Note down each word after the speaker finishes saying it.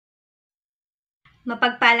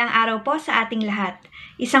Mapagpalang araw po sa ating lahat.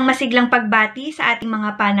 Isang masiglang pagbati sa ating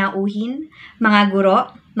mga panauhin, mga guro,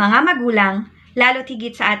 mga magulang, lalo't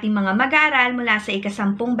higit sa ating mga mag-aaral mula sa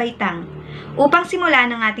ika-10 baitang. Upang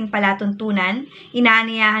simulan ang ating palatuntunan,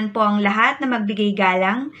 inaanyayahan po ang lahat na magbigay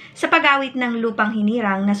galang sa pag-awit ng Lupang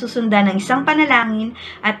Hinirang na susundan ng isang panalangin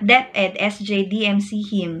at DepEd SJDMC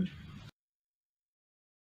hymn.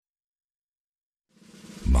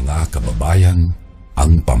 Mga kababayan,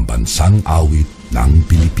 ang pambansang awit ng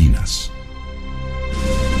Pilipinas.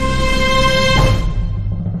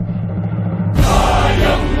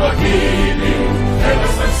 Kayang magiliw,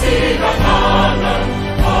 telas ng sinakalan,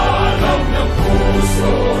 alam ng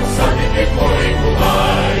puso, sa dikit mo'y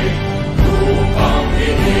buhay. Lupang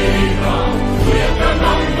hinirang, tuyag ka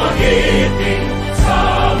ng magiting, sa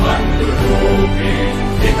manlulupin,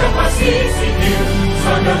 di ka pasisigil,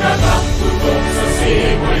 sa dagatang tutok sa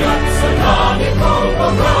simoy at sa langit mo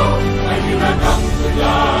pagaw, ay hinatang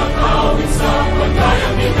tulad, awit sa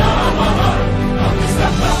pagkayang minamahal. Ang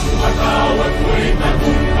isang ng matawad mo'y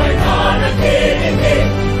tagumpay na nag-iindig,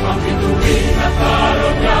 ang bituin at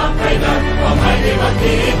araw niya kailan pang ay di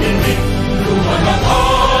magtitingin. Luman ang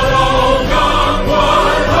araw ng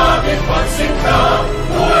warhabit pagsinta,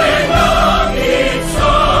 buhay langit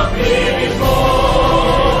sa piling mo.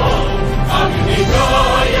 Ang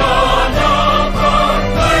inigaya na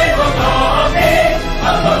pagkay mga amin,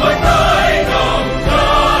 ang mamatay ng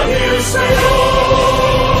dahil sa'yo.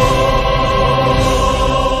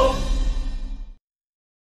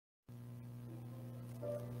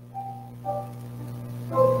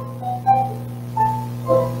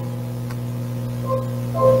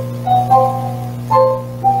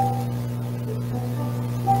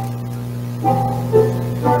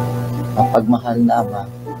 Pagmahal na Ama,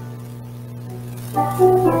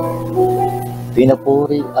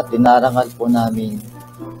 pinupuri at dinarangal po namin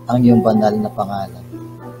ang iyong banal na pangalan.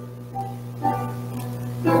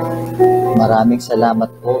 Maraming salamat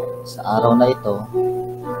po sa araw na ito.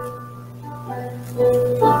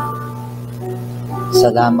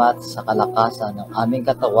 Salamat sa kalakasan ng aming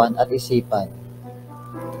katawan at isipan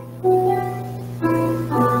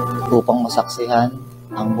upang masaksihan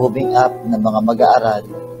ang moving up ng mga mag-aaral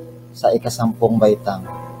sa ika-10 baitang.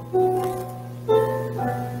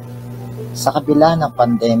 Sa kabila ng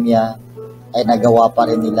pandemya ay nagawa pa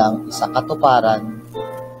rin nilang isakatuparan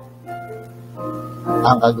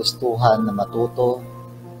ang kagustuhan na matuto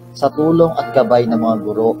sa tulong at gabay ng mga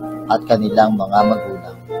guro at kanilang mga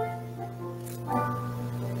magulang.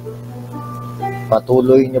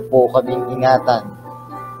 Patuloy niyo po kaming ingatan,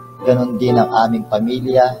 ganon din ang aming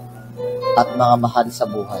pamilya at mga mahal sa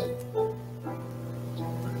buhay.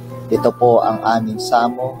 Ito po ang aming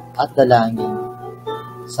samo at dalangin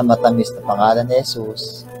sa matamis na pangalan ni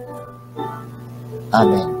Jesus.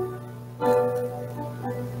 Amen.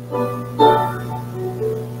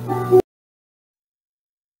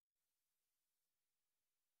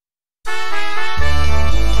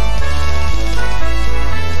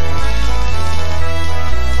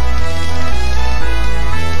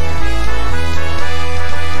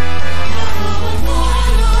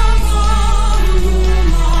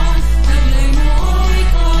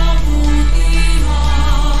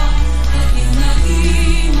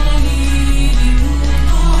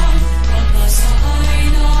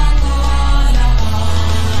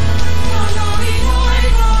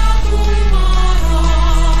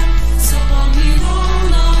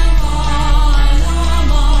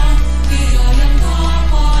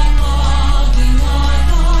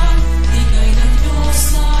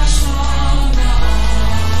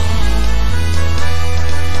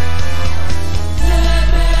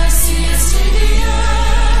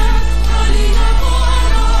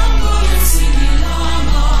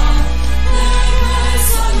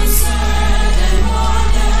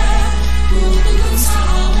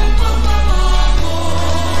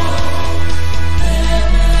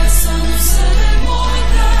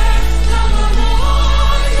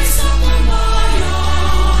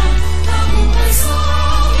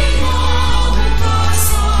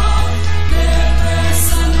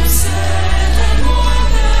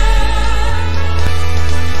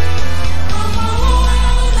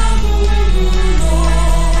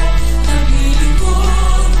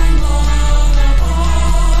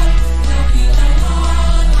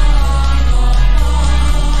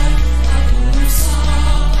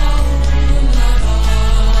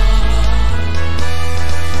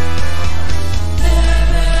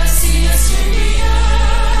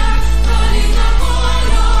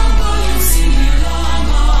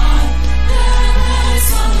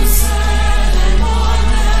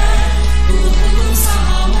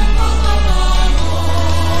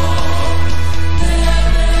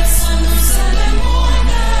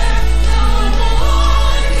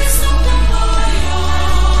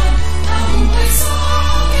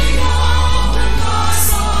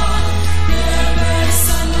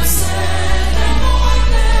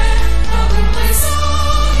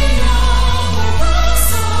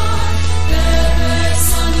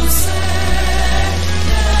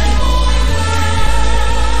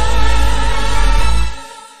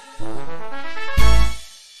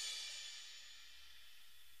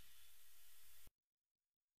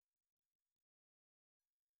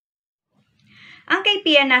 Ang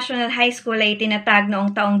Kaypian National High School ay itinatag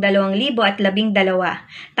noong taong 2012.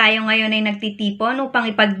 Tayo ngayon ay nagtitipon upang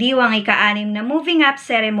ipagdiwang ika-6 na Moving Up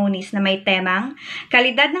ceremonies na may temang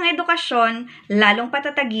kalidad ng edukasyon, lalong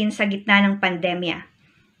patatagin sa gitna ng pandemya.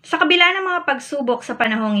 Sa kabila ng mga pagsubok sa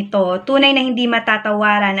panahong ito, tunay na hindi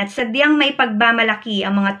matatawaran at sadyang may pagmamalaki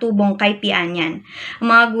ang mga tubong Kaypianyan. Ang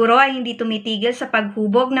mga guro ay hindi tumitigil sa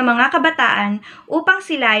paghubog ng mga kabataan upang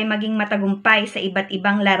sila ay maging matagumpay sa iba't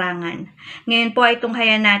ibang larangan. Ngayon po ay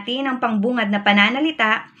tunghayan natin ang pangbungad na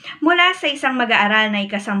pananalita mula sa isang mag-aaral na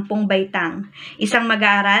ika-10 baitang. Isang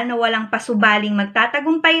mag-aaral na walang pasubaling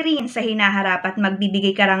magtatagumpay rin sa hinaharap at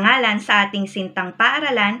magbibigay karangalan sa ating sintang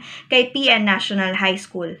paaralan, Kaypian National High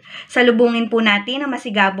School. Salubungin po natin ang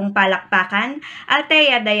masigabong palakpakan,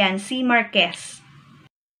 Althea Dayan C. Marquez.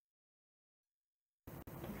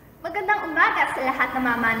 Magandang umaga sa lahat ng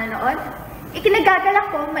mga manonood.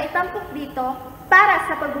 Ikinagagalak ko maitampok dito para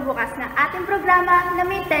sa pagbubukas ng ating programa na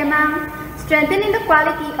may temang Strengthening the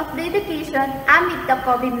Quality of the Education amid the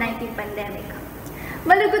COVID-19 pandemic.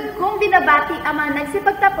 Malugod kong binabati ang mga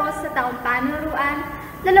nagsipagtapos sa taong panuruan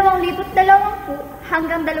 2020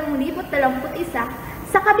 hanggang 2021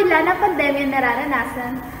 sa kabila ng pandemya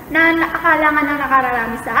nararanasan na akala nga ng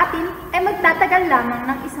nakararami sa atin ay magtatagal lamang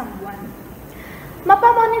ng 1 buwan.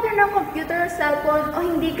 Mapamonitor ng computer, cellphone o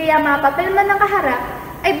hindi kaya mapapilman ng kaharap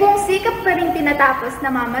ay buong sikap pa rin tinatapos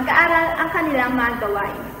na mga mag-aaral ang kanilang mga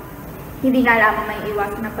gawain. Hindi nga lamang may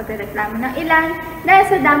iwasan ng pagreklamo ng ilan dahil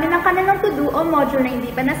sa dami ng kanilang to-do o module na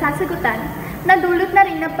hindi pa nasasagutan, nadulot na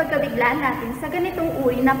rin ng pagkabiglaan natin sa ganitong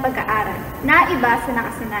uri ng pag-aaral na iba sa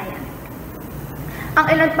nakasanayan. Ang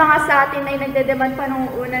ilan pa nga sa atin ay nagdedemand pa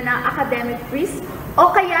noong una ng academic freeze o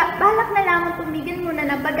kaya balak na lamang tumigil muna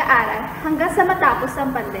ng pag-aaral hanggang sa matapos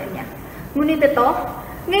ang pandemya. Ngunit ito,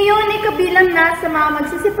 ngayon ay kabilang na sa mga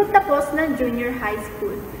magsisipagtapos ng junior high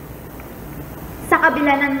school. Sa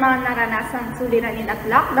kabila ng mga naranasang suliranin at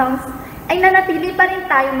lockdowns, ay nanatili pa rin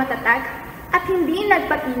tayo matatag at hindi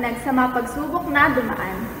nagpatinag sa mga pagsubok na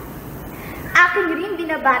dumaan. Aking rin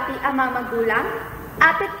binabati ang mga magulang,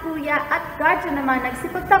 atit kuya at guardian na mga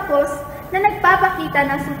nagsipagtapos na nagpapakita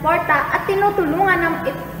ng suporta at tinutulungan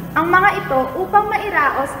ang mga ito upang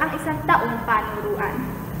mairaos ang 1 taong panuruan.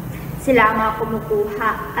 Sila ang mga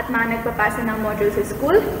kumukuha at mga nagpapasa ng module sa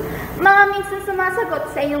school, mga minsan sumasagot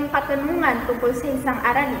sa iyong katanungan tungkol sa isang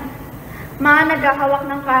aralin, mga naghahawak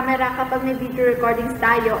ng camera kapag may video recordings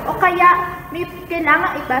tayo o kaya may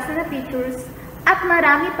kailangang ipasa na pictures at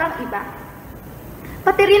marami pang iba.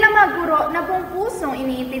 Pati rin ang mga guro na buong pusong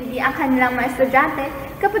iniintindi ang kanilang mga estudyante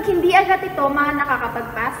kapag hindi agad ito mga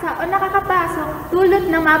nakakapagpasa o nakakapasok dulot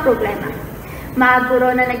ng mga problema. Mga guro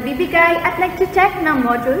na nagbibigay at nag-check ng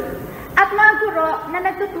module at mga guro na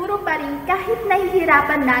nagtuturo pa rin kahit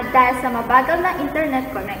nahihirapan na dahil sa mabagal na internet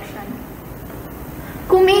connection.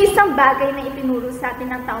 Kung may isang bagay na itinuro sa atin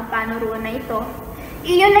ng taong panuruan na ito,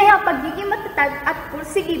 iyon ay ang pagiging matatag at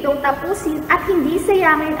pursigidong tapusin at hindi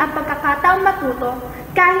sayangin ang pagkakataong matuto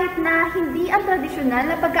kahit na hindi ang tradisyonal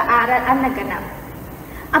na pag-aaral ang naganap.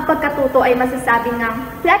 Ang pagkatuto ay masasabing ngang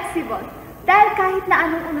flexible dahil kahit na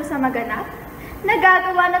anong uno sa maganap,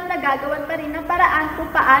 nagagawan at nagagawan pa rin ng paraan kung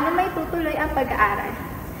paano may tutuloy ang pag-aaral.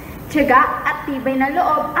 Tiyaga at tibay na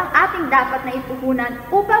loob ang ating dapat na ipuhunan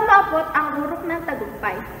upang maabot ang rurok ng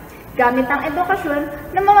tagumpay. Gamit ang edukasyon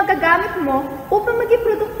na mga gagamit mo upang maging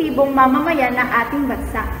produktibong mamamayan ng ating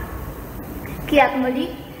bansa. Kaya't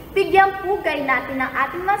muli, bigyang pugay natin ang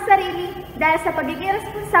ating mga sarili dahil sa pagiging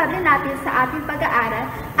responsable natin sa ating pag-aaral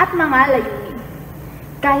at mga layunin.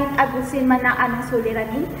 Kahit abusin man ng anong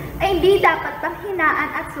suliranin, ay hindi dapat panghinaan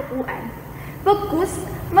at sukuan. Bagkus,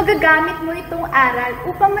 magagamit mo itong aral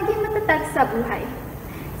upang maging matatag sa buhay.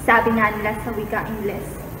 Sabi nga nila sa wikang Ingles,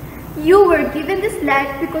 "You were given this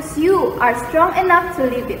life because you are strong enough to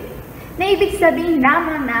live it." Na ibig sabihin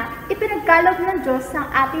lamang na ipinagkaloob ng Diyos ang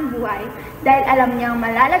ating buhay dahil alam niyang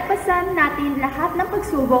malalagpasan natin lahat ng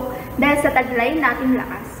pagsubok dahil sa taglay nating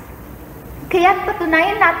lakas. Kaya't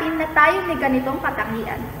patunayan natin na tayo may ganitong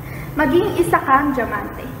katangian. Maging isa kang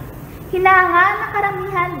diamante. Hinahangaan ng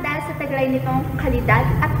karamihan dahil sa taglay nitong kalidad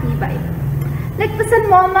at tibay.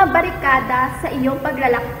 Lagpasan mo ang mga barikada sa iyong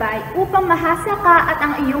paglalakbay upang mahasa ka at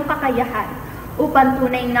ang iyong kakayahan, upang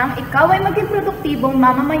tunay ngang ikaw ay maging produktibong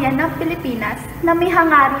mamamayan ng Pilipinas na may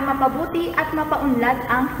hangaring mapabuti at mapaunlad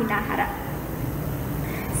ang hinaharap.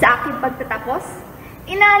 Sa aking pagtatapos,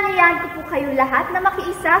 inaanyayahan ko po kayo lahat na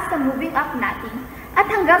makiisa sa moving up natin at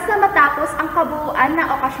hanggang sa matapos ang kabuuan ng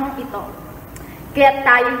okasyong ito. Kaya't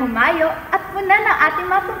tayo humayo at punan ng ating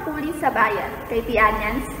mga tungkulin sa bayan,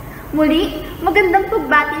 Kaypianyans. Muli, magandang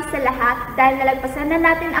pagbati sa lahat dahil nalagpasan na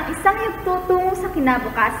natin ang isang yugto tungo sa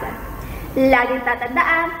kinabukasan. Laging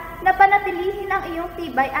tatandaan na panatilihin ang iyong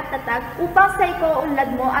tibay at tatag upang sa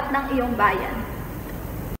ikaunlad mo at ng iyong bayan.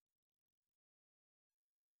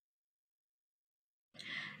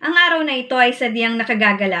 Ang araw na ito ay sadyang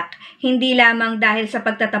nakagagalak, hindi lamang dahil sa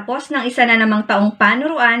pagtatapos ng isa na namang taong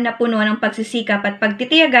panuruan na puno ng pagsisikap at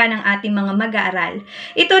pagtitiyaga ng ating mga mag-aaral.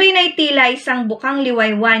 Ito rin ay tila isang bukang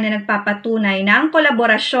liwayway na nagpapatunay na ang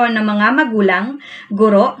kolaborasyon ng mga magulang,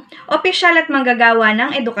 guro, opisyal at manggagawa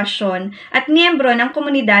ng edukasyon at miyembro ng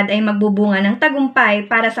komunidad ay magbubunga ng tagumpay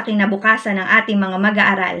para sa kinabukasan ng ating mga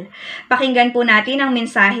mag-aaral. Pakinggan po natin ang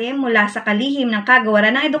mensahe mula sa kalihim ng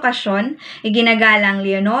kagawaran ng edukasyon, iginagalang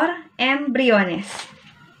Leonor M. Briones.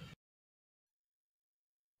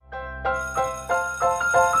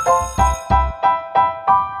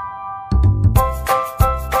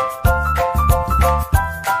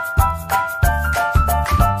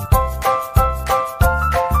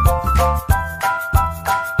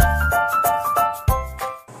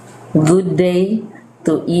 Good day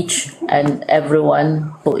to each and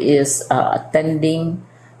everyone who is attending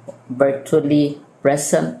virtually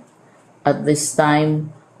present at this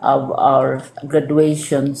time of our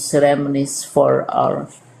graduation ceremonies for our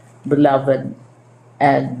beloved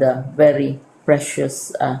and very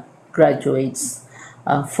precious graduates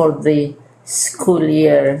for the school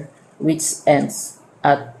year which ends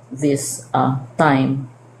at this time.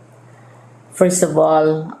 First of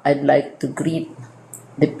all, I'd like to greet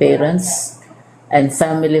the parents and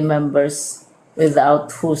family members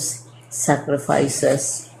without whose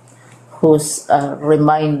sacrifices, whose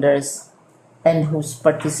reminders, and whose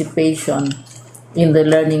participation in the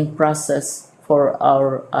learning process for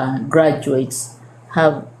our graduates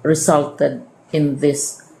have resulted in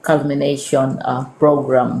this culmination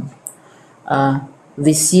program.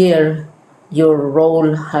 This year, your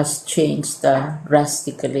role has changed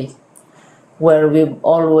drastically, where we've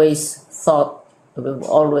always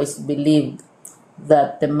believed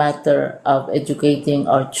that the matter of educating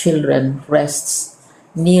our children rests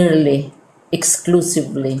nearly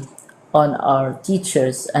exclusively on our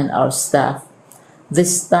teachers and our staff.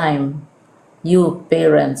 This time, you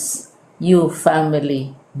parents, you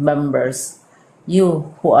family members,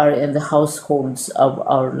 you who are in the households of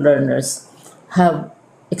our learners have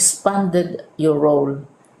expanded your role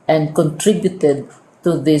and contributed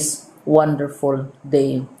to this wonderful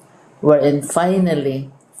day, wherein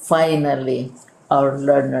finally, our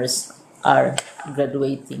learners are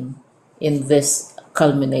graduating in this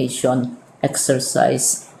culmination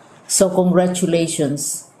exercise. So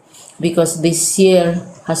congratulations, because this year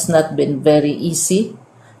has not been very easy,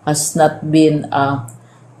 has not been a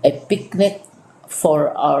picnic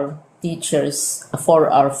for our teachers, for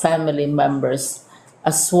our family members,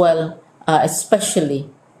 as well, especially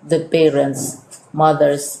the parents,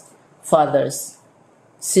 mothers, fathers,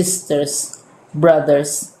 sisters,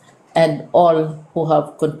 brothers, and all who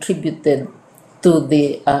have contributed to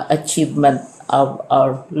the achievement of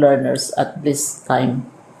our learners at this time.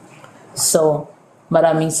 So,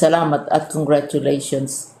 maraming salamat at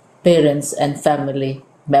congratulations, parents and family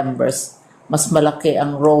members. Mas malaki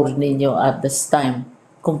ang role ninyo at this time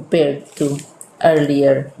compared to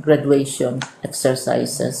earlier graduation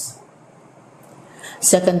exercises.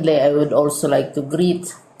 Secondly, I would also like to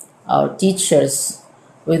greet our teachers,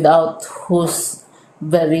 without whose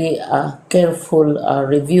very careful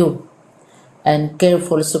review and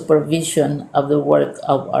careful supervision of the work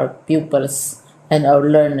of our pupils and our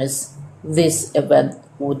learners, this event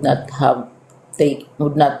would not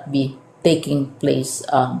be taking place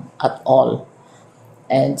at all.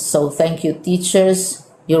 And so thank you, teachers.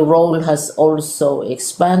 Your role has also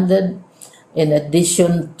expanded, in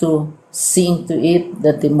addition to seeing to it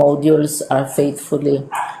that the modules are faithfully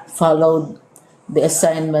followed, the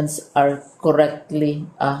assignments are correctly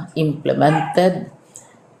implemented,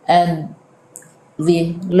 and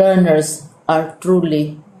the learners are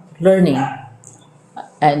truly learning.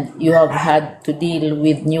 And you have had to deal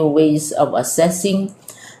with new ways of assessing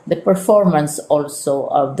the performance also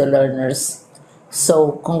of the learners.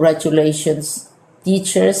 So congratulations,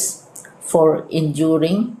 teachers, for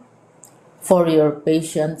enduring, for your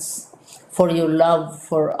patience, for your love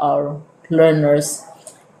for our learners,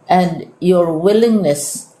 and your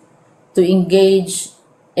willingness to engage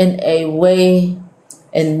in a way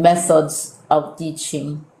and methods of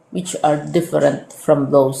teaching which are different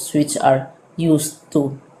from those which are used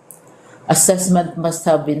to. Assessment must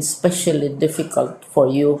have been especially difficult for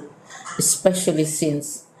you, especially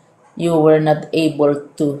since you were not able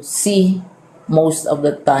to see most of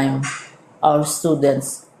the time our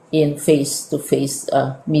students in face-to-face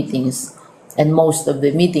meetings, and most of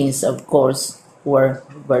the meetings, of course, were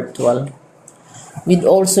virtual. We'd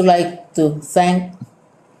also like to thank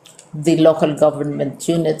the local government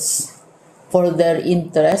units for their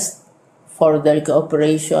interest, for their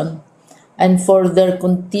cooperation, and for their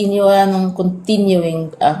continuing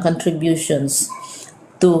contributions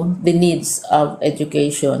to the needs of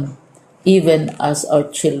education, even as our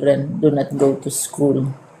children do not go to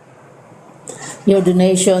school. Your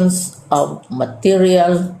donations of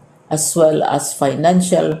material as well as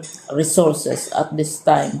financial resources at this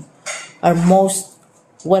time are most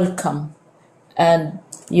welcome, and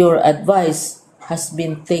your advice has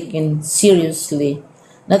been taken seriously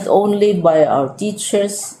not only by our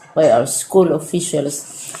teachers, by our school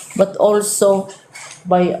officials, but also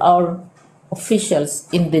by our officials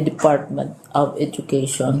in the Department of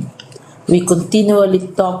Education. We continually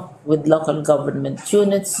talk with local government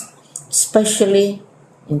units, especially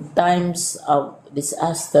in times of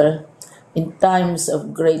disaster, in times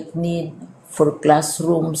of great need for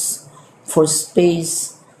classrooms, for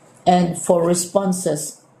space, and for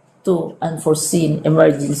responses to unforeseen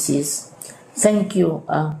emergencies. Thank you,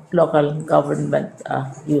 local government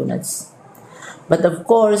units. But of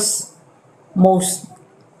course, most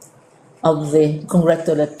of the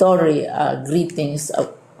congratulatory greetings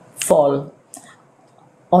fall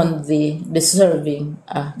on the deserving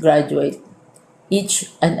graduate.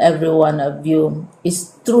 Each and every one of you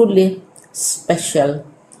is truly special.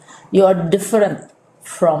 You are different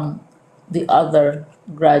from the other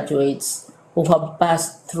graduates who have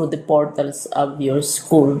passed through the portals of your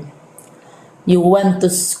school. You went to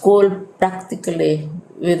school practically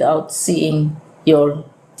without seeing your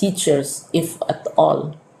teachers, if at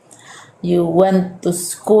all. You went to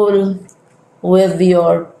school with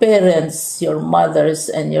your parents, your mothers,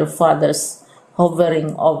 and your fathers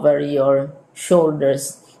hovering over your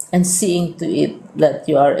shoulders and seeing to it that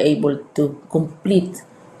you are able to complete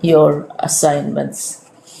your assignments.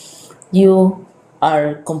 You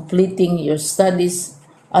are completing your studies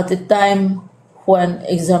at a time when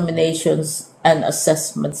examinations and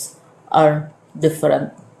assessments are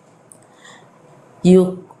different.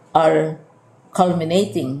 You are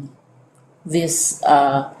culminating these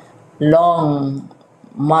long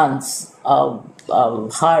months of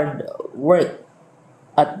hard work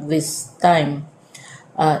at this time,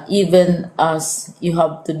 even as you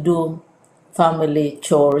have to do family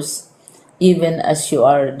chores, even as you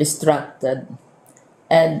are distracted,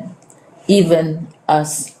 and even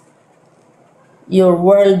as your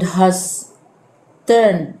world has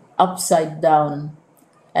turned upside down,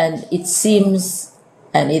 and it seems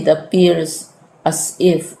and it appears as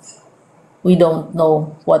if we don't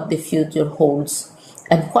know what the future holds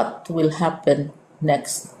and what will happen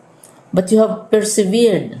next. But you have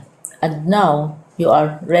persevered, and now you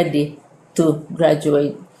are ready to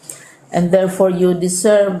graduate. And therefore, you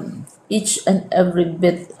deserve each and every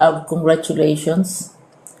bit of congratulations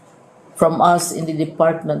from us in the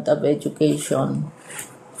Department of Education,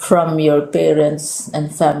 from your parents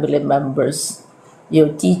and family members,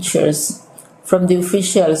 your teachers, from the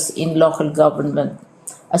officials in local government,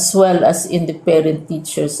 as well as in the Parent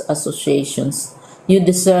Teachers Associations. You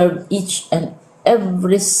deserve each and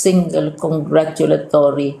every single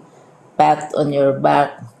congratulatory pat on your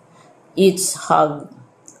back, each hug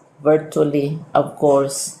virtually, of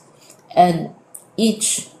course, and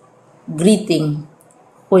each greeting,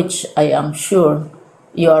 which I am sure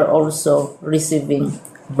you are also receiving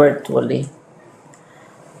virtually.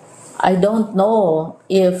 I don't know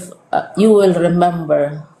if you will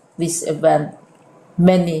remember this event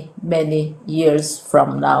many years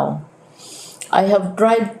from now. I have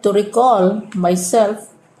tried to recall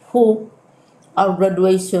myself who our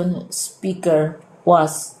graduation speaker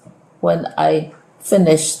was when I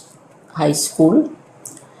finished high school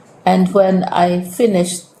and when I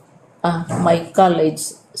finished my college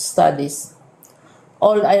studies.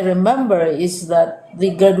 All I remember is that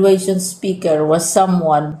the graduation speaker was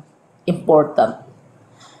someone important,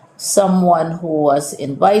 someone who was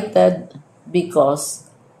invited because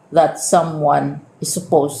that someone is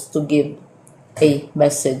supposed to give a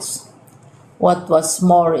message. What was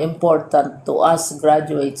more important to us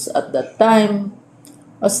graduates at that time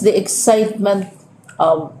was the excitement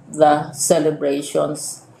of the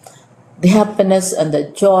celebrations, the happiness and the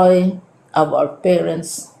joy of our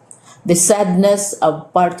parents, the sadness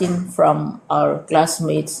of parting from our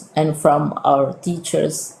classmates and from our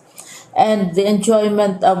teachers, and the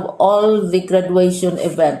enjoyment of all the graduation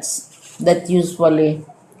events that usually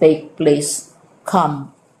take place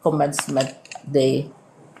come commencement day.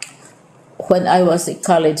 When I was a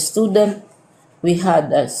college student, we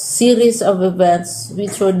had a series of events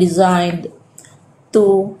which were designed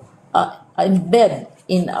to embed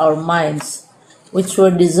in our minds which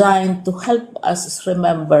were designed to help us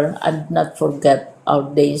remember and not forget our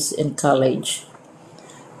days in college.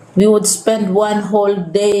 We would spend one whole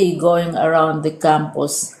day going around the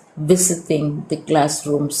campus, visiting the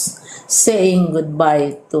classrooms, saying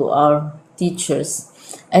goodbye to our teachers,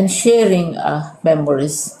 and sharing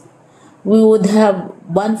memories. We would have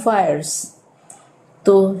bonfires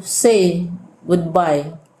to say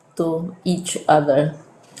goodbye to each other.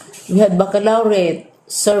 We had baccalaureate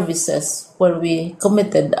services where we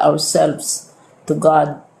committed ourselves to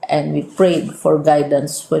God and we prayed for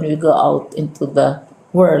guidance when we go out into the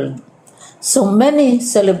world. So many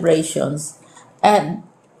celebrations, and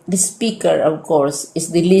the speaker, of course,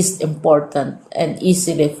 is the least important and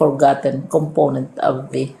easily forgotten component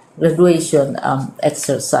of the graduation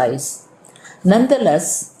exercise.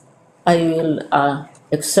 Nonetheless, I will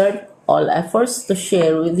exert all efforts to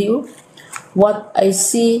share with you what I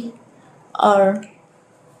see are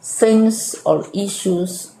things or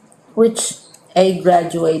issues which a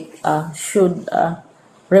graduate should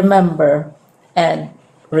remember and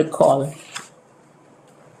recall.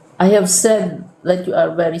 I have said that you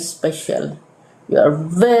are very special. You are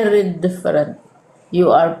very different.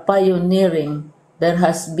 You are pioneering. There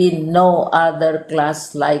has been no other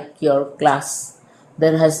class like your class.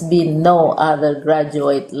 There has been no other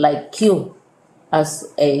graduate like you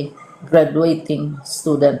as a graduating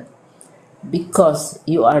student, because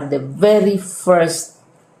you are the very first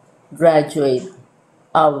graduate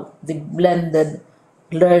of the blended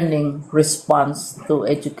learning response to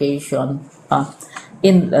education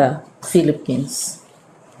in the Philippines.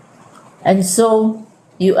 And so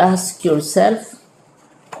you ask yourself,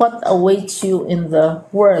 what awaits you in the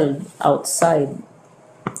world outside?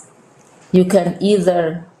 You can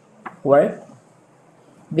either work,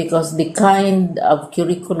 because the kind of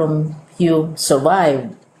curriculum you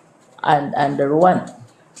survived and underwent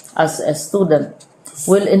as a student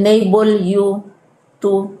will enable you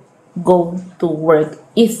to go to work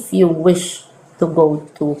if you wish to go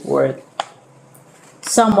to work.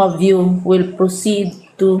 Some of you will proceed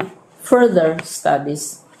to further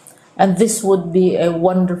studies, and this would be a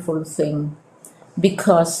wonderful thing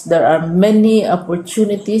because there are many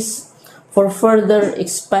opportunities for further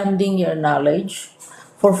expanding your knowledge,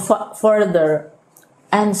 for further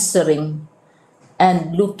answering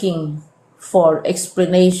and looking for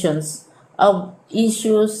explanations of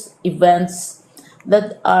issues, events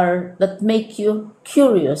that make you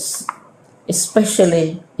curious,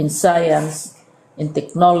 especially in science, in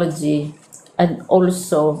technology, and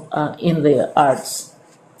also in the arts.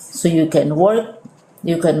 So you can work,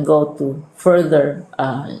 you can go to further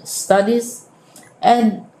studies,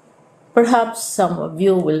 and perhaps some of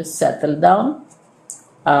you will settle down,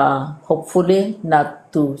 hopefully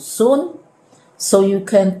not too soon, so you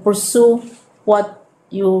can pursue what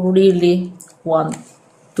you really want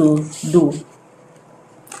to do.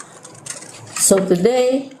 So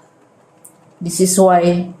today, this is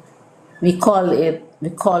why we call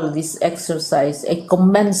this exercise a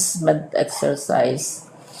commencement exercise.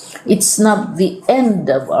 It's not the end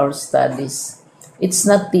of our studies. It's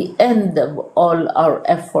not the end of all our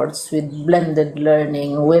efforts with blended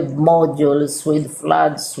learning, with modules, with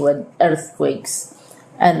floods, with earthquakes,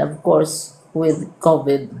 and of course with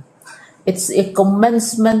COVID. It's a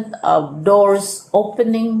commencement of doors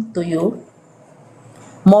opening to you.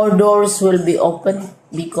 More doors will be opened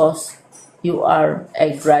because you are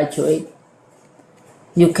a graduate.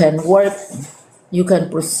 You can work, you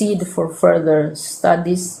can proceed for further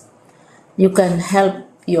studies, you can help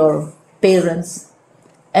your parents,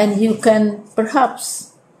 and you can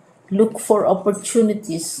perhaps look for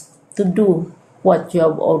opportunities to do what you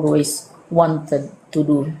have always wanted to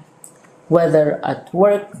do, whether at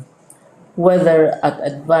work, whether at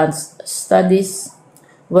advanced studies,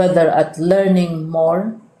 whether at learning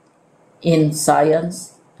more in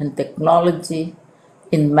science and technology,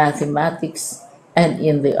 in mathematics, and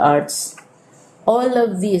in the arts. All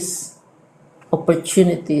of these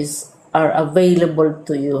opportunities are available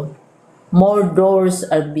to you. More doors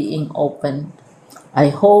are being opened. I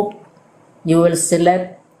hope you will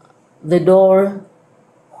select the door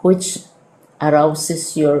which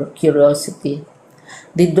arouses your curiosity,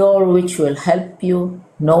 the door which will help you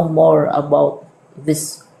know more about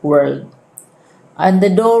this world, and the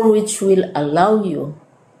door which will allow you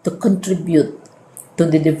to contribute to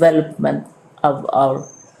the development of our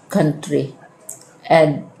country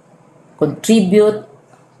and contribute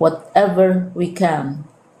whatever we can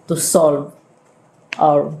to solve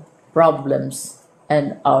our problems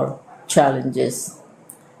and our challenges.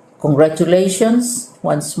 Congratulations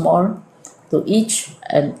once more to each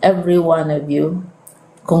and every one of you.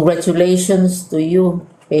 Congratulations to you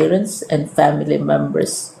parents and family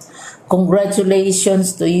members.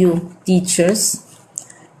 Congratulations to you, teachers.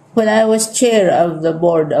 When I was chair of the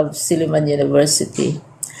board of Silliman University,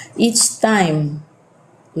 each time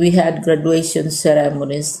we had graduation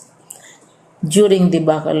ceremonies, during the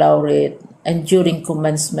baccalaureate and during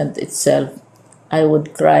commencement itself, I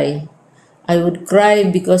would cry. I would cry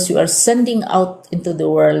because you are sending out into the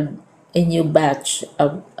world a new batch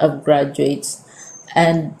of graduates,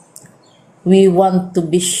 and we want to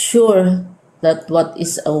be sure that what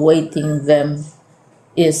is awaiting them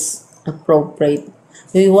is appropriate.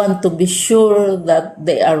 We want to be sure that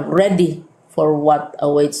they are ready for what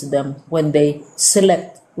awaits them when they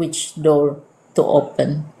select which door to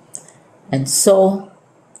open. And so,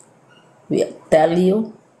 we tell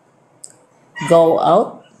you, go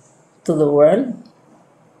out to the world,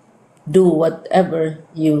 do whatever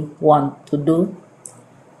you want to do.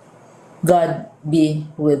 God be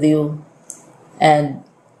with you, and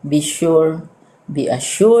be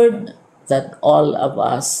assured that all of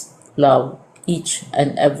us love each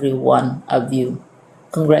and every one of you.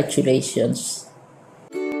 Congratulations.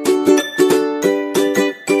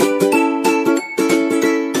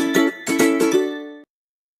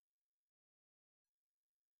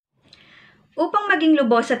 Upang maging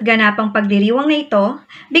lubos at ganapang pagdiriwang na ito,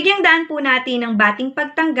 bigyang daan po natin ang bating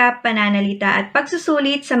pagtanggap, pananalita at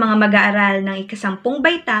pagsusulit sa mga mag-aaral ng ikasampung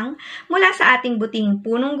baitang mula sa ating buting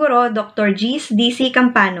punong guro, Dr. Gis D.C.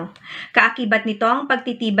 Campano. Kaakibat nito ang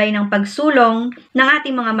pagtitibay ng pagsulong ng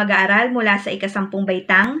ating mga mag-aaral mula sa ikasampung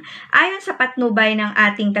baitang ayon sa patnubay ng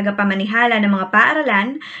ating tagapamanihala ng mga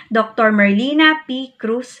paaralan, Dr. Merlina P.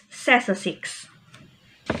 Cruz, CESO 6.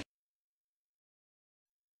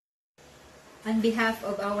 On behalf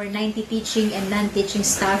of our 90 teaching and non-teaching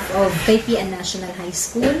staff of Kaypian National High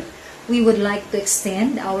School, we would like to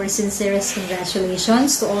extend our sincerest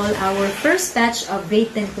congratulations to all our first batch of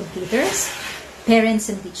grade 10 completers, parents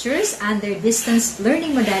and teachers under distance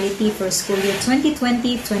learning modality for school year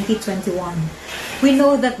 2020-2021. We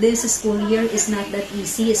know that this school year is not that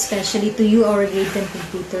easy, especially to you, our grade 10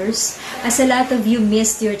 completers, as a lot of you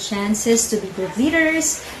missed your chances to be group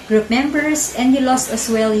leaders, group members, and you lost as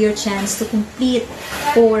well your chance to complete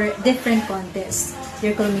for different contests.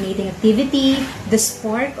 Your culminating activity, the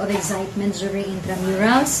spark of excitement during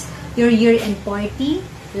intramurals, your year-end party,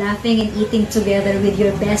 laughing and eating together with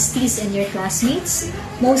your besties and your classmates.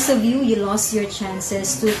 Most of you lost your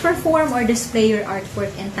chances to perform or display your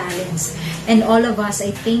artwork and talents. And all of us,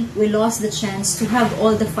 I think, we lost the chance to have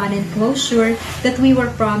all the fun and closure that we were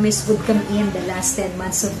promised would come in the last 10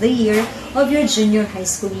 months of the year of your junior high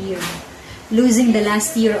school year. Losing the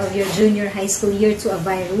last year of your junior high school year to a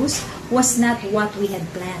virus was not what we had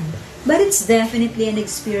planned. But it's definitely an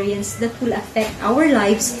experience that will affect our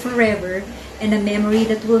lives forever, and a memory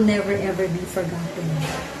that will never ever be forgotten.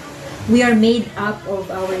 We are made up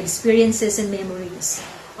of our experiences and memories.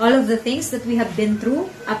 All of the things that we have been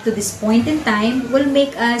through up to this point in time will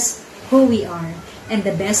make us who we are. And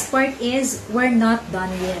the best part is, we're not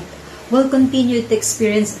done yet. We'll continue to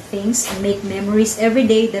experience things and make memories every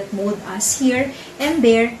day that mold us here and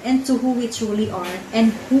there and to who we truly are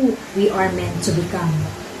and who we are meant to become.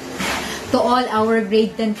 To all our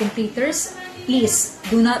grade 10 completers, please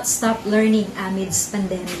do not stop learning amidst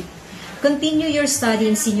pandemic. Continue your study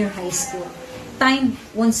in senior high school. Time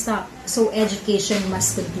won't stop, so education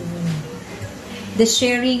must continue. The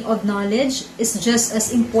sharing of knowledge is just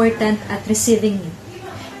as important as receiving it.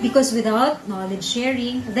 Because without knowledge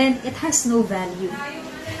sharing, then it has no value.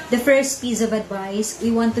 The first piece of advice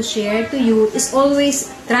we want to share to you is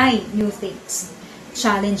always try new things.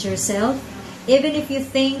 Challenge yourself, even if you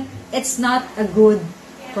think it's not a good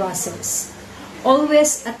process.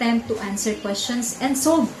 Always attempt to answer questions and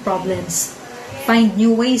solve problems. Find new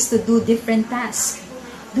ways to do different tasks.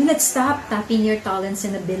 Do not stop tapping your talents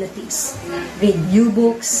and abilities. Read new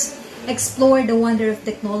books, explore the wonder of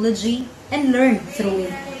technology, and learn through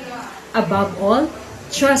it. Above all,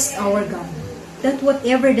 trust our God, that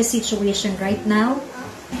whatever the situation right now,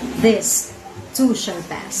 this too shall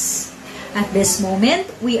pass. At this moment,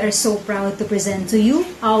 we are so proud to present to you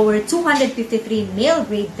our 253 male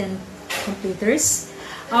grade 10 completers,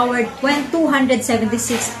 our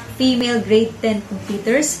 276 female grade 10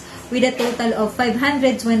 completers, with a total of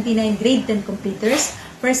 529 grade 10 completers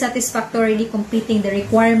for satisfactorily completing the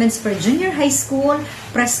requirements for junior high school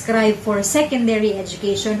prescribed for secondary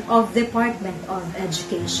education of Department of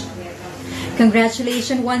Education.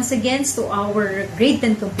 Congratulations once again to our grade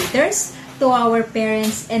 10 completers, to our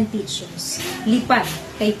parents and teachers. Lipad,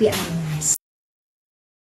 Kaypian.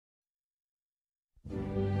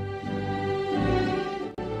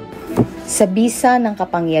 sa bisa ng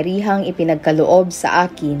kapangyarihang ipinagkaloob sa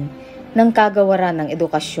akin ng kagawaran ng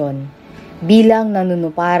edukasyon bilang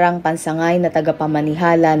nanunuparang pansangay na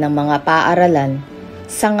tagapamanihala ng mga paaralan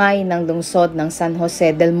sangay ng lungsod ng San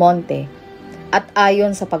Jose del Monte at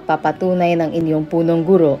ayon sa pagpapatunay ng inyong punong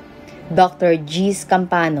guro, Dr. G's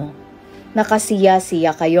Campano,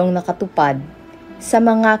 nakasiya-siya kayong nakatupad sa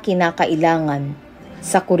mga kinakailangan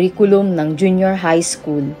sa kurikulum ng junior high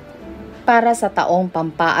school para sa taong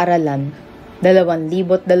pampaaralan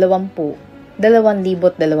 2020-2021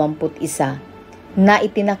 na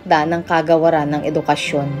itinakda ng kagawaran ng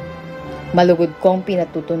edukasyon. Malugod kong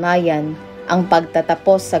pinatutunayan ang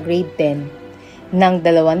pagtatapos sa grade 10 ng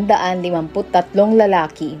 253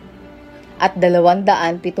 lalaki at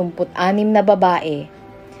 276 na babae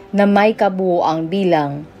na may kabuuang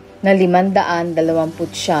bilang na 529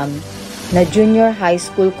 na junior high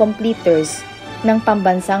school completers ng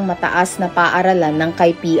pambansang mataas na paaralan ng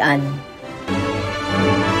Kaypian.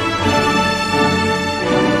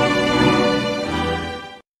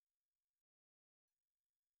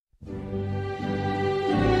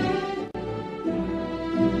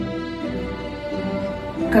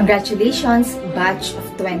 Congratulations, batch of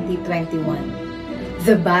 2021,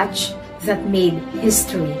 the batch that made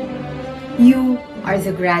history. You are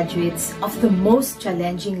the graduates of the most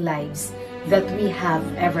challenging lives that we have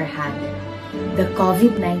ever had. The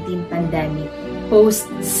COVID-19 pandemic posed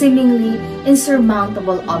seemingly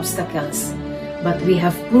insurmountable obstacles, but we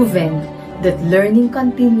have proven that learning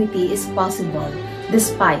continuity is possible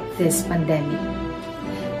despite this pandemic.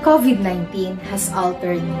 COVID-19 has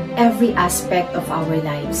altered every aspect of our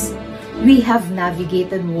lives. We have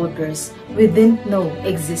navigated waters we didn't know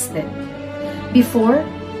existed. Before,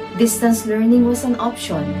 distance learning was an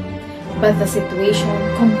option, but the situation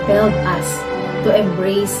compelled us to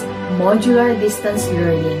embrace modular distance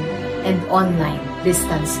learning and online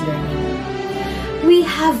distance learning. We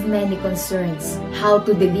have many concerns how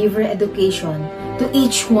to deliver education to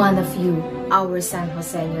each one of you, our San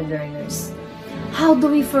Joseño learners. How do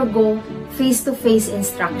we forgo face-to-face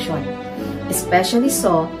instruction, especially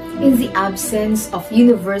so in the absence of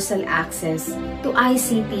universal access to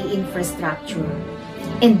ICT infrastructure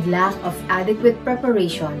and lack of adequate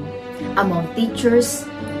preparation among teachers,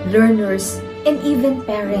 learners, and even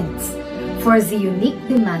parents for the unique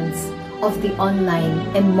demands of the online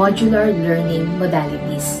and modular learning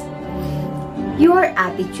modalities. Your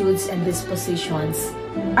attitudes and dispositions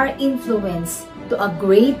are influenced to a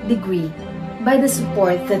great degree by the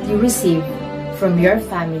support that you receive from your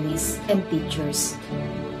families and teachers.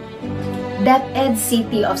 That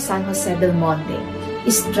EdCity of San Jose del Monte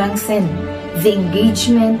strengthened the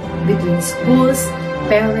engagement between schools,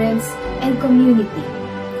 parents, and community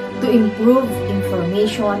to improve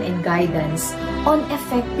information and guidance on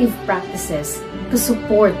effective practices to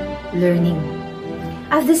support learning.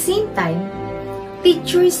 At the same time,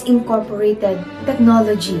 teachers incorporated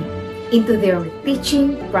technology into their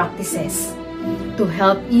teaching practices to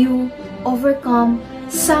help you overcome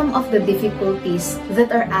some of the difficulties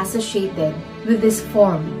that are associated with this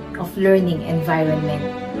form of learning environment.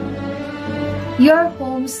 Your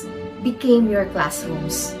homes became your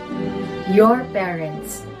classrooms. Your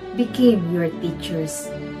parents became your teachers.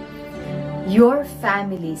 Your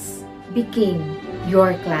families became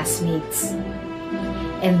your classmates.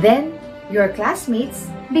 And then, your classmates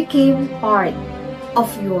became part of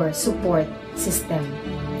your support system.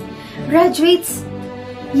 Graduates,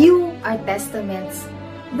 you are testaments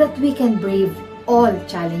that we can brave all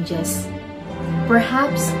challenges.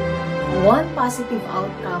 Perhaps one positive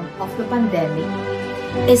outcome of the pandemic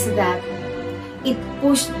is that it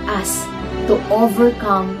pushed us to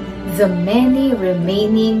overcome the many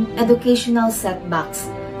remaining educational setbacks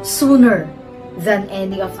sooner than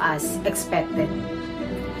any of us expected.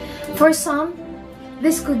 For some,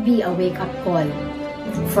 this could be a wake-up call.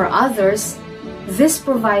 For others, this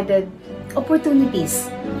provided opportunities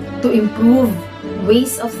to improve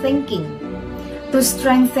ways of thinking, to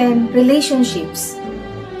strengthen relationships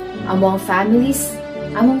among families,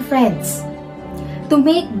 among friends, to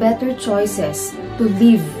make better choices to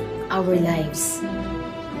live our lives.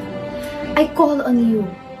 I call on you,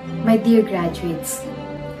 my dear graduates,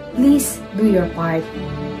 please do your part.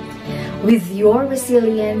 With your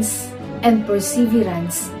resilience and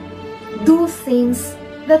perseverance, do things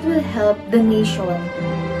that will help the nation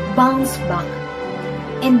bounce back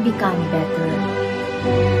and become better.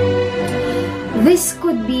 This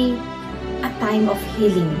could be a time of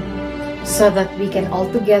healing so that we can all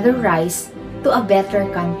together rise to a better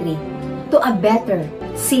country, to a better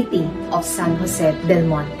city of San Jose del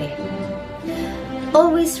Monte.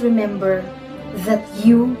 Always remember that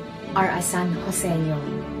you are a San Joseño,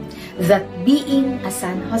 that being a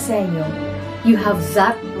San Joseño, you have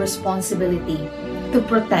that responsibility to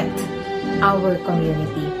protect our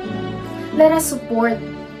community. Let us support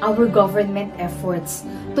our government efforts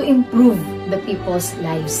to improve the people's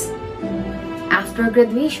lives. After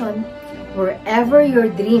graduation, wherever your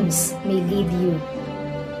dreams may lead you,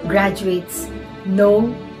 graduates, know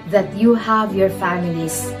that you have your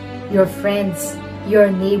families, your friends, your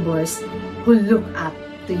neighbors who look up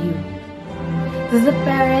to you. To the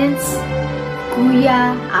parents,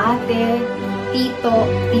 kuya, ate, tito,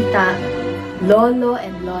 tita, lolo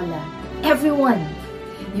and lola, everyone,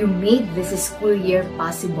 you made this school year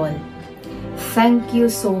possible. Thank you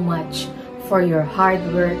so much for your hard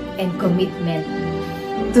work and commitment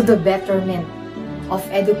to the betterment of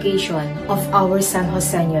education of our San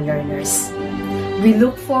Joseño learners. We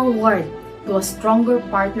look forward to a stronger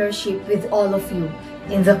partnership with all of you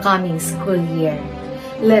in the coming school year.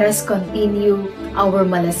 Let us continue our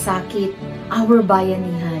malasakit, our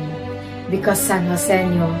bayanihan, because San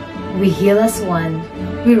Joseño, we heal as one,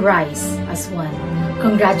 we rise as one.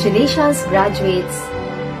 Congratulations, graduates!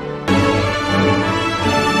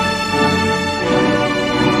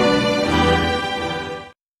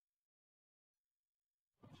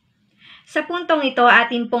 Sa puntong ito,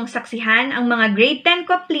 atin pong saksihan ang mga grade 10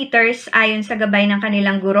 completers ayon sa gabay ng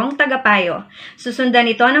kanilang gurong tagapayo. Susundan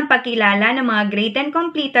ito ng pagkilala ng mga grade 10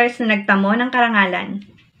 completers na nagtamo ng karangalan.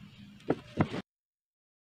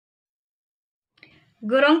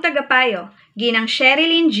 Gurong tagapayo, Ginang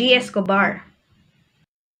Sherilyn G. Escobar.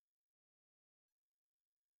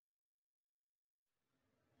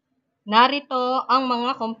 Narito ang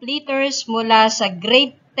mga completers mula sa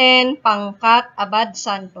grade 10 Pangkat Abad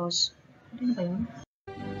Santos.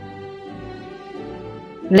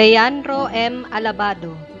 Leandro M.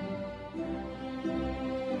 Alabado,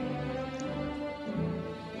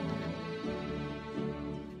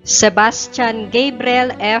 Sebastian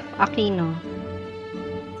Gabriel F. Aquino,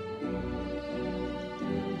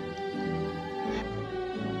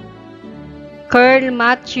 Curl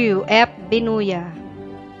Matthew F. Binuya,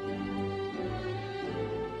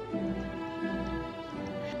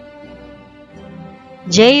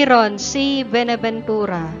 Jayron C.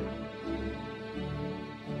 Benaventura,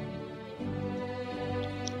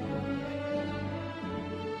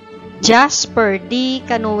 Jasper D.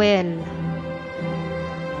 Canuel,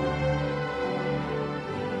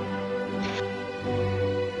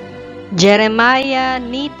 Jeremiah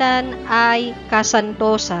Nitan I.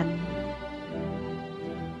 Kasantosan,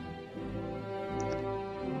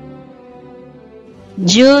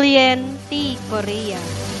 Julian T. Correa,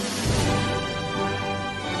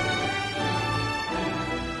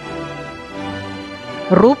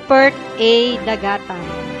 Rupert A. Dagatan,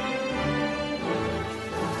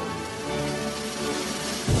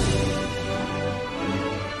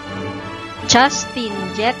 Justin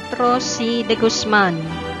Jetro C. De Guzman,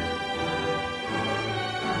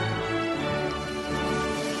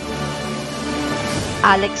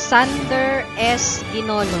 Alexander S.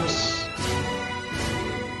 Ginolos,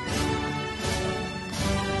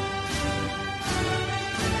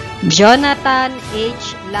 Jonathan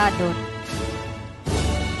H. Ladot,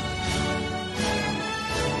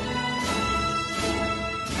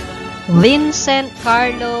 Vincent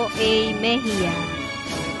Carlo A. Mejia,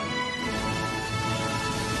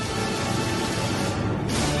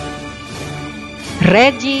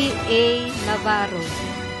 Reggie A. Navarro,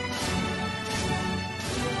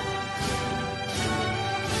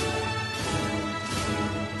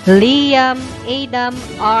 Liam Adam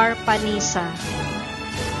R. Panisa,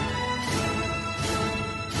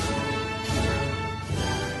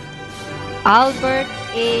 Albert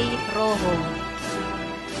A. Rojo,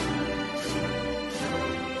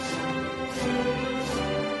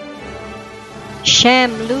 Shem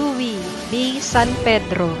Louis B. San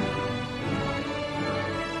Pedro,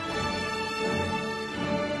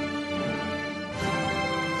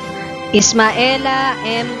 Ismaela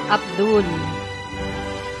M. Abdul,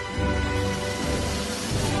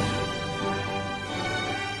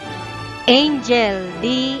 Angel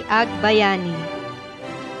D. Agbayani,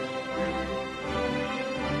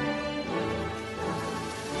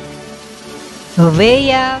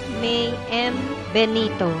 Vea May M.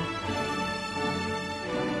 Benito,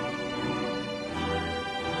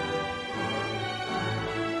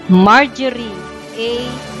 Marjorie A.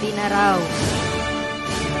 Binarao,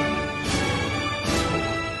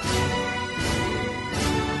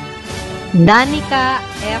 Danica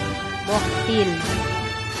F. Boktil,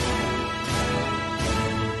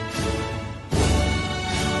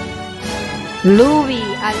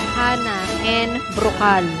 Louie Alhana N.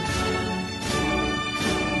 Brocal,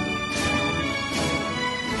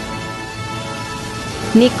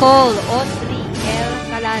 Nicole Audrey L.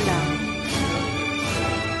 Calala.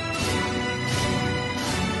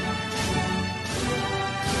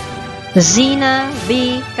 Zina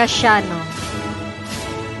B. Casiano.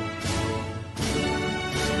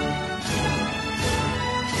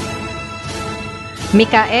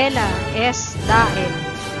 Micaela S. Dael.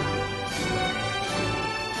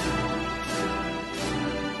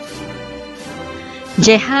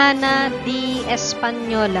 Jehana D.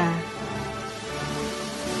 Española.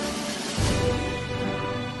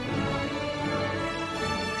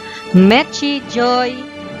 Mechi Joy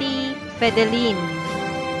T. Fedelin.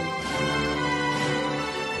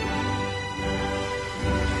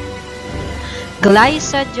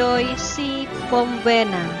 Glyza Joy C.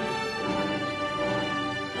 Pombuena.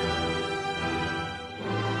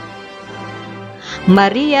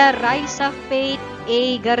 Maria Raisa Faith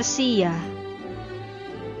A. Garcia.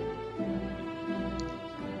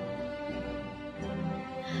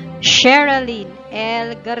 Sherilyn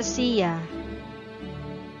L. Garcia.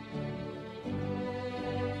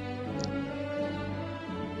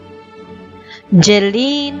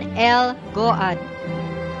 Jeline L. Goad.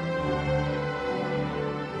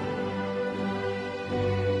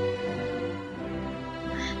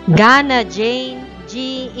 Gana Jane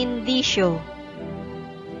G. Indicio.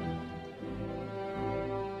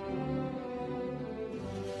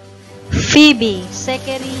 Phoebe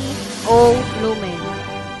Sekeri O. Lumen.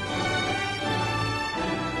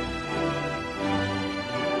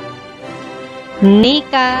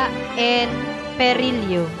 Nika N.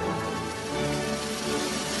 Perillo.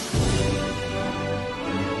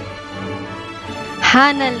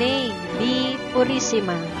 Hannah Lane B.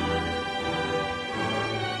 Purisima.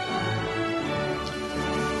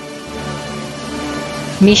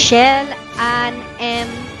 Michelle Ann M.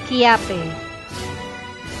 Kiape.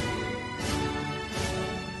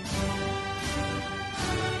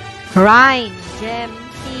 Ryan Jem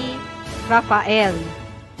P. Rafael.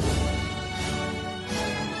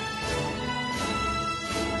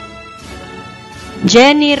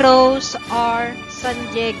 Jenny Rose R. San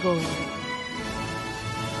Diego.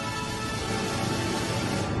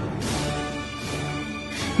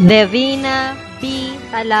 Devina B.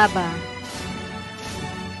 Talaba.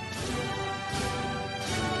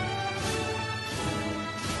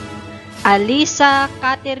 Alisa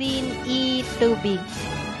Catherine E. Tubig.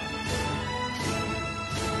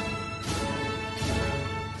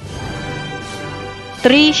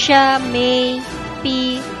 Tricia May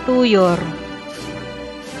P. Tuyor.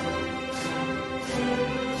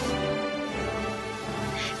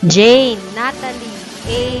 Jane Natalie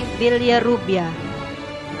A. Villarubia.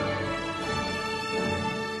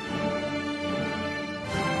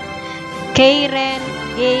 Karen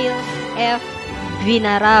Gail F.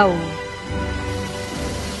 Vinarao.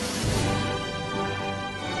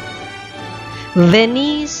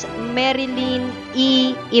 Venice Marilyn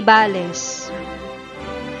E. Ibales.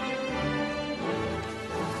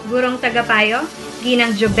 Gurong tagapayo,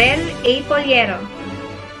 Ginang Jobel A. Poliero.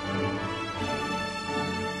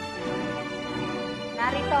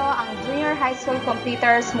 Narito ang junior high school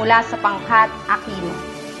completers mula sa pangkat Aquino.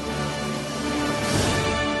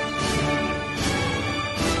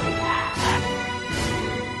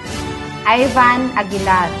 Ivan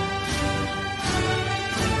Aguilar.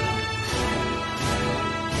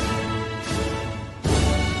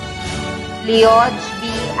 Leoj B.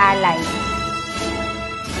 Alay.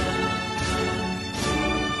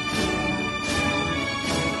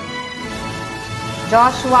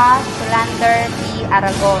 Joshua Solander P.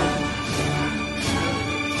 Aragon.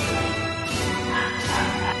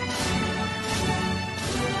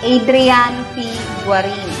 Adrian P.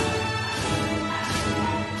 Guarin.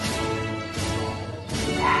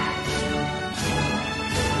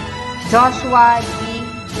 Joshua G.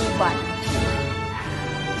 Buban.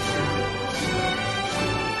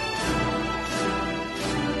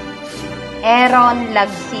 Aaron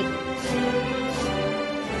Lagsit.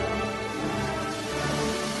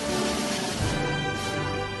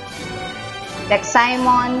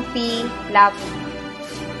 Simon P. Lapu.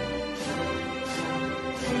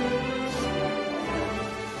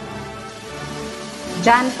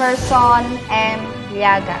 John Person M.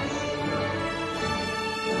 Liagas.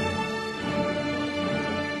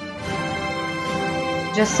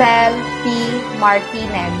 Josel P.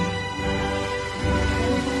 Martinez.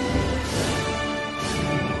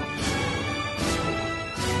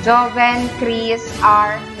 Joven Chris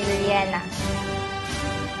R. Miliena.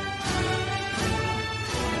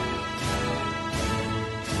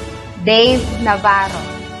 Dave Navarro.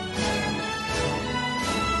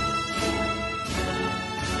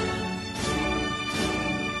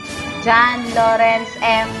 John Lawrence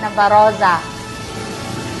M. Navarroza,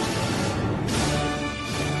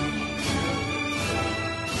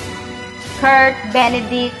 Kurt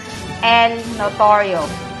Benedict L. Notorio,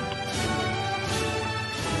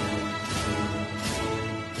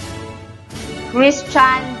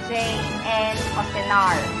 Christian J. N.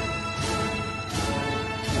 Osenar,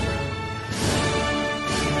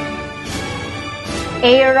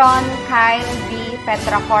 Aaron Kyle B.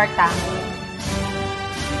 Petracorta,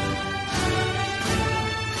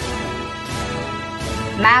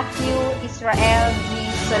 Matthew Israel G.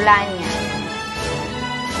 Solania,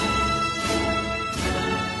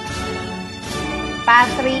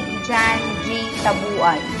 Patrick Jan G.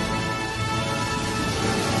 Tabuay,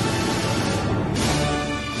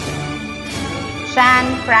 Sean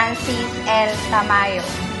Francis L. Tamayo,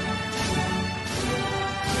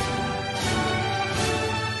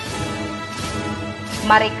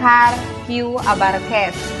 Maricar Q.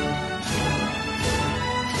 Abarquez,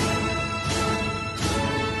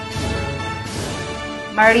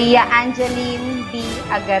 Maria Angeline B.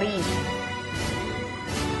 Agarin,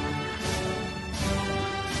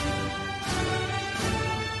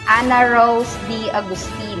 Ana Rose D.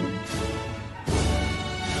 Agustin,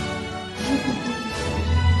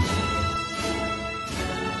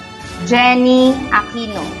 Jenny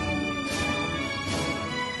Aquino,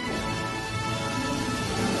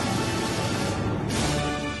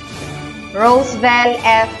 Roseville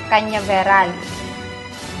F. Cañaveral,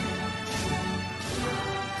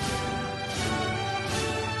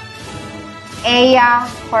 Ea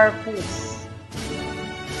Corpus,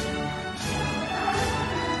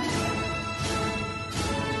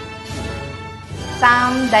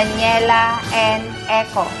 Sam Daniela N.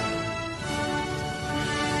 Eco,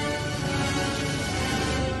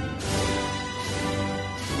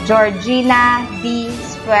 Georgina D.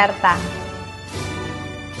 Spuerta,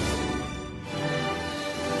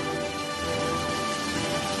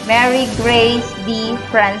 Mary Grace D.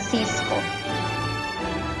 Francisco,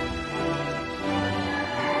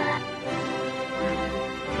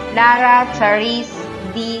 Lara Charis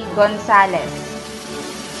D. Gonzalez,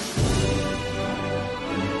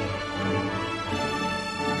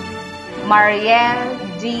 Mariel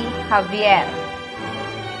G. Javier,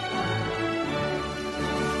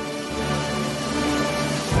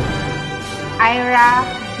 Ira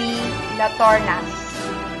B. Latornas,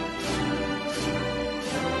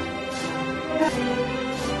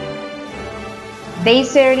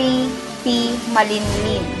 Desiree T.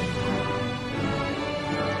 Malinlin,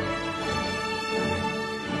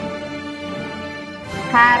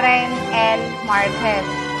 Karen L. Marquez,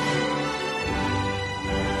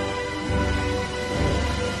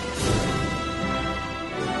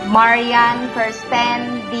 Marian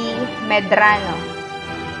Kirsten D. Medrano,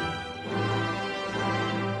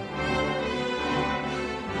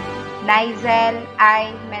 Nizel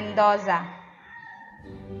I. Mendoza,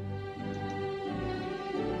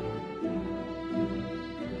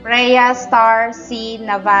 Rhea Star C.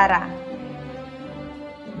 Navarra,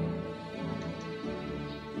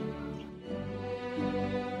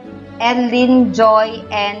 Edlin Joy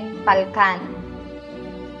N. Palcan,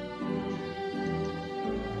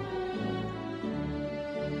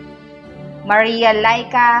 Maria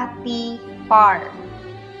Laika T. Parr,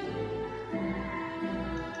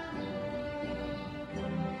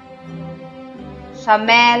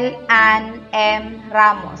 Shamel Ann M.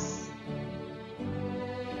 Ramos,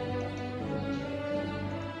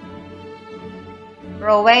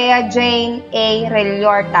 Rowea Jane A.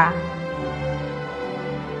 Reliorta,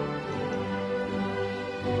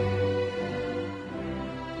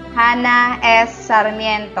 Hannah S.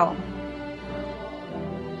 Sarmiento,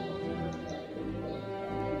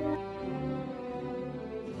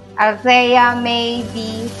 Althea May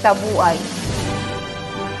D. Tabuay,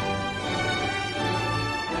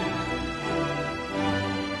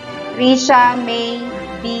 Risha May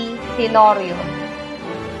D. Tenorio,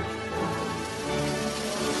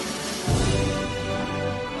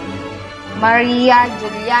 Maria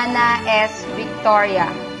Juliana S. Victoria,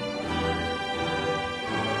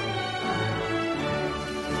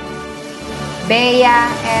 Bea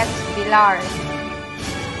S. Vilar,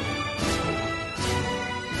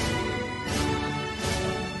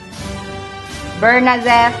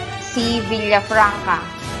 Bernadette C. Villafranca,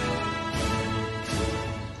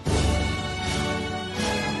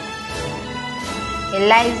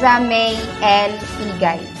 Eliza May L.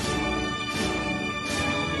 Igay.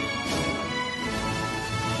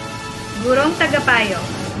 Gurong Tagapayo,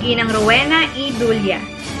 Ginang Rowena E. Dulya,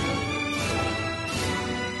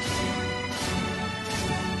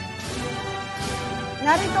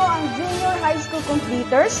 Narito ang junior high school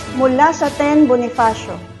completers mula sa 10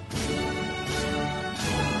 Bonifacio.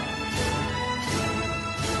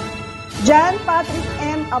 John Patrick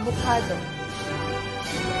M. Abocado.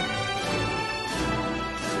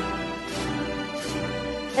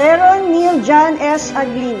 Aaron Neil John S.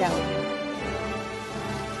 Aglinaw.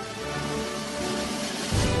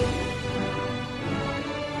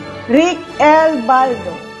 Rick L.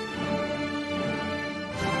 Baldo.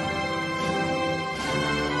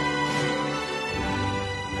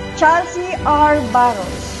 Chelsea R.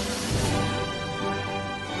 Barros.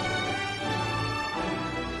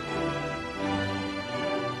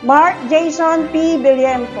 Mark Jason P.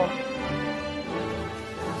 Villempo.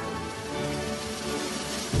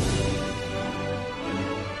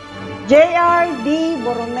 J.R. D.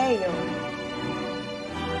 Borromeo.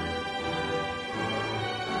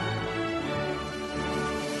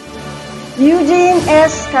 Eugene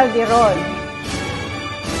S. Calderon.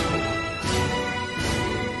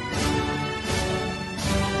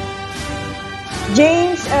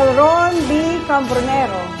 James Elron B.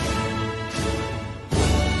 Cambronero.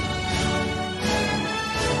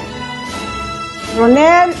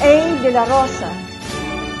 Ronel A. De la Rosa.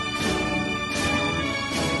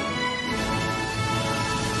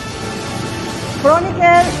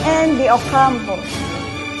 Chronicle N. De Ocampo.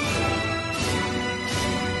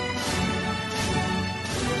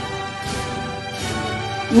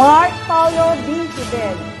 Mark Paulo D.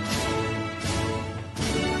 Fidel.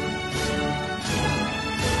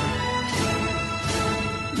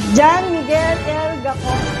 John Miguel L.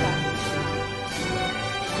 Gacosta.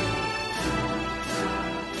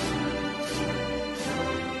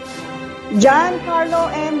 John Carlo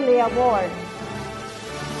M. Leabor.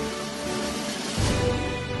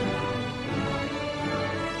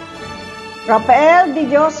 Rafael de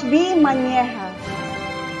Dios B. Manieja.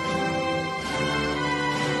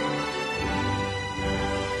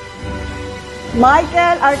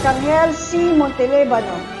 Michael Arcangel C.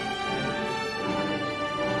 Montelebano.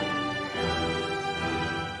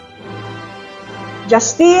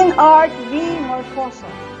 Justine Art V. Morfoso.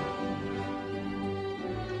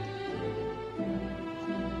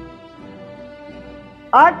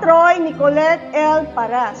 Artroy Nicolette L.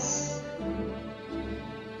 Paras.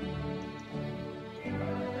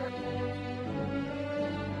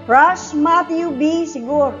 Rush Matthew B.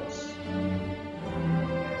 Siguros.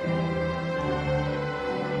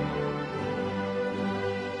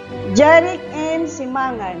 Jeric N.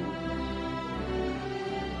 Simangan.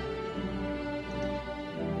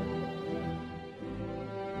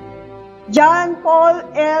 John Paul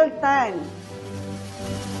L. Tan.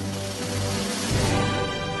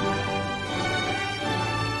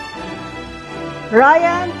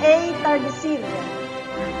 Ryan A. Tardesilla.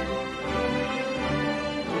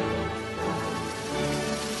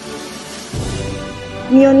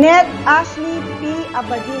 Munette Ashley P.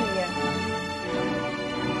 Abadilla.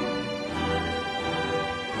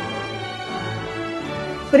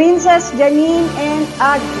 Princess Janine N.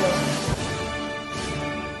 Aguio.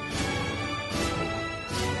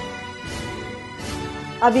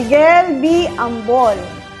 Abigail B. Ambol.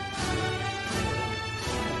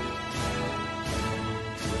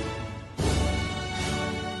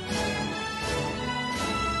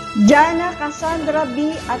 Jana Cassandra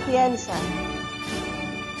B. Atienza.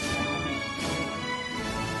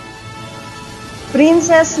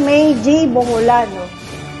 Princess May G. Bongolano.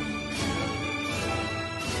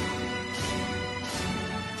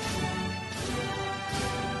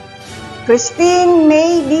 Christine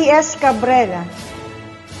May D.S. Cabrera.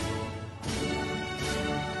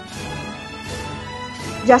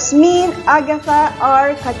 Jasmine Agatha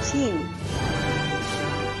R. Kachin.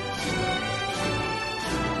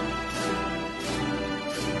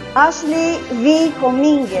 Ashley V.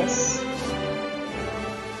 Cominguez.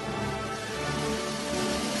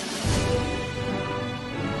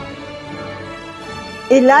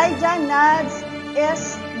 Elijah Nads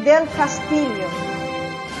S. Del Castillo.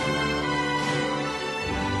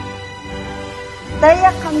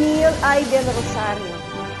 Taya Camille I. Del Rosario.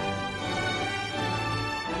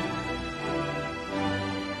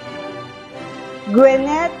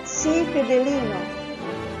 Gwyneth C. Fidelino.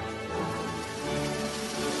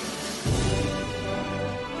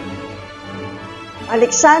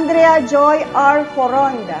 Alexandria Joy R.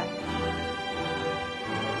 Foronda.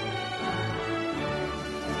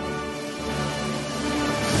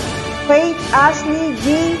 Faith Ashley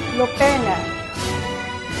G. Lopena.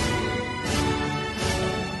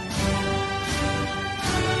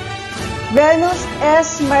 Venus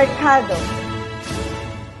S. Mercado.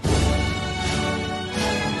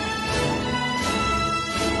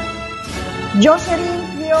 Jocelyn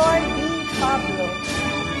Flor D. Pablo.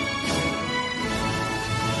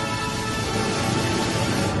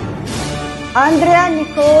 Andrea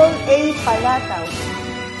Nicole A. Palataw.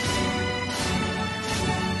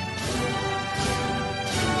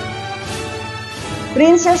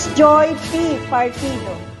 Princess Joy P.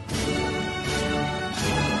 Partido.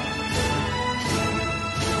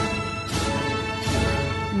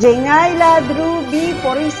 Jenayla Drew B.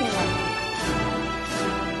 Porissima.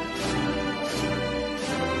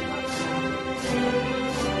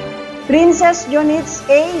 Princess Jonitz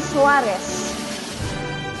A. Suarez.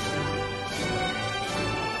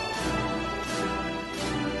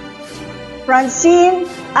 Francine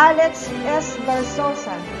Alex S.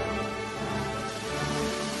 Barsosa.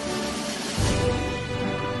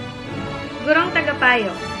 Gurong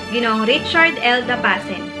Tagapayo, Ginoong Richard L.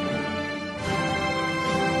 Dapasen.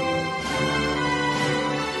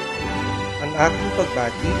 Ang aking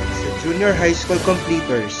pagbati sa Junior High School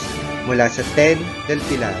Completers mula sa 10 del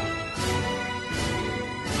Pilar.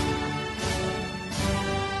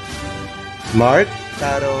 Mark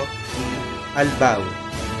Taro D. Albao.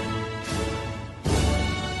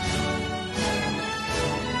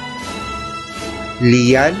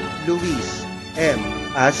 Lian Luis M.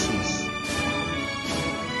 Asis.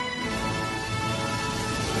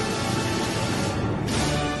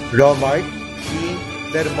 Romart D.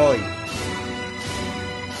 Bermoy.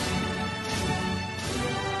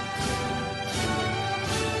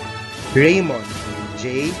 Raymond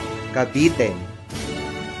J. Caviten.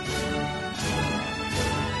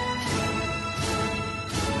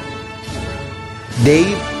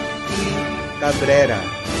 Dave T. Cabrera.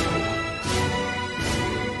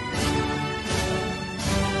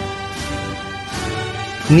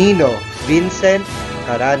 Nino Vincent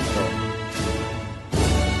Caranto.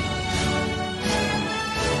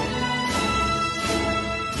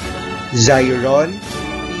 Zyron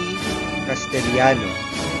P. Castellano.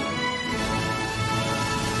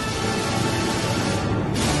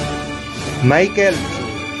 Michael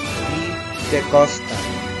P. De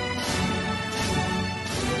Costa.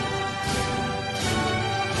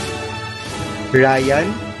 Ryan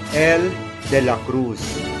L. De la Cruz.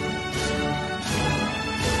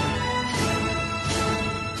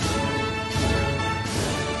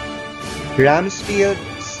 Ramsfield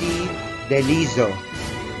C. Delizo.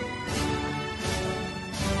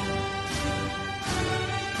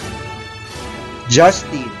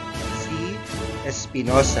 Justin C.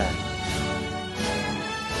 Espinosa.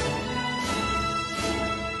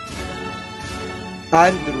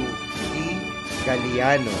 Andrew D.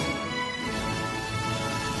 Galiano.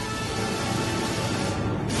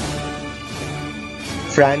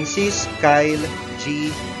 Francis Kyle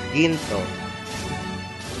G. Ginto.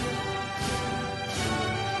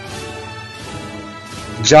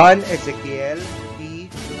 John Ezekiel P.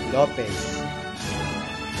 Lopez.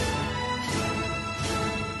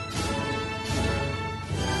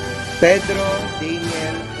 Pedro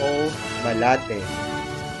Daniel O. Malate.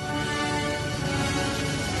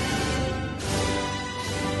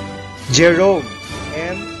 Jerome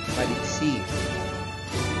M. Paliksi.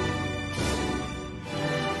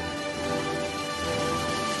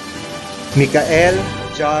 Mikael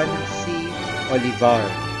John C. Olivar.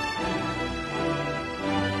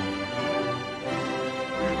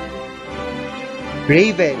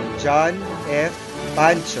 Raven John F.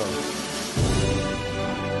 Pancho.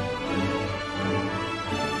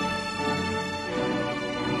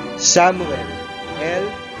 Samuel L.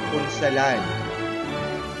 Punsalan.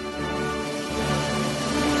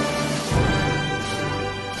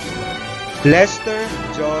 Lester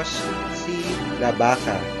Josh C.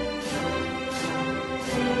 Labaca.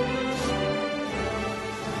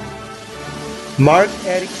 Mark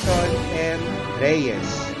Erickson M. Reyes.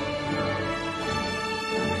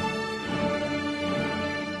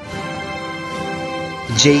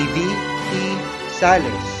 JV T.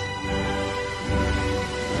 Sales.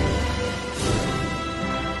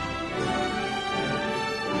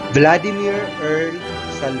 Vladimir Earl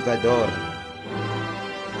Salvador.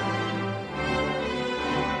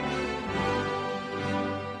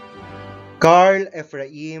 Carl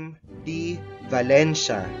Ephraim D.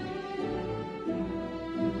 Valencia.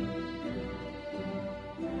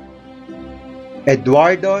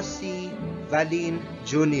 Eduardo C. Valin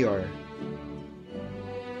Jr.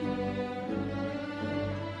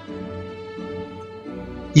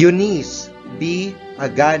 Eunice B.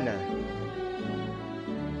 Agana.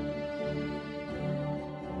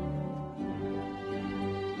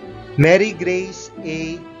 Mary Grace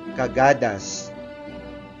A. Cagadas.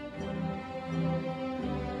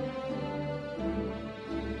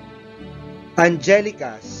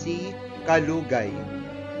 Angelica C. Kalugay.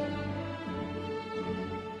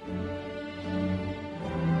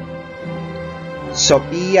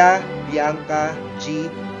 Sophia Bianca G.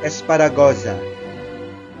 Esparagoza.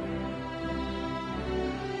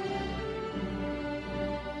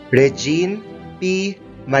 Regine P.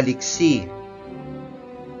 Maliksi.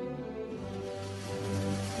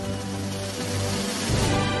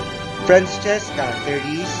 Francesca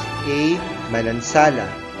Therese A. Manansala.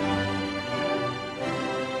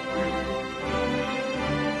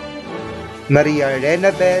 Maria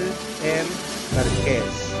Renabel M.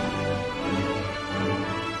 Marquez.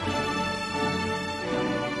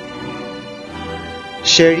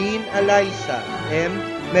 Shereen Alaisa M.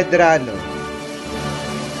 Medrano.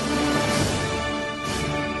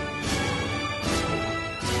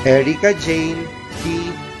 Erica Jane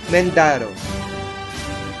D. Mendaro.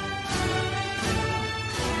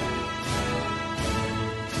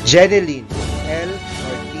 Jeneline L.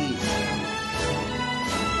 Ortiz.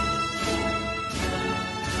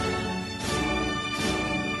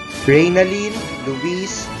 Reynalyn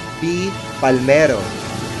Luis B. Palmero.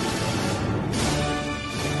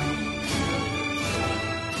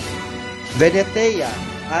 Venetea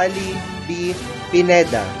Ali B.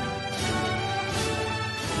 Pineda.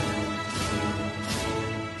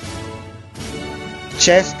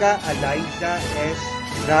 Cheska Eliza S.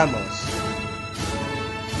 Ramos.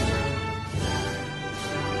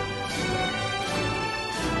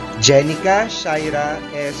 Jenica Shaira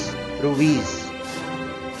S. Ruiz.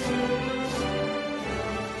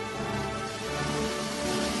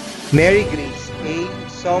 Mary Grace A.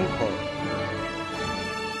 Songko.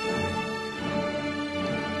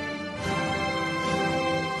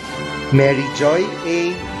 Mary Joy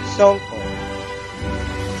A. Songko.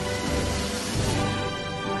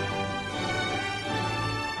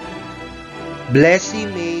 Blessy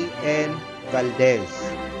May N. Valdez.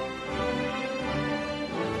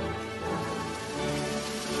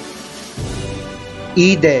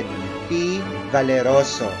 Eden P.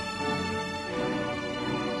 Valeroso.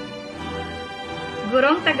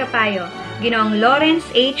 Gurong Tagapayo, Ginoong Lawrence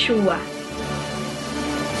A. Chua.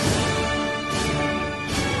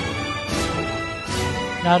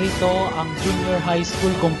 Narito ang junior high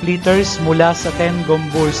school completers mula sa 10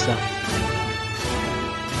 Gombursa.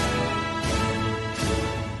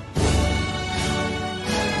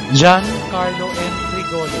 John Carlo M.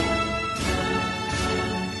 Rigolo.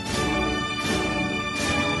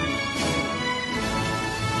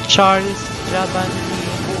 Charles Jaban E.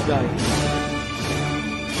 Bugay.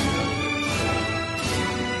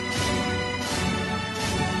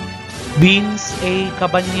 Vince A.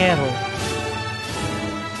 Cabanyero.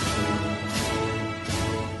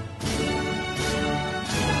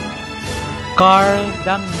 Carl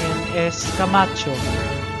Damien S. Camacho.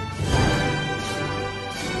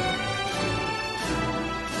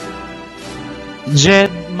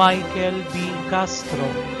 Jed Michael B. Castro.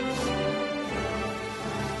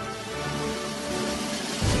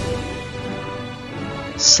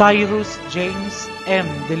 Cyrus James M.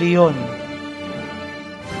 De Leon.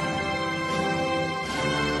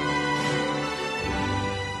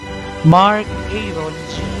 Mark Aaron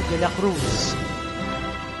G. De la Cruz.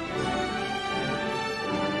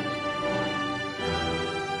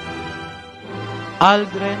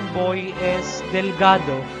 Aldren Boy S.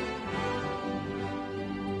 Delgado.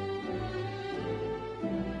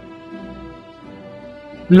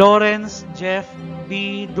 Lawrence Jeff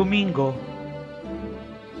B. Domingo.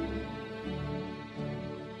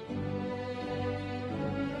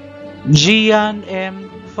 Gian M.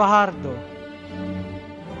 Fajardo.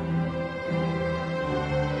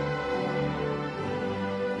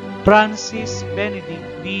 Francis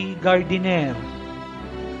Benedict B. Gardiner.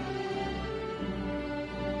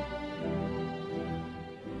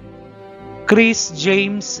 Chris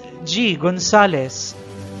James G. Gonzalez.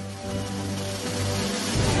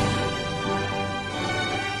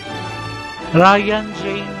 Ryan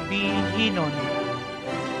Jane B. Hinon.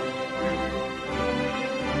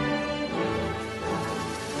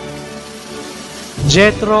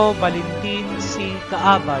 Jetro Valentin C.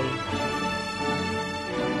 Kaabay.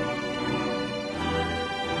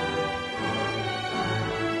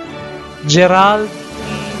 Gerald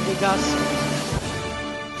E. Legaspi.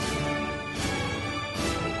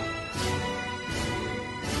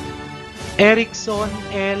 Erickson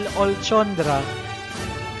L. Olchondra.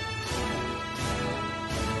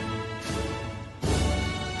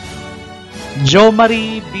 Jo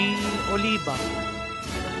Marie B. Oliva.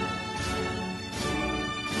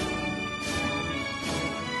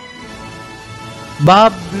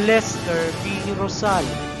 Bob Lester B. Rosal.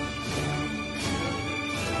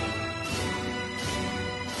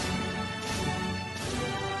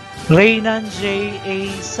 Reynan J. A.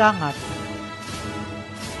 Sangat,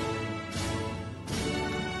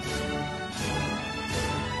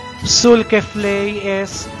 Sulkeflay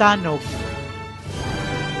S. Tanog,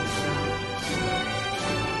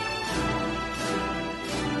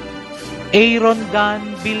 Aaron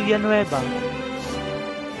Dan Villanueva,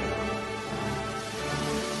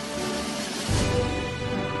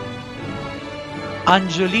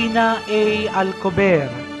 Angelina A. Alcober,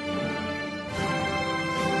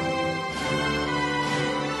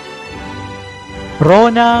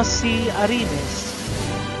 Rona C. Arines,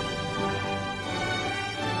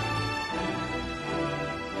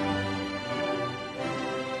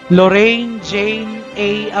 Lorraine Jane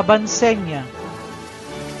A. Abansenya,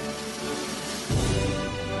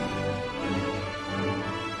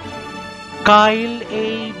 Kyle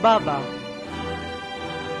A. Baba,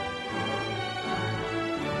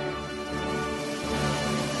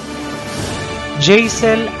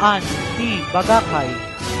 Jaisel Ann T. Bagakay,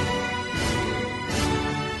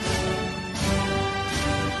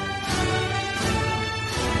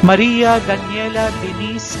 Maria Daniela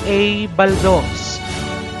Denise A. Baldos,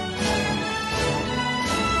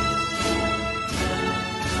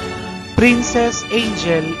 Princess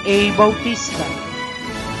Angel A. Bautista,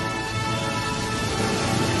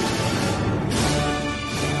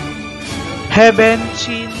 Heaven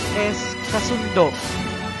Chin S. Kasundo,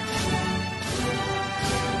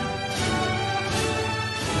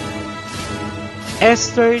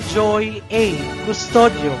 Esther Joy A.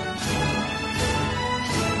 Custodio,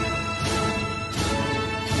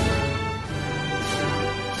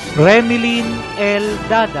 Remilyn L.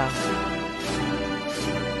 Dada,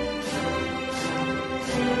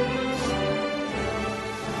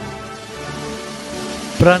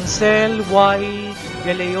 Francel Y.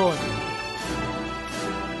 Galeon,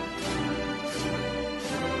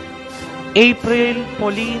 April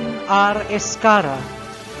Pauline R. Escara,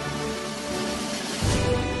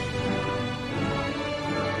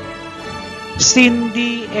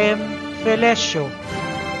 Cindy M. Felecio,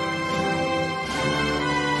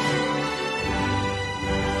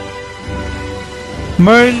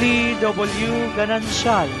 Merly W.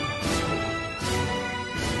 Ganancial,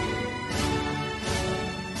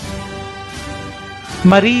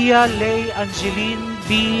 Maria Ley Angeline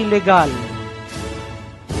B. Legal,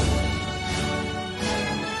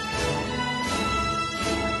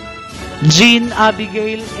 Jean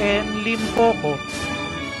Abigail N. Limpoco,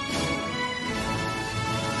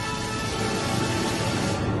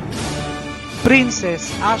 Princess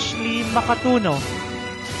Ashley Makatuno,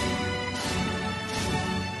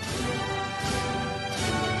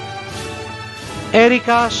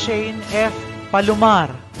 Erica Shane F.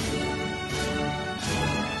 Palomar,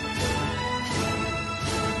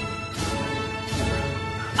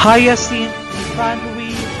 Hyacinth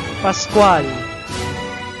Ifanwi Pascual,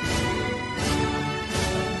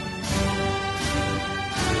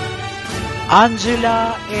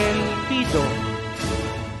 Angela L. Pido,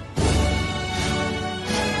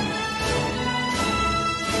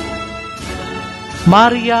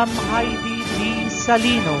 Mariam Heidi D.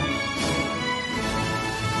 Salino,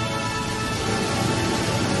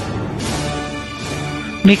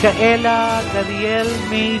 Micaela Gariel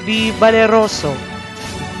May D. Valeroso,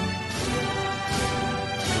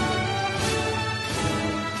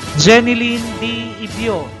 Jeneline D.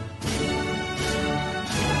 Ibio,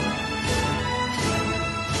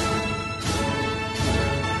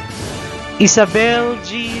 Isabel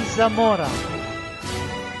G. Zamora,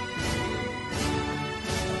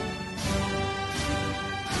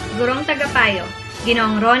 Gurong Tagapayo,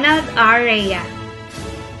 Ginoong Ronald R. Rhea.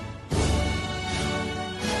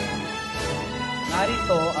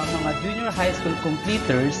 Narito ang mga junior high school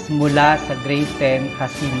completers mula sa grade 10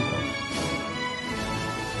 Jacinto.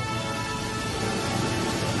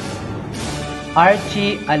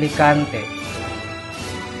 Archie Alicante,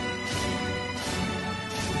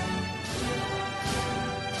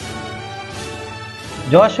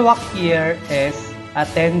 Joshua Kier S.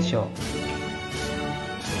 Atencio,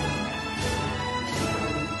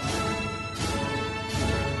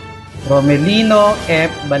 Romelino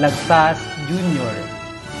F. Balagsas Jr.,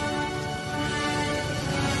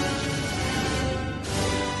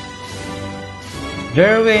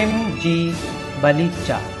 Jerwin G.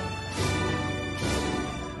 Balicha,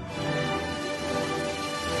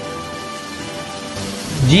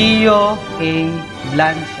 Gio A.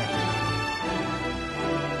 Blancha,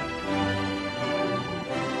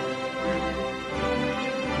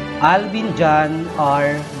 Alvin John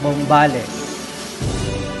R. Bombales,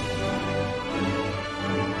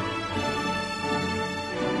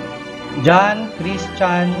 John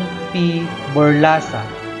Christian P. Borlasa,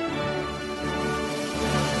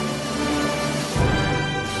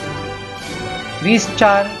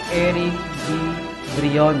 Christian Eric D.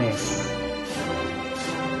 Briones,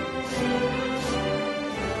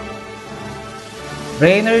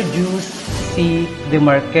 Rainer Jus C. De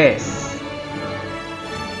Marquez,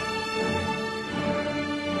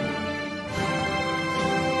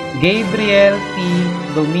 Gabriel T.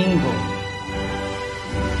 Domingo,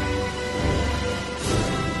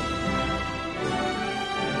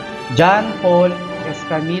 John Paul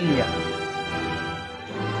Escamilla,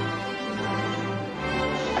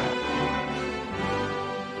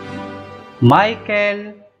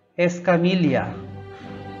 Michael Escamilla,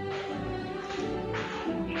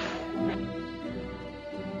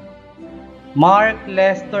 Mark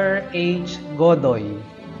Lester H. Godoy,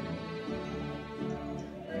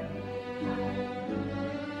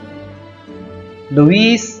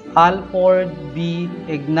 Luis Alford B.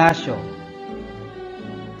 Ignacio,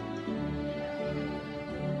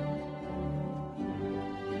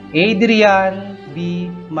 Adrian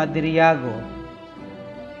B. Madriago,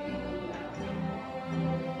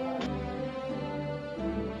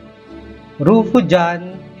 Rufo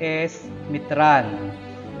Jan S. Mitran,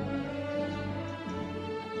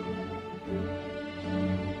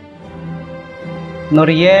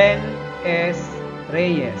 Noriel S.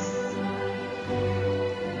 Reyes,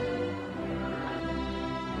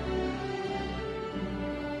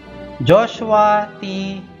 Joshua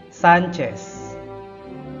T. Sanchez,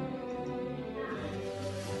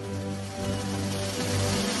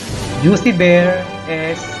 Jusiber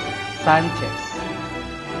S. Sanchez,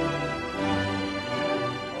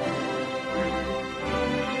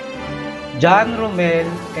 John Romel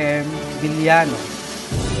M. Villano,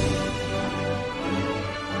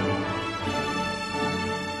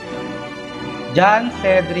 John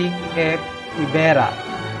Cedric F. Ibera,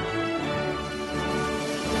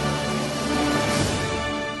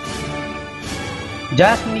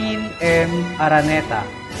 Jasmine M. Araneta,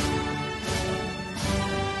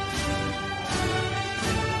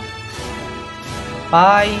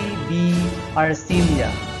 Pai B. Arcilia,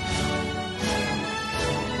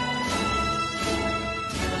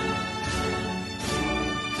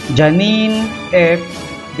 Janine F.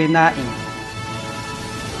 Benai,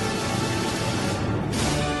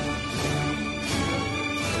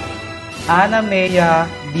 Ana Mea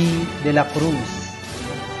B. De la Cruz,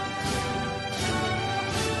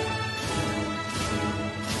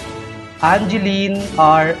 Angeline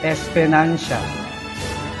R. Espinancia,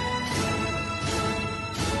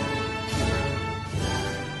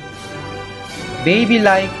 Baby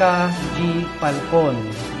Laika G. Falcon,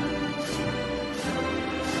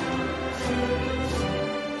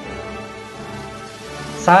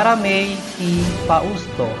 Sara May T.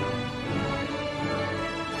 Pausto,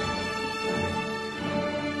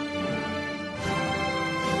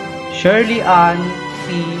 Shirley Ann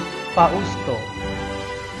T. Pausto,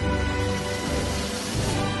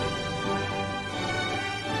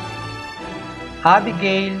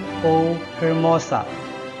 Abigail O. Hermosa,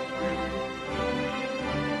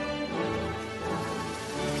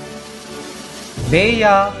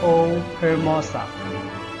 Bea O. Hermosa,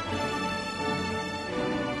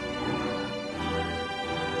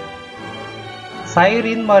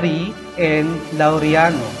 Cyrene Marie N.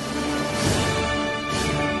 Laureano,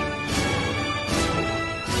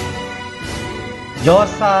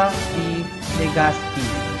 Josa T. Legazpi,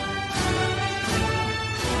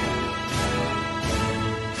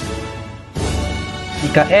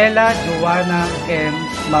 Micaela Joanna M.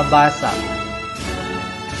 Mabasa,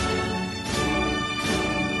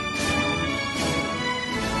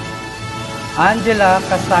 Angela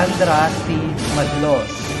Cassandra C.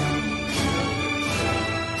 Madlos,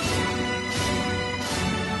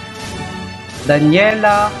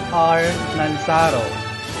 Daniela R. Nansaro,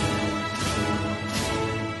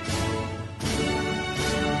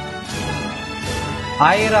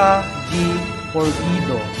 Ira G.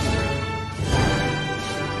 Porgido,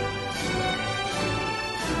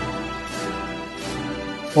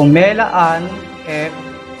 Pumela Ann F.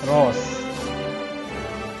 Ross,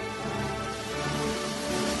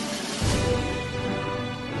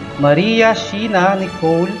 Maria Sheena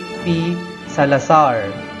Nicole P.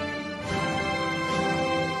 Salazar,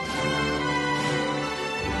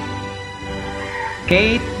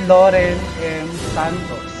 Kate Lauren M.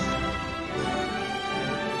 Santos,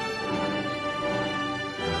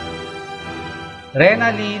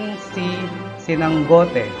 Renalyn C.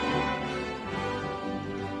 Sinanggote,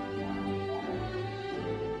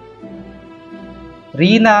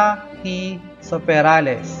 Rina T.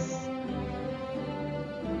 Soperales,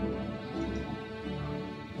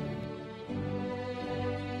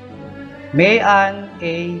 Mayan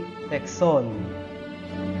A. Texon,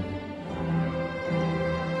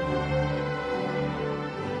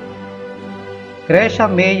 Lucrecia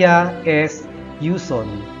Mea S. Yuson.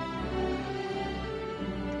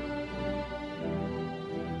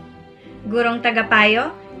 Gurong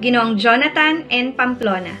tagapayo, Ginoong Jonathan N.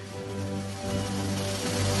 Pamplona.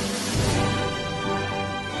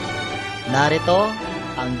 Narito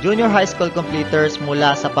ang junior high school completers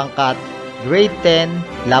mula sa pangkat grade 10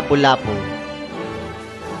 Lapu-Lapu.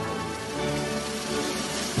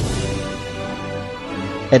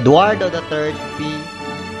 Eduardo III P.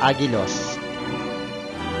 Aguilos.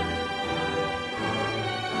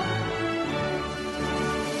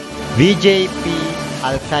 VJ P.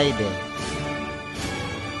 Alcaide.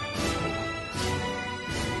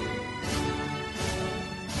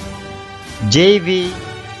 JV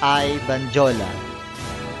I. Banjola.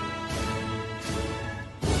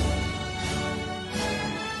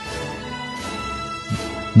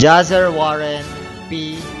 Jazer Warren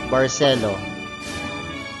P. Barcelo.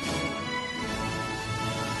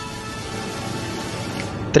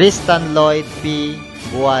 Tristan Lloyd P.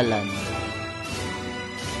 Bualan.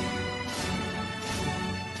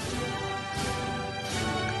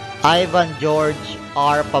 Ivan George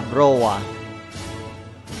R. Pabroa.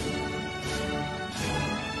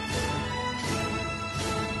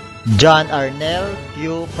 John Arnel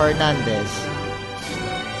Q. Fernandez.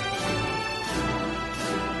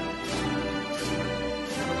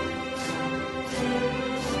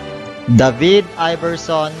 David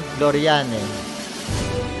Iverson Gloriane.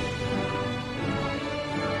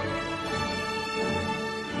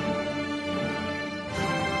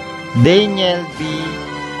 Daniel B.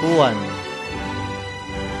 Kuan.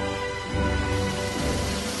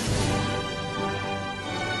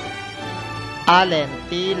 Allen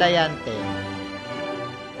T. Layante.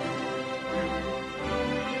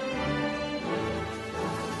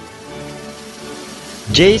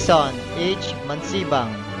 Jason H. Mansibang.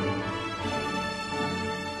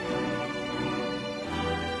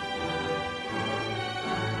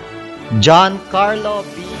 John Carlo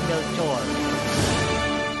B. Melchor.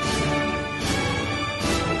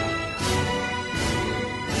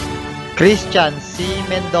 Christian C.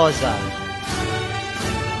 Mendoza.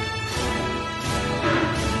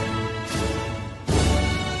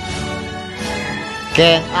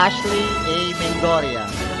 Ken Ashley A. Mengoria.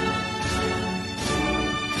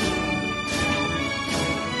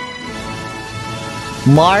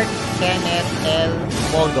 Mark Kenneth L.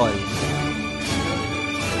 Mogol.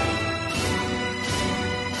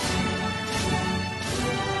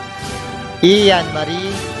 Ian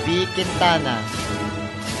Marie B. Quintana.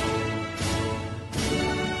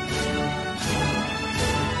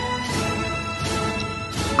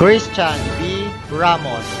 Christian B.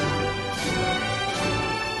 Ramos.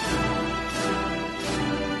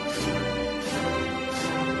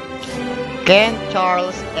 Ken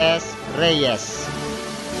Charles S. Reyes.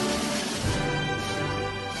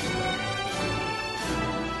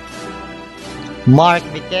 Mark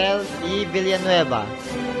Mikel E. Villanueva.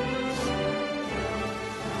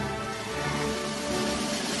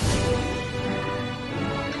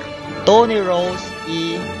 Tony Rose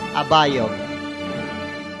E. Abayog.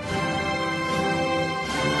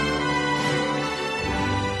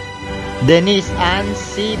 Denise Ann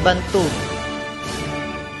C. Bantug.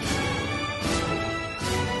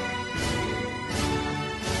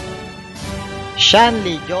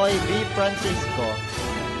 Shanley Joy B. Francisco.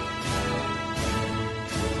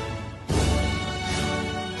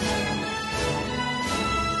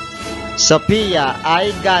 Sophia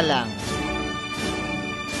I. Galang.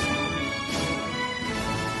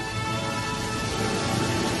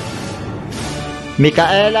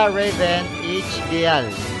 Micaela Raven H. Gial.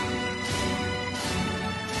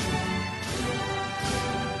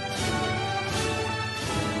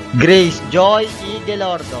 Grace Joy E.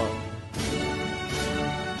 Gelordo.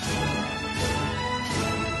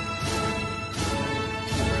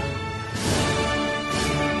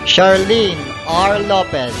 Charlene R.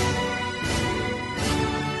 Lopez.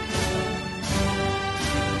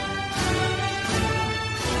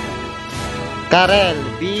 Karel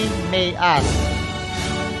B. Mayas.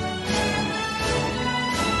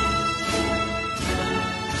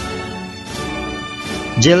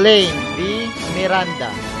 Jelaine B.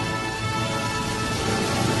 Miranda.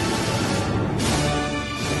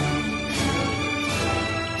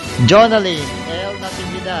 Jonaline L.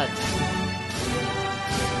 Natividad.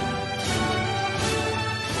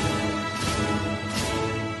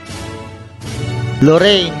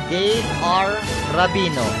 Lorraine Gail R.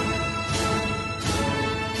 Rabino.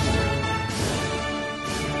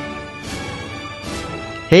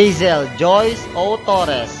 Hazel Joyce O.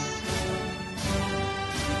 Torres.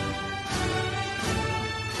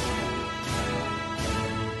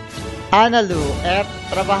 Analu F.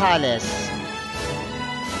 Trabajales,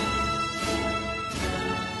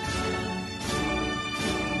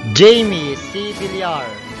 Jamie C. Villar,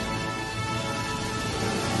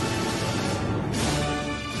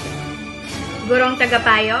 Gurong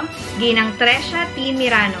Tagapayo, Ginang Tresha T.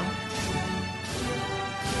 Mirano.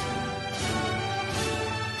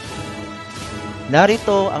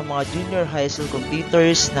 Narito ang mga junior high school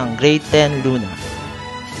completers ng grade 10 Luna.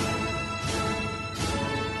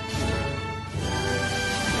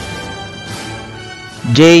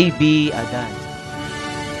 J.B. Adan,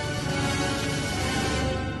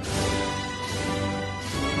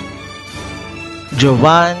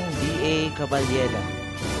 Jovan D.A. Caballera,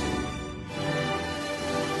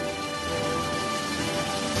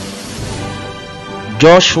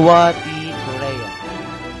 Joshua T. Correa,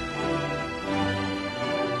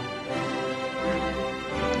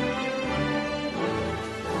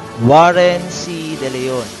 Warren C. De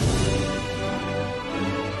Leon,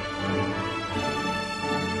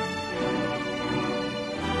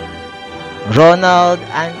 Ronald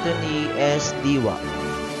Anthony S. Diwa,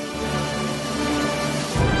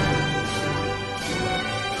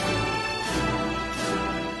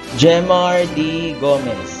 Jemar D.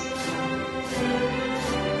 Gomez,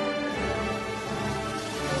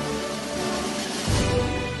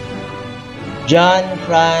 John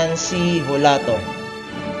Francis Hulaton,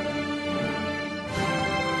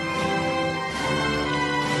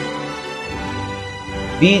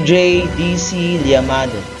 BJ D.C.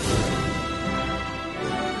 Liamado,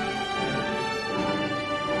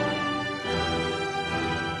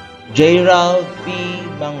 Gerald P.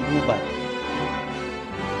 Manggubat,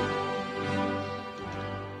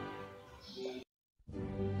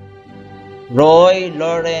 Roy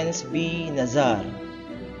Lawrence B. Nazar,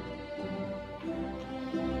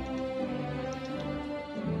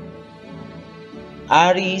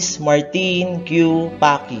 Aris Martin Q.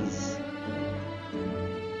 Pakis,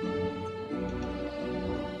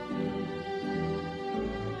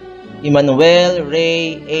 Emmanuel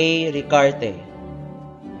Ray A. Ricarte,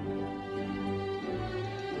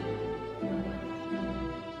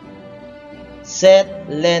 Seth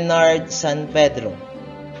Leonard San Pedro,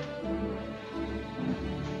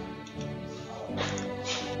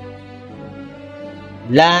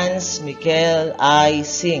 Lance Michael I.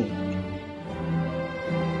 Singh,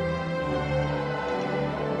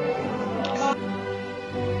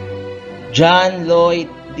 John Lloyd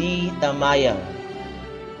D. Tamayang,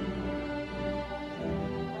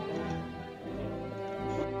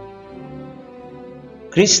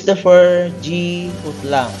 Christopher G.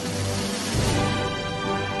 Putlang,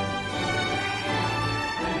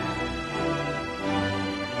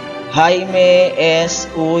 Jaime S.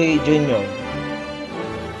 Uy Jr.,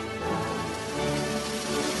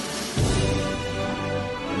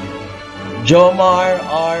 Jomar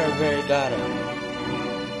R. Vergara,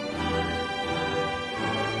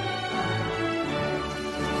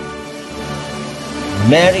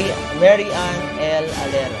 Mary Ann L.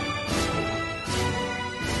 Alera,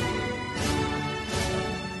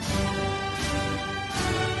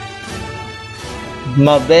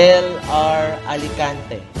 Mabel R.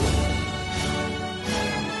 Alicante,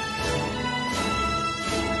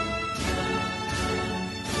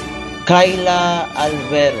 Kayla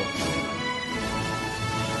Alvero,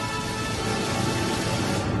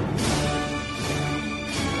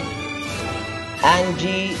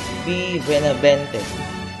 Angie B. Benavente,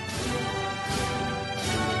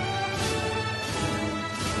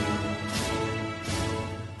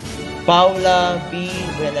 Paula B.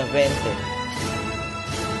 Benavente,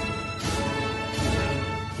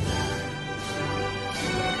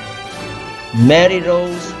 Mary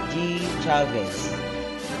Rose G. Chavez,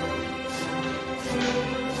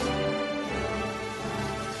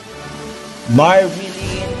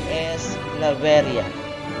 Marveline S. Laveria,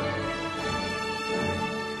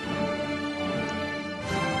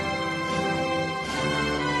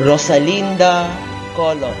 Rosalinda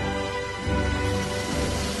Colon,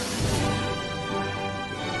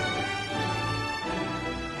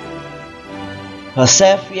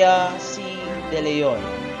 Josefia C. De Leon,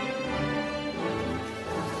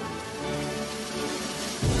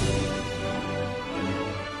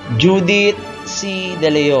 Judith C. De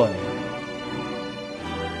Leon,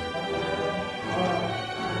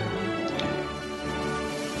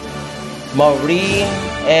 Maureen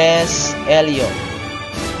S. Elliot,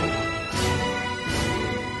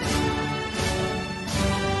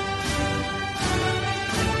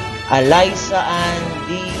 Eliza Ann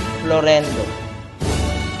D. Florendo,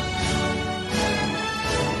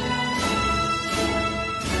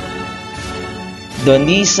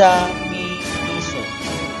 Donisa P. Iso,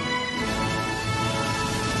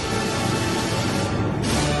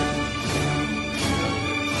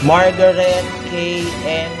 Margaret K.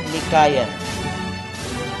 M. Likayan,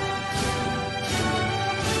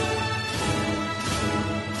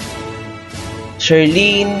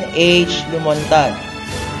 Sherlyn H. Lumontad,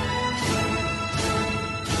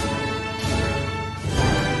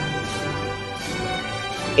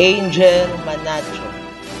 Angel Manacho,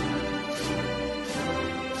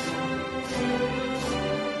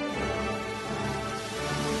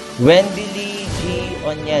 Wendy Lee G.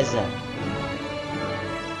 Onyeza,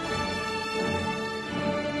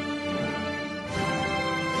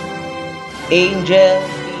 Angel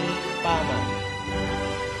B. Pama,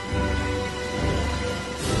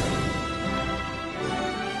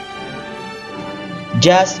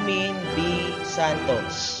 Jasmine B.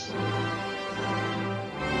 Santos,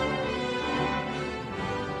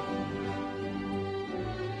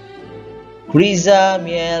 Riza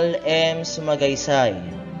Miel M. Sumagaysay,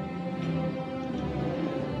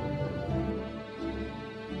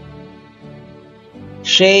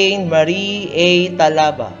 Shane Marie A.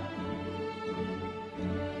 Talaba,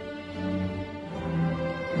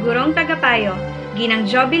 Gurong Tagapayo, Ginang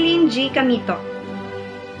Jobeline G. Camito.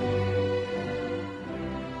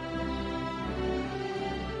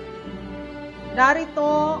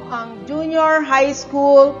 Narito ang Junior High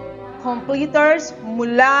School completers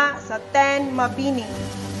mula sa 10 Mabini.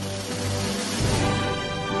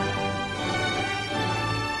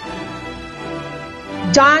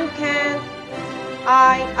 John Kent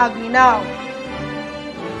I. Aguinao,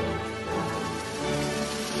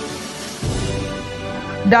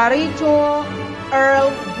 Daricho Earl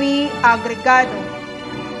V. Agregado,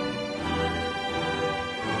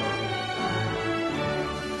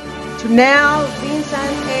 Tunel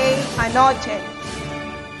Vincent A. Anoche,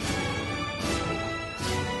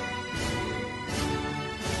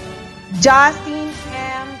 Justin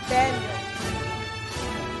M. Benio,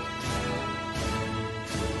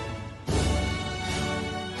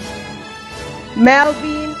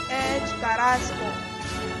 Melvin H. Carrasco,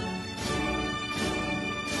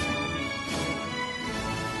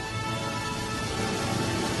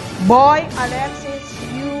 Boy Alexis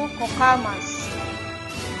U. Cocamas,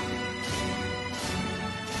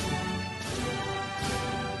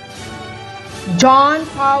 John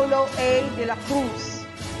Paulo A. de la Cruz,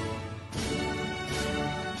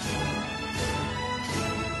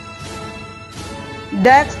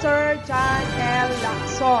 Dexter John L.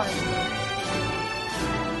 Lacson,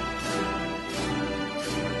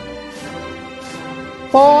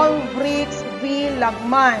 Paul Briggs V.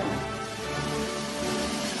 Lagman,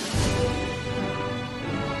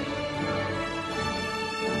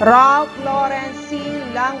 Ralph Lawrence C.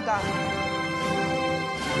 Langa,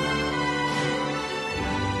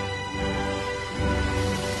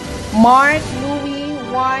 Mark Louis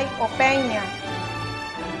Y. Opeña,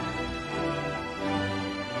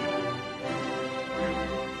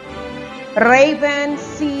 Raven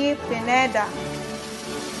C. Pineda,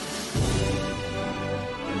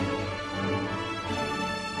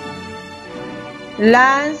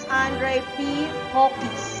 Lance Andre P.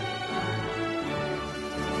 Hawkins,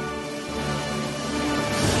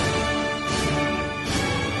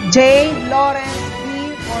 J. Lawrence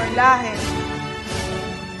B. Orlaje,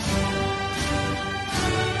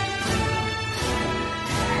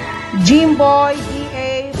 Jimboy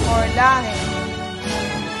D.A. Orlaje,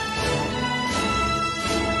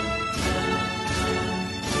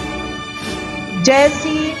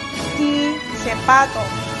 Jesse T. Cepato,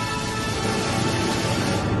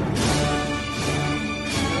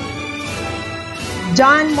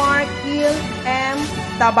 John Mark Hill M.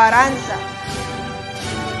 Tabaranza,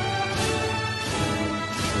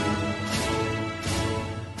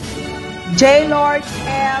 J. Lord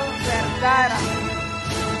L. Vergara,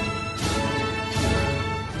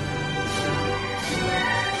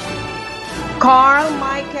 Carl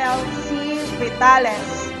Michael C.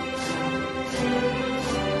 Vitales,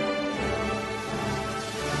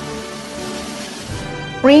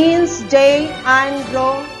 Prince J.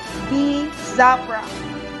 Andro B. Zapra,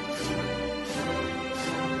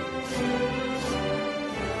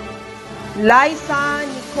 Liza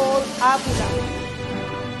Nicole Avila,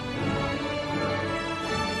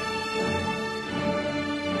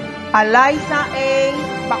 Eliza A.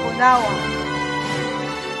 Bacunawa,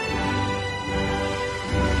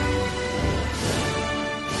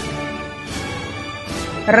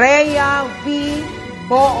 Rhea V.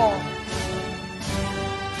 Boo,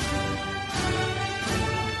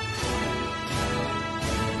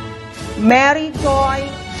 Mary Joy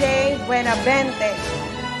J. Buenavente,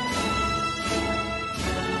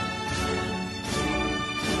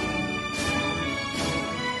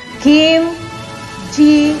 Kim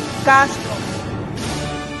G. Castro,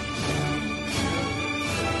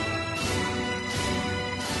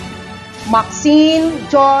 Maxine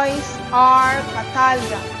Joyce R.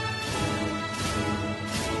 Catalia.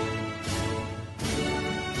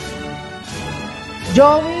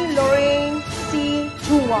 Joey Lorraine C.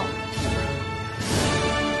 Chua.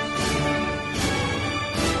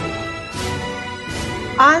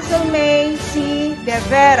 Ansel May C. De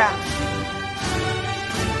Vera.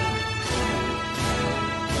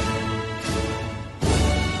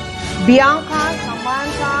 Bianca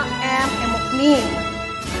Samantha M. Emoclin.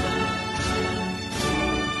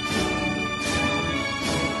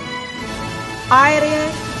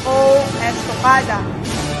 Irene O. Estocada.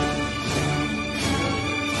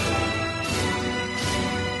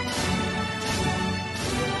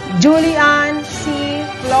 Julian C.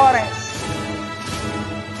 Flores.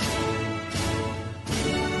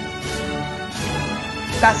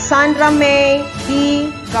 Cassandra May D.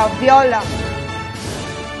 Gaviola.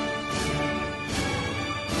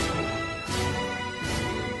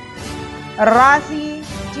 Razi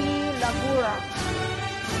G. Lagura.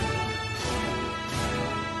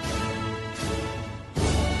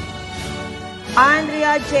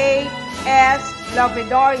 Andrea J. S.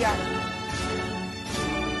 Lavidoria.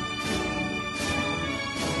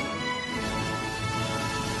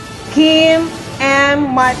 Kim M.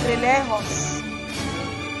 Matrilejos.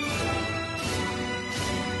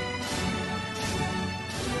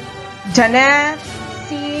 Janet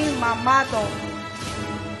C. Mamato.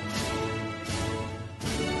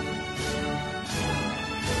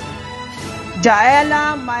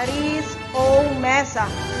 Jaela Maris O. Mesa.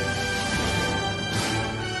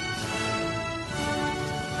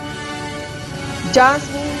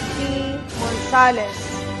 Jasmine P. Gonzalez.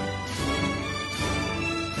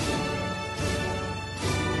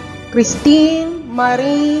 Christine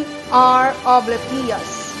Marie R.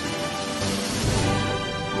 Oblepias.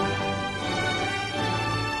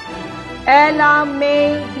 Ella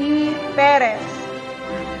May D. Perez.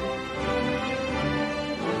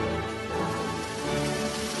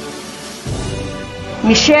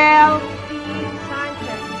 Michelle P.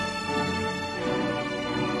 Sanchez.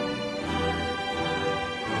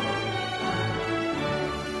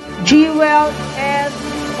 Jewel S.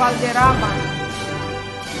 Valderrama.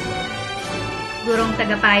 Gurong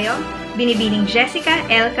tagapayo, Binibining Jessica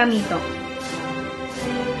L. Camito.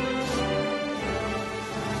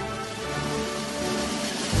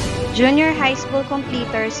 Junior High School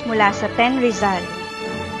completers mula sa 10 Rizal.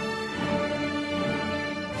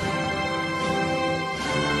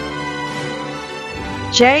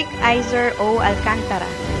 Jeric Iser O. Alcantara.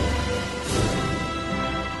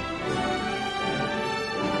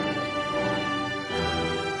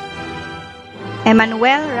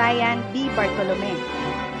 Emmanuel Ryan B. Bartolome.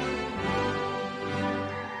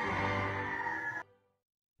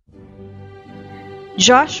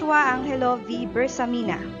 Joshua Angelo V.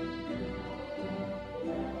 Bersamina.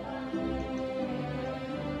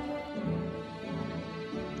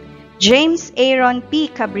 James Aaron P.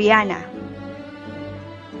 Cabriana.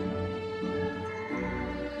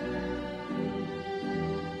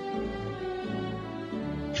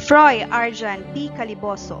 Froy Arjan P.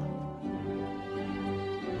 Caliboso.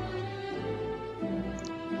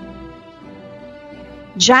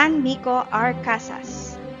 John Miko R.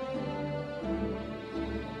 Casas.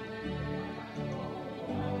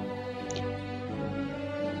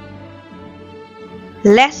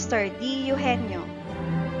 Lester D. Eugenio.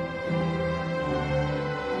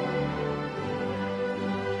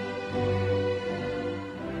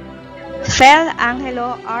 Fel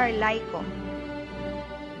Angelo R. Laico.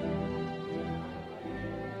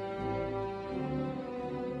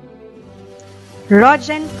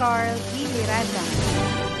 Rogen Carl D. Liraza.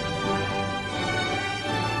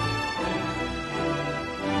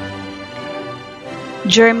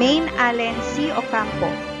 Jermaine Allen C.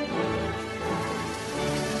 Ocampo.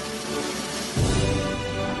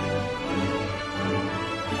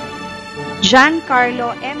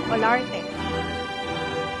 Giancarlo M. Olarte.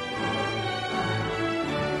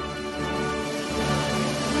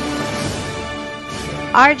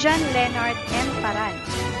 Arjan Leonard M. Paran.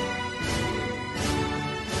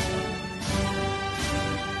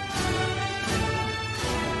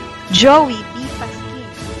 Joey B. Pasquin.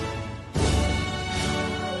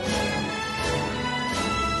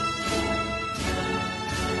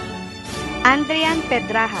 Andrian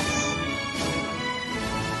Pedrajas.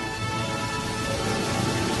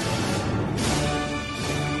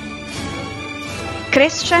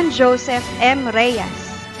 Christian Joseph M. Reyes.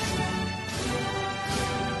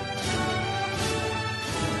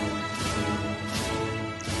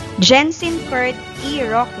 Jensen Kurt E.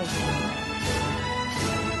 Roque.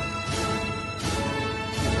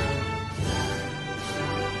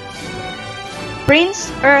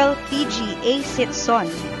 Prince Earl P.G. A. Sitson,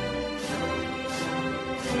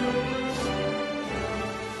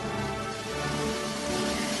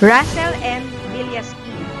 Russell M.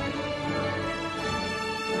 Villaspi,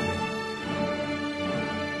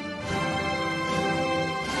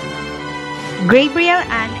 Gabriel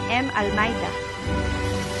Ann M. Almeida,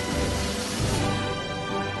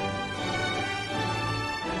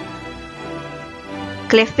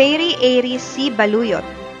 Clefairy Aries C. Baluyot,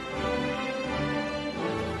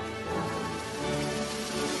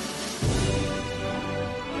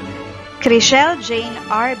 Chriselle Jane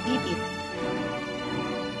R. Bibit,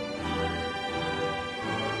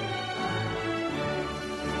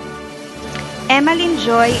 Emmeline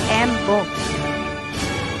Joy M. Bo,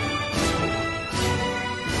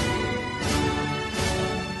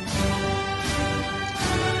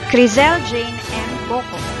 Crisel Jane M.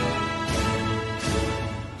 Boko,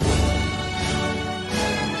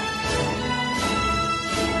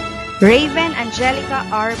 Raven Angelica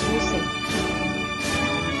R. Buse,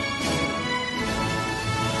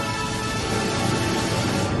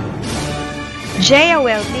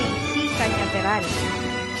 Jaywell May C. Cañaveral,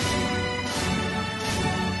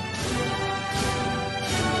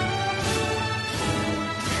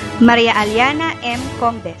 Maria Aliana M.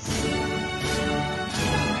 Combes,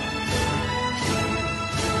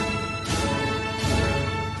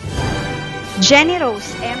 Jenny Rose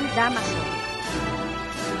M. Damaso,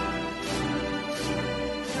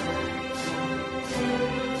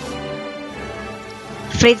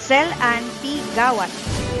 Fritzel Ann P. Gawat,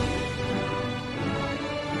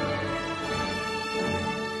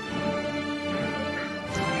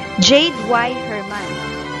 Jade Y. Herman,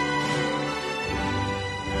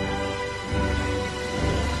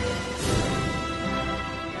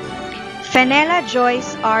 Fenella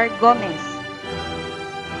Joyce R. Gomez,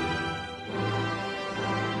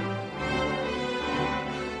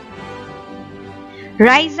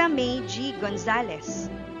 Riza May G. Gonzalez,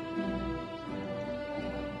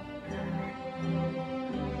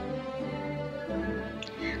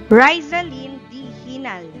 Riza Lynn D.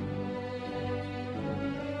 Hinal,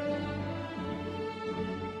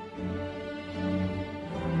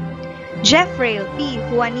 Jeffrey P.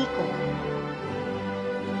 Juanico,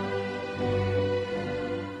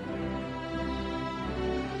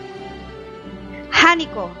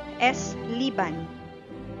 Haniko S. Liban,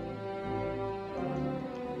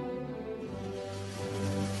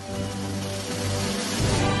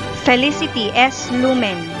 Felicity S.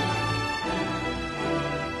 Lumen,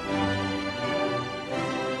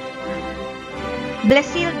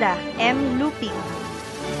 Blesilda M. Lupig,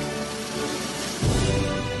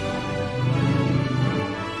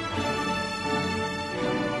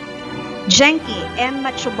 Jenky M.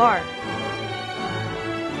 Machubar,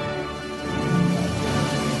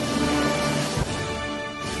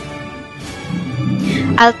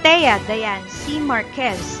 Althea Dayan C.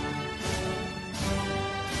 Marquez,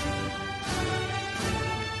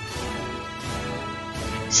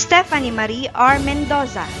 Stephanie Marie R.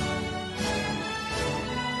 Mendoza,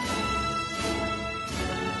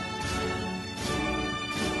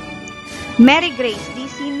 Mary Grace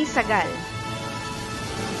D.C. Misagal,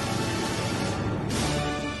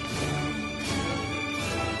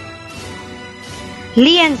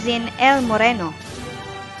 Lianzin L. Moreno,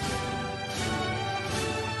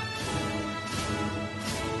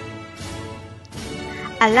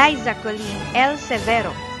 Eliza Colleen L.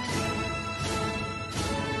 Severo,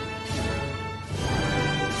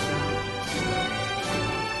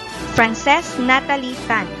 Frances Natalie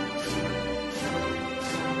Tan,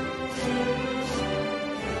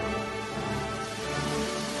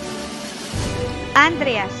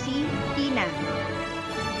 Andrea C. Pina,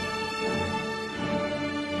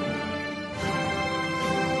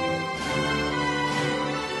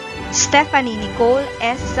 Stephanie Nicole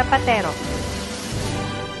S. Zapatero,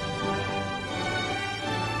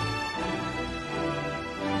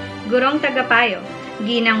 Gurong Tagapayo,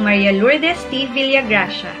 Ginang Maria Lourdes T.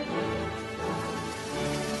 Villagracia,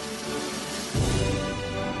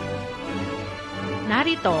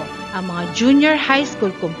 Narito ang mga junior high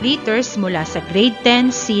school completers mula sa grade 10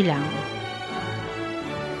 silang.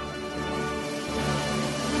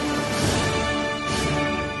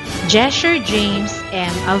 Jesher James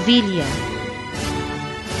M. Avilla,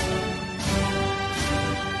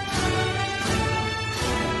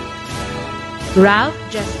 Ralph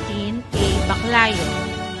Justine A. Baclayo,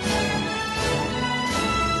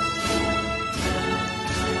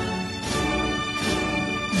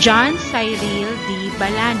 John Cyril D.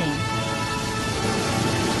 Balane,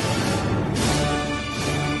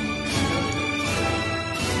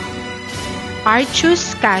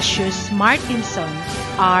 Archus Cassius Martinson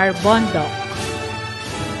R. Bondoc,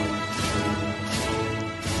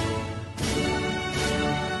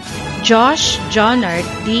 Josh Jonard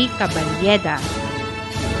D. Caballeda,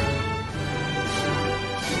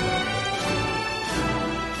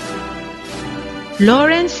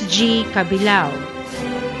 Lawrence G. Cabilao,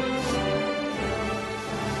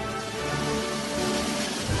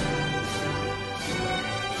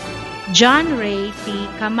 John Ray T.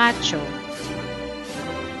 Camacho,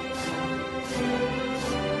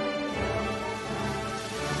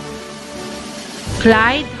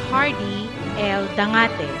 Clyde Hardy L.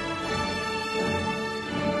 Dangate,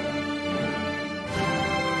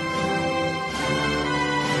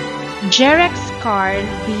 Jerex Carl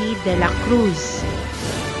B. De La Cruz,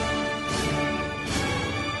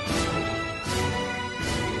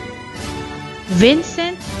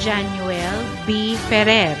 Vincent Januel B.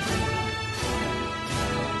 Ferrer,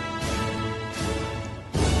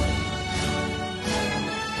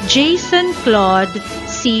 Jason Claude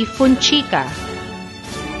C. Funchica,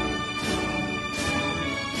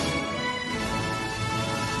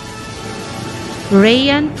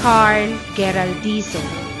 Rayan Carl Geraldizo,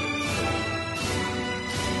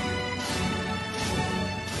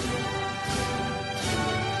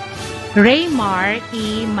 Raymar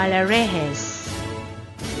E. Malarejes,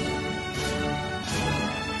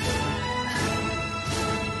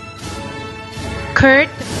 Kurt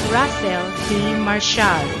Russell D.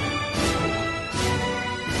 Marshall,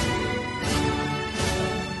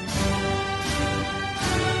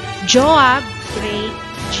 Joab Drake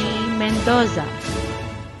G. Mendoza,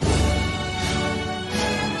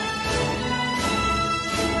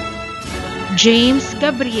 James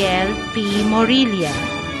Gabriel P. Morilia,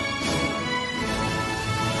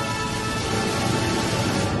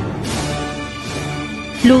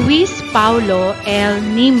 Luis Paulo L.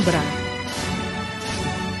 Nimbra,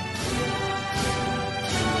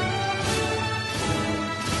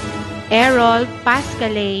 Errol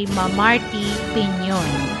Pascale Mamarti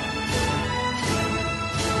Piñon,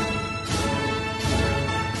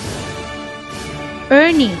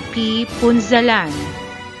 Ernie P. Punzalan,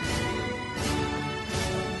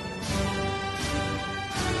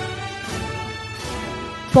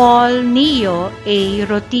 Paul Neo A.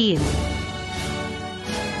 Rotil,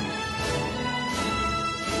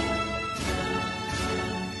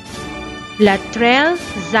 Latrell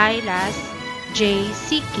Zylas J.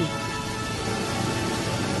 Siki,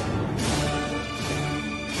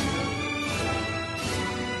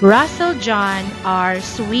 Russell John R.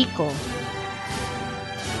 Suico,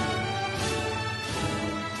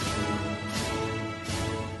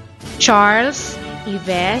 Charles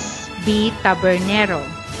Ives B. Tabernero,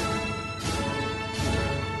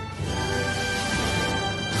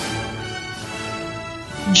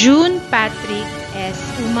 June Patrick S.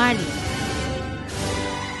 Umali,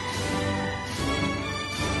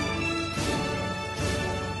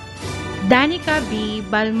 Danica B.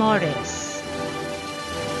 Balmores,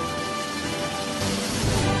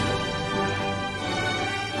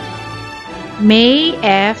 May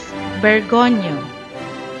F. Bergonio,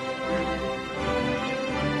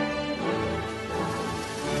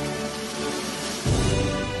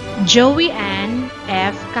 Joey Ann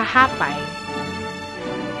F. Kahapay,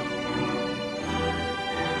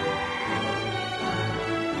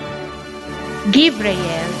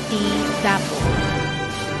 Gibrael T. Dapo,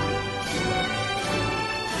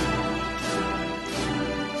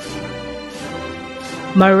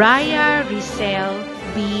 Mariah Rizel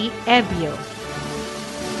B. Ebio,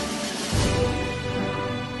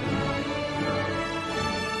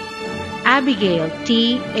 Abigail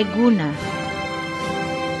T. Eguna,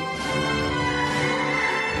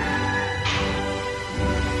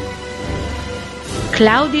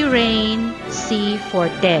 Cloudy Rain C.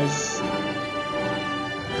 Fortes,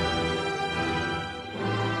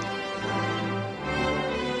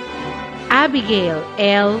 Abigail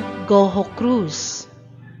L. Goho Cruz,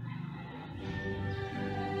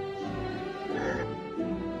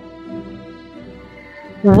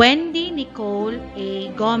 Wendy Nicole A.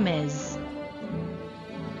 Gomez,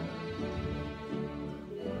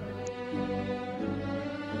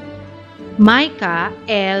 Micah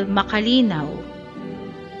L. Macalinaw,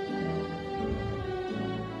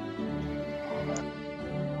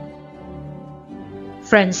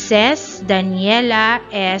 Frances Daniela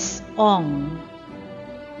S. Ong,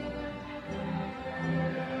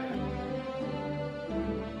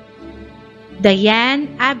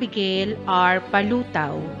 Diane Abigail R.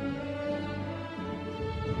 Palutaw,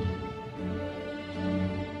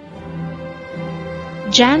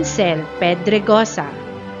 Jancel Pedregosa,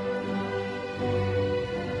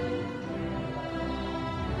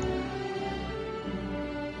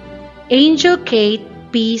 Angel Kate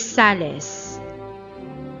P. Sales,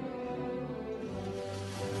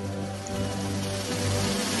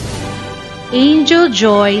 Angel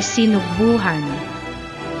Joy Sinugbuhan,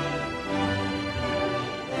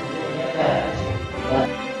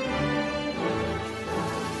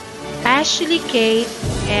 Ashley Kate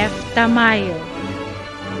F. Tamayo,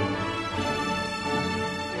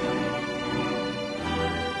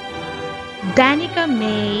 Danica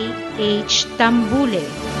May H. Tambule,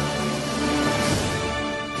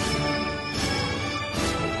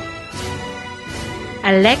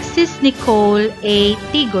 Alexis Nicole A.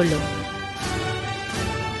 Tigolo,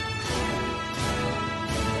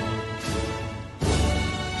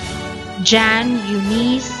 Jan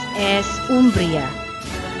Eunice S. Umbria,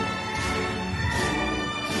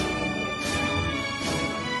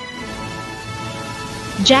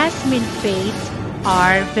 Jasmine Faith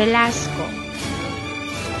R. Velasco,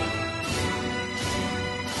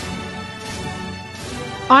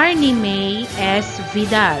 Arnie May S.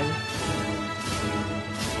 Vidal,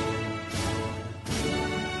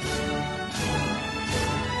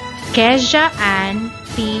 Kezia Ann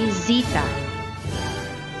P. Zita,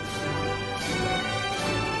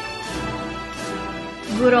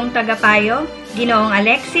 Gurong Tagapayo, Ginoong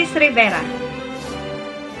Alexis Rivera.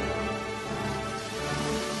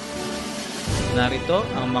 Narito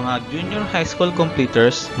ang mga junior high school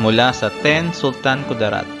completers mula sa 10 Sultan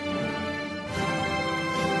Kudarat.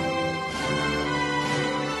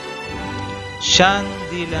 Sean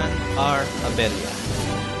Dylan R. Abella,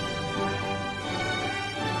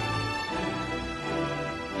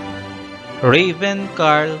 Raven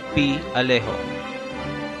Carl P. Alejo,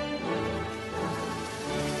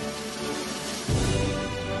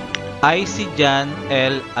 Icy Jan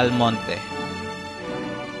L. Almonte,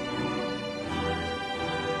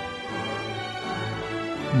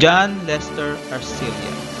 John Lester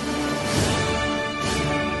Arcilia,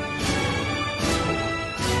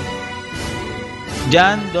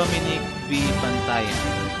 John Dominic V. Bantayan,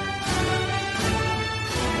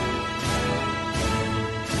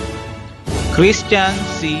 Christian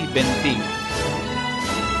C. Benting,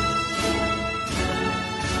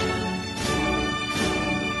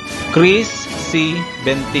 Chris C.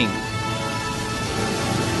 Benting,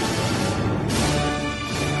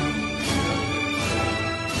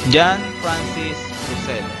 John Francis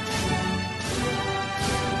Rosel,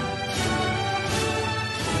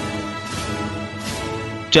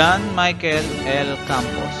 John Michael L.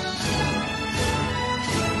 Campos,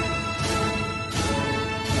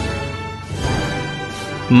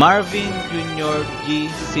 Marvin Jr. G.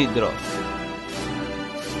 Sidro,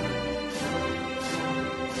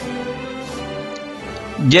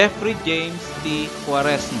 Jeffrey James T.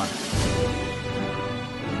 Quaresma,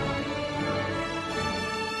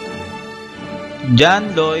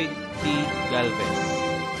 John Lloyd T. Galvez,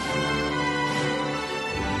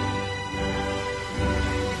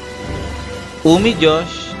 Umi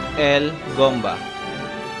Josh L. Gomba,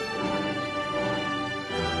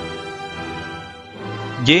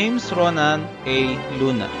 James Ronan A.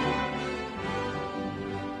 Luna,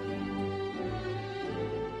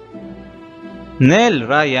 Nel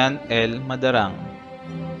Ryan L. Madarang,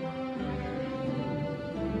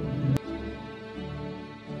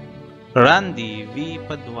 Randy V.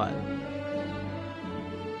 Paduan,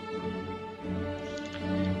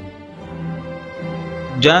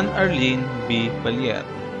 John Arlene B. Balier,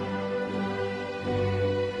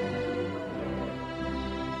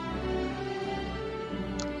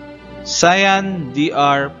 Sayan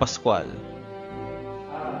D.R. Pascual,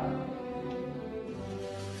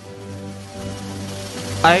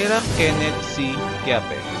 Ira Kenneth C.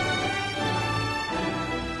 Quiape,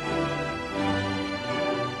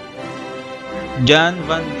 John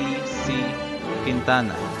Van Lee C.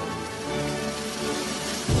 Quintana,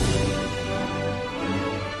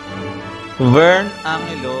 Vern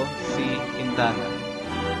Angelo C. Quintana,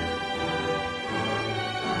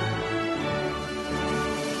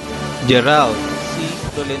 Gerald C.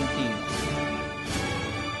 Tolentino,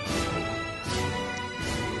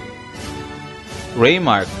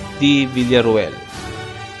 Raymark D. Villaruel,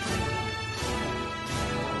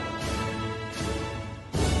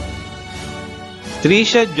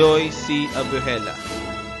 Trisha Joy C. Abuhela,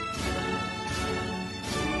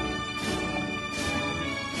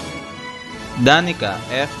 Danica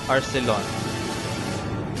F. Arcelon,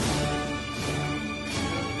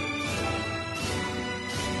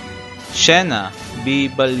 Shena B.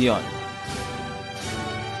 Balyon,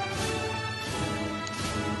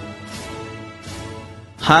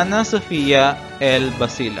 Hannah Sofia L.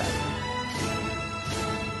 Basilan,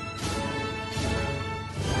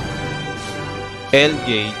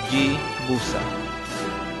 LJ G. Busa,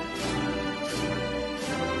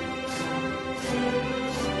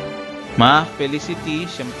 Ma Felicity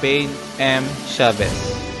Champagne M. Chavez,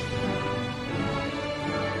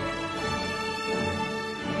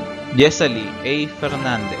 Jesali A.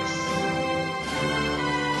 Fernandez,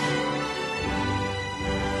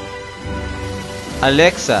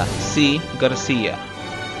 Alexa C. Garcia,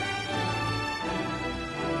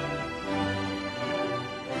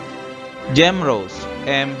 Gemrose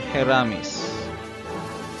M. Heramis,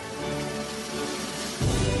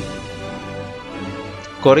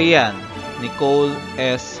 Korean Nicole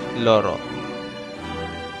S. Loro,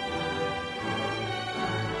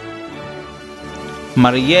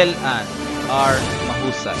 Mariel Ann R.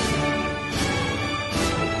 Mahusay,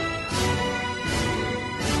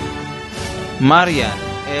 Marian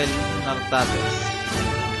L. Nartates,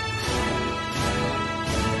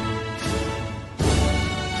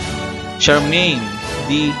 Charmaine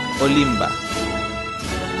D. Olimba,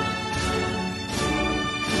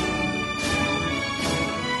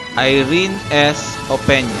 Irene S.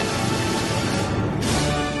 Opeña,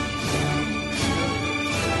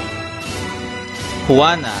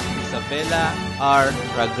 Juana Isabela R.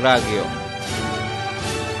 Ragragio,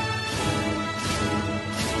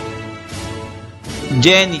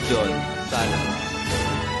 Jenny Joy Salas,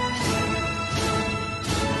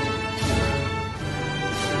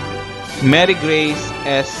 Mary Grace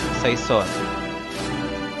S. Saison,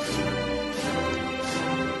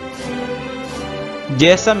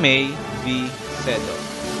 Jessa May V. Cedo,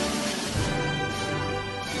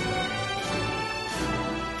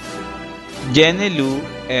 Jenny Lou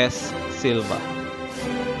S. Silva,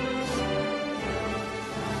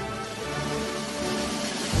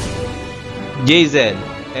 Jazel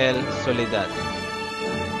L. Soledad,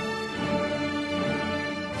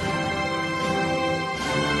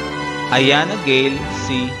 Ayana Gail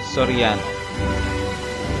C. Soriano,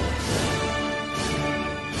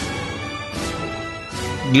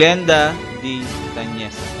 Glenda D.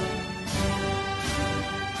 Tanyesa,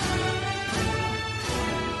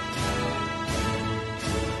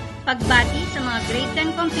 Pagbati sa mga grade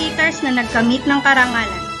 10 completers na nagkamit ng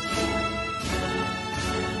karangalan.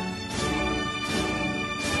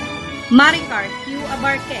 Maricar Q.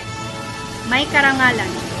 Abarquez, may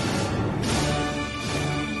karangalan.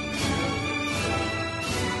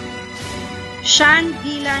 Sean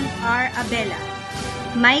Dylan R. Abela,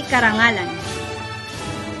 may karangalan.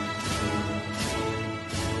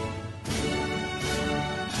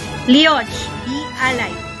 Leoj B.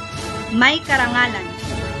 Alay, may karangalan.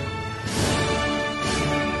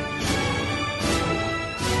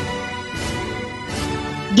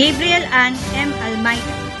 Gabriel Ann M.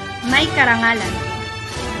 Almeida, may karangalan.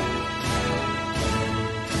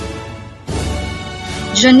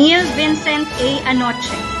 Jonil Vincent A.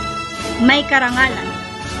 Anoche, may karangalan.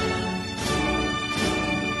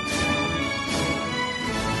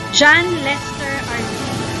 John Lester R.D.,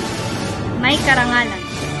 may karangalan.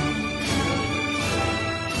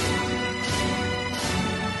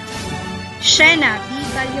 Shena B.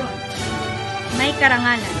 Balyon, may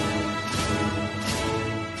karangalan.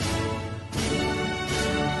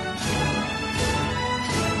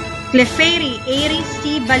 Clefairy Aries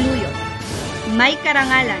C. Baluyo, may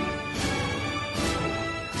karangalan.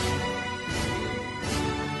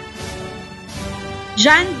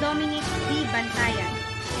 John Dominic D. Bantayan,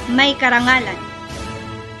 may karangalan.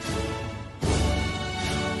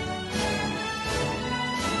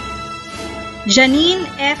 Janine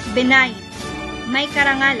F. Benay, may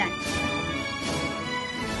karangalan.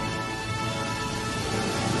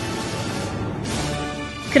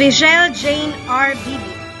 Crisel Jane R.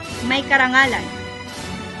 Bibi, may karangalan.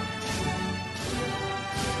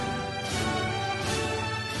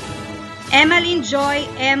 Emmeline Joy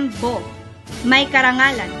M. Bo, may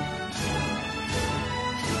karangalan.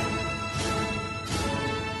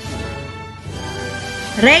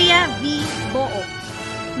 Rhea V. Boo,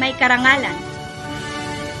 may karangalan.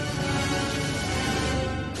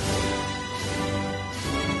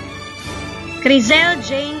 Crisel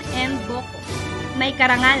Jane M. Boko, may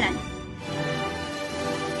karangalan.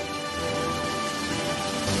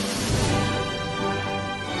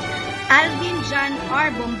 Alvin John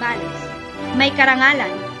R. Bombales, may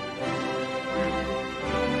karangalan.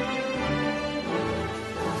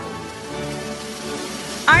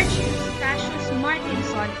 Archie Cassius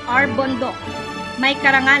Martinson R. Bondok, may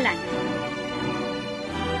karangalan.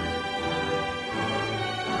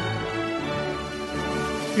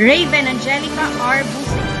 Raven Angelica R.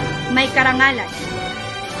 Buse, may karangalan.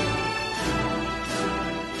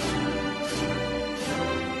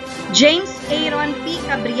 James Aaron P.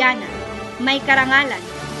 Cabriana, may karangalan.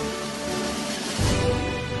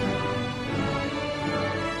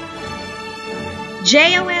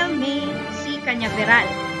 Joel May C. Cañaveral,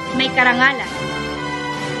 may karangalan.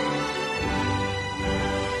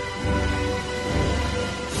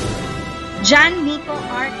 John Miko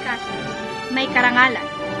R. Casas, may karangalan.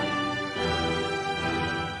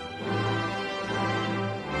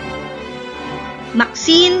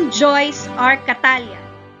 Maxine Joyce R. Catalia,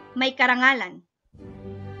 may karangalan.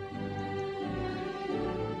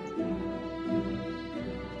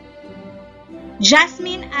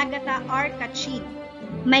 Jasmine Agatha R. Kachin,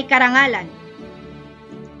 may karangalan.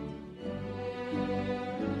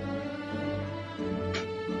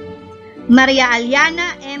 Maria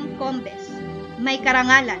Aliana M. Combes, may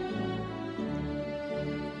karangalan.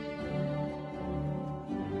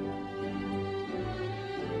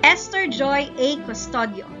 Esther Joy A.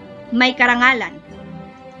 Custodio, may karangalan.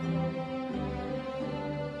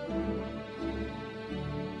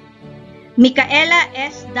 Micaela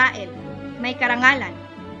S. Dael, may karangalan.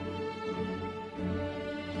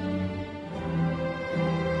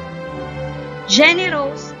 Jenny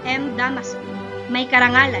Rose M. Damaso, may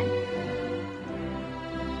karangalan.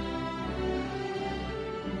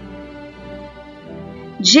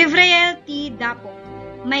 Jivrael T. Dapo,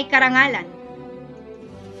 may karangalan.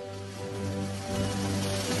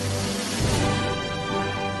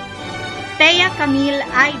 Thea Camille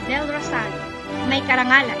I. Del Rosario, may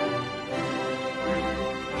karangalan.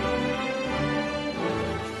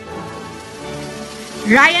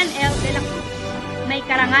 Ryan L. De La Cruz, may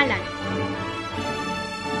karangalan.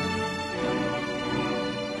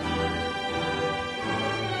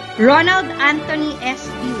 Ronald Anthony S.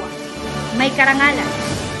 Diwa, may karangalan.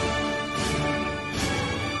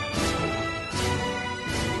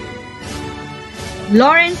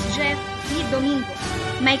 Lawrence Jeff P. Domingo,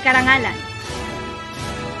 may karangalan.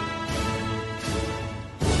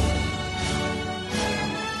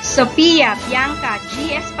 Sofia Bianca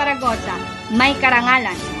G. Esparagosa, may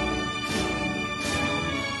karangalan.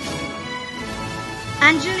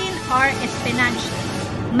 Angeline R. Espenancia,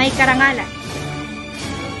 may karangalan.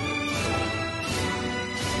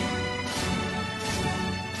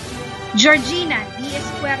 Georgina D.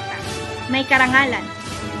 Espuerta, may karangalan.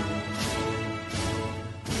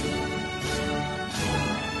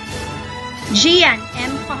 Gian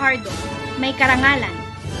M. Fajardo, may karangalan.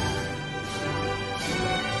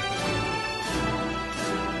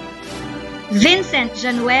 Vincent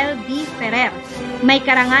Januel B. Ferrer, may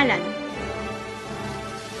karangalan.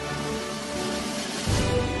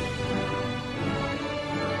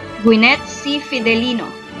 Gwyneth C.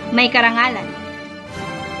 Fidelino, may karangalan.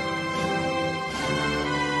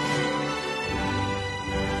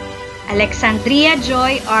 Alexandria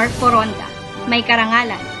Joy R. Foronda, may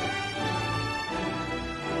karangalan.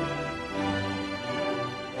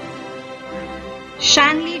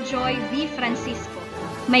 Shanley Joy V. Francisco,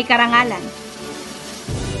 may karangalan.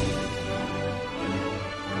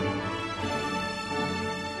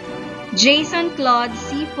 Jason Claude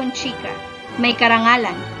C. Punchica, may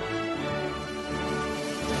karangalan.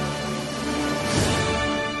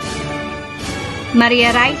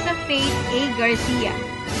 Maria Raisa Faith A. Garcia,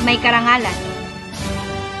 may karangalan.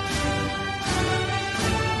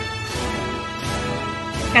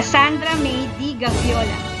 Cassandra May D.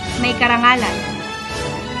 Gaviola, may karangalan.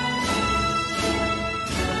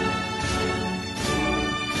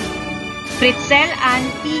 Fritzel Ann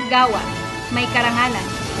P. Gawa, may karangalan.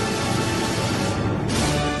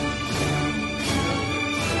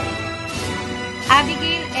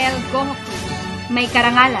 Abigail L. Goho Cruz, may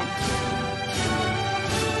karangalan.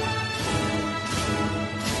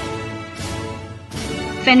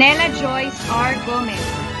 Fenella Joyce R. Gomez,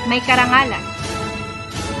 may karangalan.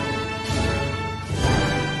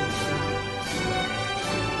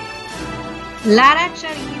 Lara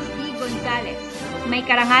Charis D. Gonzalez, may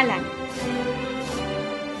karangalan.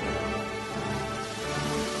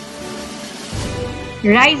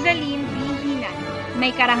 Rizaline B. Hinan, may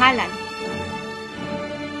karangalan.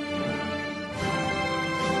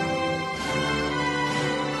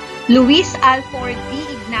 Luis Alford D.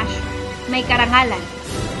 Ignacio, may karangalan.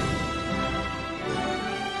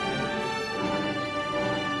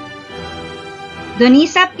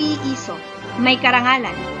 Donisa P. Iso, may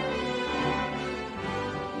karangalan.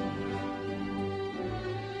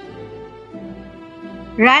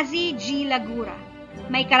 Razi G. Lagura,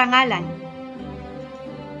 may karangalan.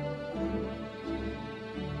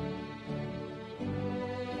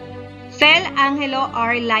 Fel Angelo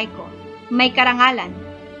R. Laico, may karangalan.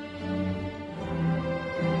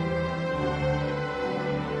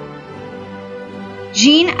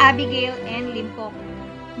 Jean Abigail N. Limpopo,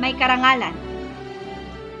 may karangalan.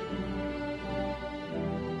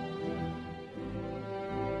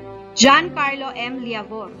 John Carlo M.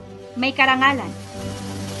 Liavor, may karangalan.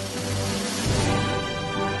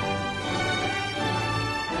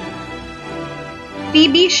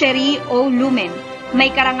 Phoebe Cherie O. Lumen, may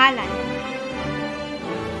karangalan.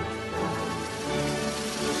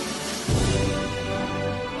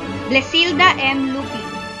 Blesilda M. Lupi,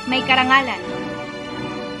 may karangalan.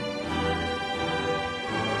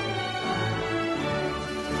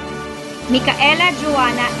 Micaela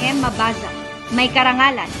Joanna M. Mabaza, may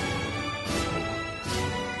karangalan.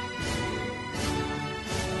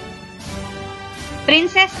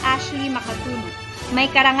 Princess Ashley Makatuno, may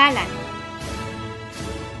karangalan.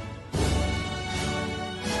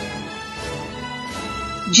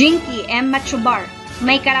 Jinky M. Machubar,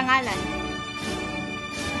 may karangalan.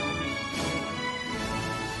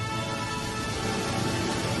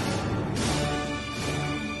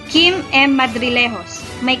 Kim M. Madrilejos,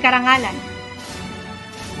 may karangalan.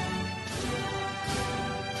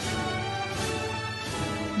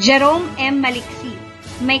 Jerome M. Maliksi,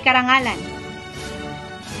 may karangalan.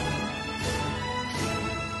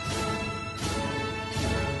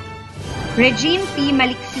 Regine P.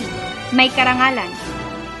 Maliksi, may karangalan.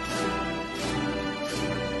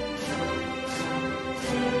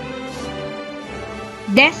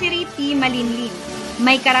 Desiree P. Malinlin,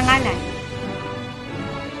 may karangalan.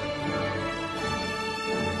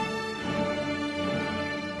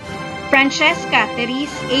 Francesca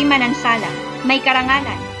Therese A. Manansala, may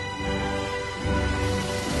karangalan.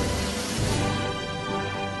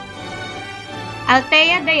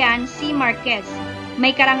 Althea Dayan C. Marquez,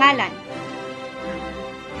 may karangalan.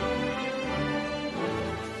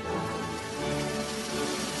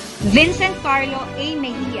 Vincent Carlo A.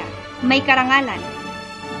 Mejia, may karangalan.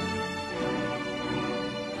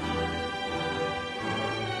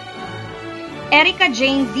 Erica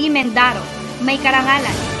Jane D. Mendaro, may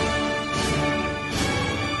karangalan.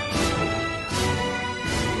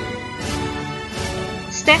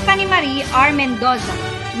 Stephanie Marie R. Mendoza,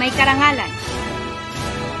 may karangalan.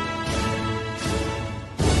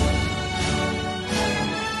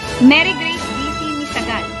 Mary Grace D.C.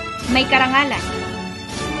 Misagal, may karangalan.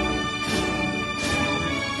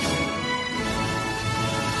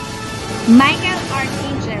 Michael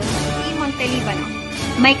Archangel C. Montelibano,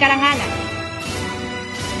 may karangalan.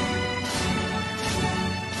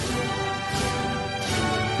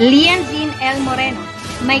 Lianzin L. Moreno,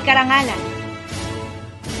 may karangalan.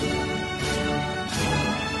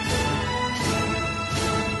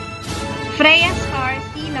 Freya Star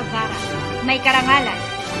C. Navarra, may karangalan.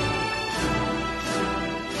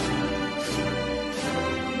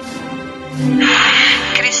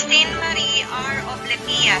 Christine Marie R.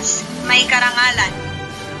 Obletias, may karangalan.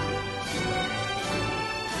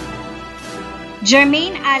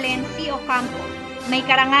 Jermaine Allen C. Ocampo, may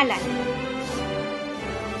karangalan.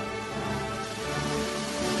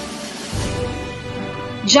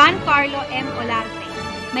 John Carlo M. Olarte,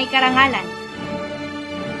 may karangalan.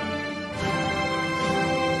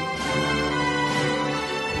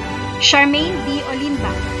 Charmaine D. Olimba,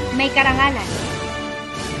 may karangalan.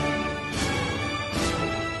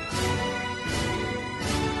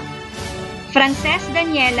 Frances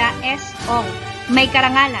Daniela S. Ong, may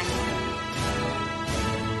karangalan.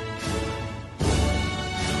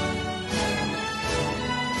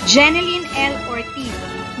 Jeneline L. Ortiz,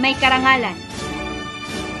 may karangalan.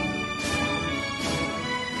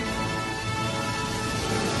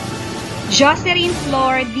 Jocelyn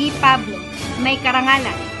Flor D. Pablo, may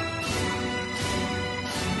karangalan.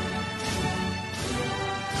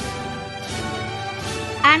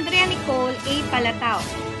 Andrea Nicole A. Palatao,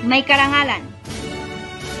 may karangalan.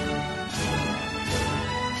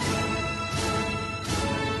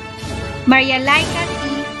 Maria Laika T.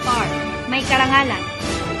 Parr, may karangalan.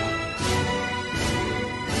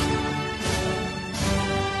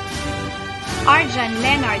 Arjan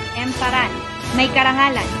Leonard M. Paran, may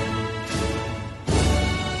karangalan.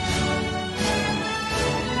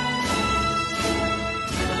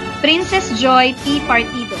 Princess Joy P.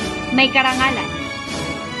 Partido, may karangalan.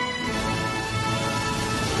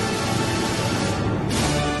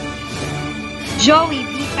 Joey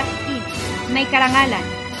B. Pasquin, may karangalan.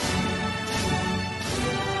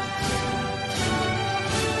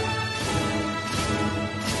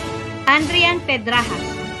 Andrian Pedrajas,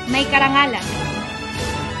 may karangalan.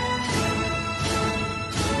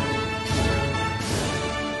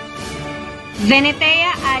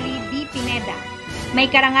 Venetea Ali D. Pineda, may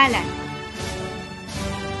karangalan.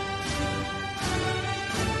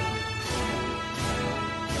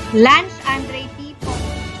 Lance Andre P. Pong,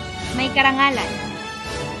 may karangalan.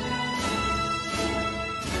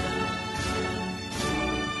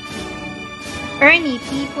 Ernie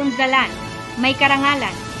P. Punzalan, may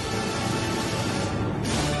karangalan.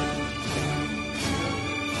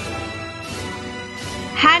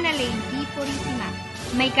 Hannah Lane P. Purisima,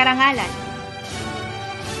 may karangalan.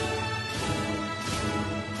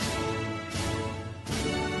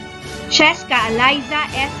 Cheska Eliza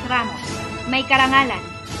S. Ramos, may karangalan.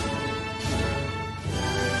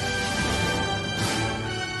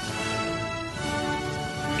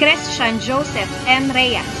 Christian Joseph M.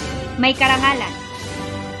 Reyes, may karangalan.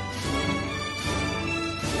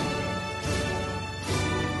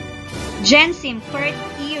 Jensim Kurt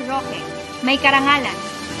E. Roque, may karangalan.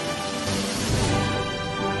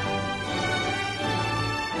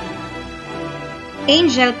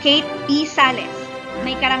 Angel Kate P. Sales,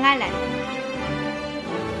 may karangalan.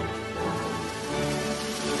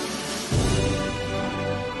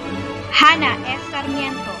 Hannah S.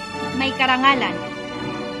 Sarmiento, may karangalan.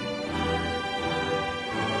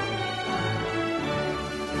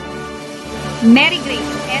 Mary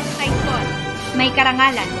Grace S. Saison, may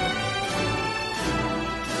karangalan.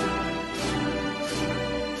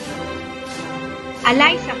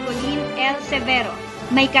 Eliza Colleen L. Severo,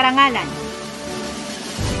 may karangalan.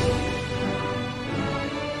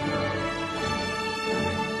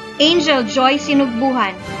 Angel Joy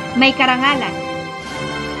Sinugbuhan, may karangalan.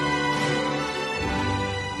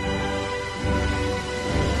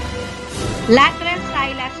 Latrell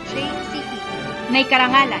Silas J. City, may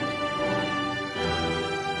karangalan.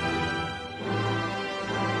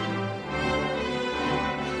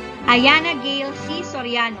 Ayana Gail C.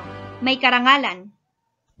 Soriano, may karangalan.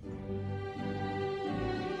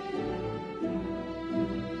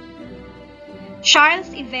 Charles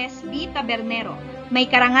Ives B. Tabernero, may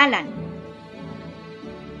karangalan.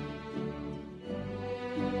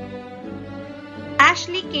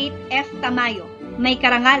 Ashley Kate F. Tamayo, may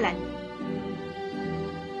karangalan.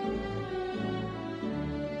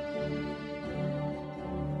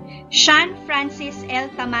 Sean Francis L.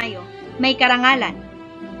 Tamayo, may karangalan.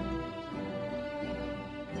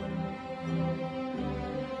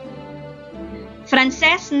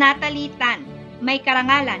 Frances Natalie Tan, may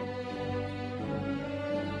karangalan.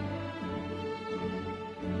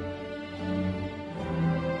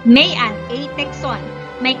 Mayan A. Texon,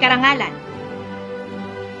 may karangalan.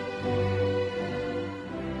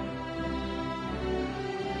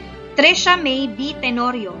 Trisha May B.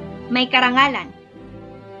 Tenorio, may karangalan.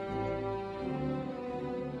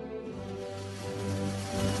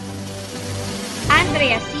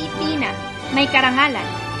 Andrea C. Tina, may karangalan.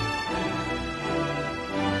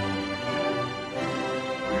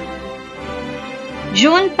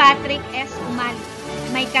 June Patrick S. Umali,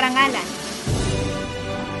 may karangalan.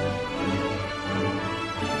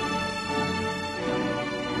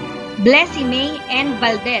 Blessy May N.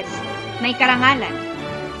 Valdez, may karangalan.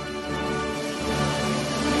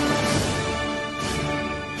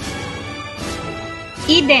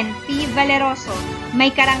 Eden P. Valeroso, may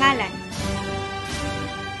karangalan.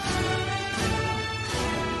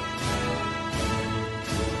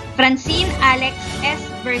 Francine Alex S.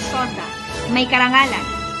 Versosa, may karangalan.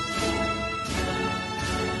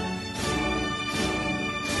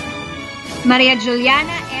 Maria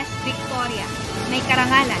Juliana S. Victoria, may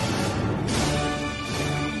karangalan.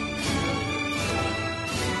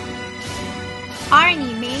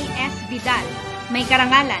 Arnie May S. Vidal, may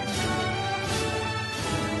karangalan.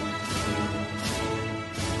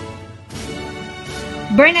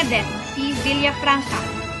 Bernadette C. Villafranca,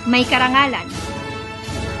 may karangalan.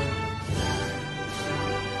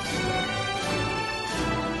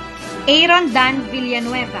 Aaron Dan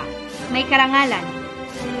Villanueva, may karangalan.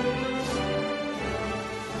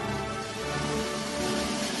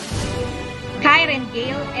 Kyren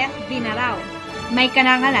Gale F. Binarao, may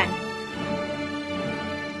karangalan.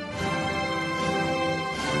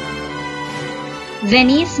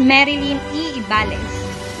 Venice Marilyn E. Ibales,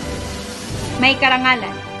 may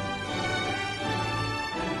karangalan.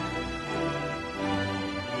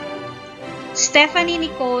 Stephanie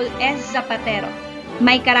Nicole S. Zapatero,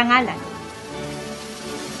 may karangalan.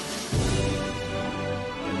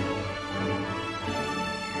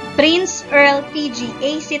 Prince Earl P.G.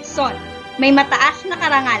 A. Sitson, may mataas na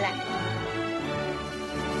karangalan.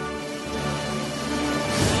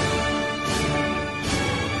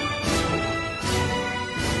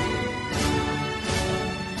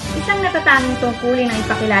 Isang natatanging tungkulin ang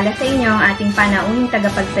ipakilala sa inyo ang ating panauhing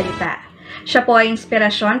tagapagsalita. Siya po ay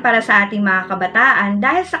inspirasyon para sa ating mga kabataan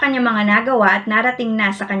dahil sa kanyang mga nagawa at narating na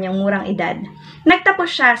sa kanyang murang edad. Nagtapos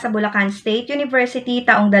siya sa Bulacan State University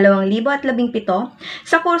taong 2017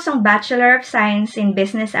 sa kursong Bachelor of Science in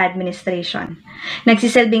Business Administration.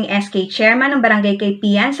 Nagsisilbing SK Chairman ng Barangay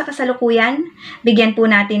Kaypian sa kasalukuyan. Bigyan po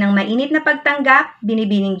natin ng mainit na pagtanggap,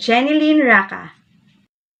 Binibining Jeneline Raka.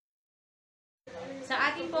 Sa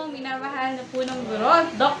ating pong minamahal na punong guro,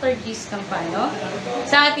 Dr. Gis Campano,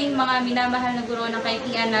 sa ating mga minamahal na guro ng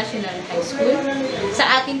Kaypian National High School,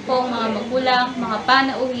 sa ating pong mga magulang, mga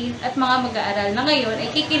panauhin at mga mag-aaral na ngayon ay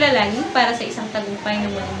kikilalanin para sa isang tagumpay na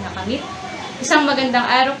muling nakamit. Isang magandang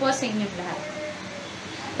araw po sa inyong lahat.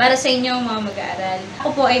 Para sa inyong mga mag-aaral, ako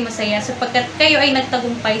po ay masaya sapagkat kayo ay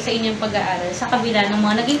nagtagumpay sa inyong pag-aaral sa kabila ng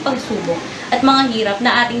mga naging pagsubok at mga hirap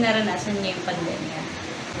na ating naranasan ngayong pandemya.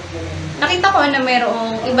 Nakita ko na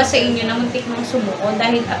mayroong iba sa inyo na muntik ng sumuko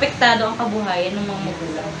dahil apektado ang kabuhayan ng mga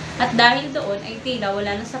magulang. At dahil doon ay tila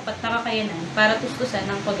wala ng sapat na kakayanan para tustusan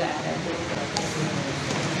ng pag-aaral.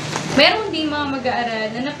 Meron din mga mag-aaral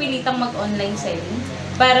na napilitang mag-online selling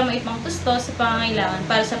para maipangtusto sa pangangailangan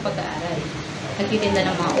para sa pag-aaral. Nagtitinda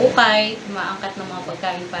ng mga ukay, umaangkat ng mga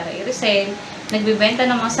pagkain para i-resell, nagbibenta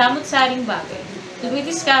ng mga samut-saring bagay,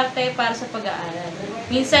 dumidiskarte para sa pag-aaral.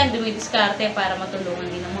 Minsan, dumidiskarte para matulungan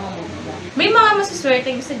din ng mga magulang. May mga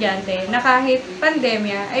masaswerteng estudyante na kahit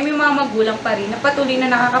pandemya ay may mga magulang pa rin na patuloy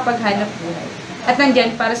na nakakapaghanap buhay at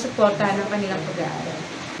nandyan para suportahan ang kanilang pag-aaral.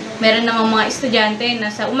 Meron namang mga estudyante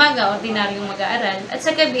na sa umaga ordinaryong mag-aaral at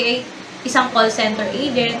sa gabi ay isang call center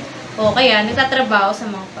agent o kaya nagtatrabaho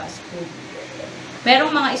sa mga fast food.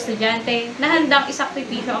 Merong mga estudyante na handang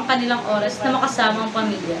isakripisyo ang kanilang oras na makasama ang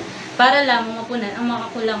pamilya para lamang mapunan ang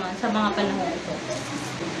mga kakulangan sa mga panahon ito.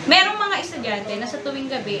 Merong mga estudyante na sa tuwing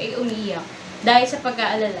gabi ay umiiyak dahil sa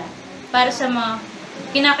pag-aalala para sa mga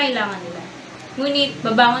kinakailangan nila. Ngunit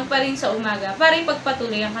babangon pa rin sa umaga para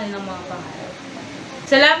ipagpatuloy ang kanilang mga pangarap.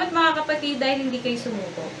 Salamat mga kapatid dahil hindi kayo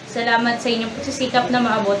sumuko. Salamat sa inyong pagsisikap na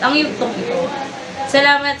maabot ang yugtong ito.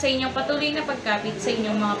 Salamat sa inyong patuloy na pagkapit sa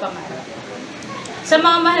inyong mga pangarap. Sa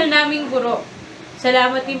mga mahal naming guro,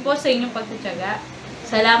 salamat din po sa inyong pagtutyaga.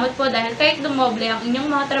 Salamat po dahil kahit dumoble ang inyong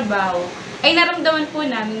mga trabaho, ay naramdaman po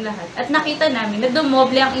namin lahat at nakita namin na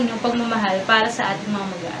dumoble ang inyong pagmamahal para sa ating mga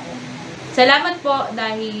mag-aaral. Salamat po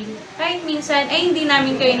dahil kahit minsan ay hindi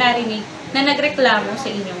namin kayo narinig na nagreklamo sa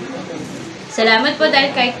inyong tulong. Salamat po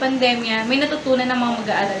dahil kahit pandemya, may natutunan ng mga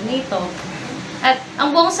mag-aaral nito. At ang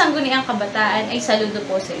buong sangguniang kabataan ay saludo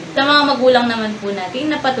po sa inyo. Sa mga magulang naman po natin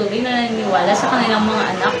na patuloy na naniniwala sa kanilang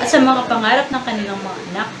mga anak at sa mga pangarap ng kanilang mga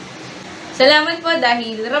anak. Salamat po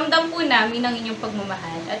dahil ramdam po namin ang inyong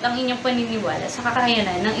pagmamahal at ang inyong paniniwala sa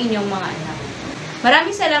kakayanan ng inyong mga anak.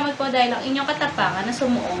 Maraming salamat po dahil ang inyong katapangan na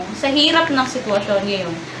sumuong sa hirap ng sitwasyon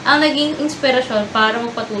ngayon ang naging inspirasyon para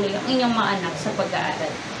magpatuloy ang inyong mga anak sa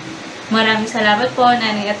pag-aaral. Maraming salamat po,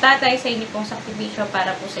 nanay at tatay, sa inyong pong sakripisyo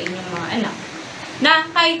para po sa inyong mga anak. Na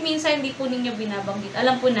kahit minsan hindi po ninyo binabanggit,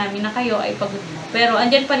 alam po namin na kayo ay pagod na. Pero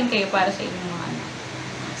andyan pa rin kayo para sa inyong mga anak.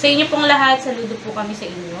 Sa inyo pong lahat, saludo po kami sa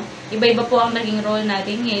inyo. Iba-iba po ang naging role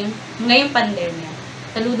natin ngayong pandemya.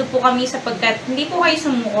 Saludo po kami sapagkat hindi po kayo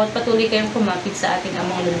sumukot, patuloy kayong kumapit sa ating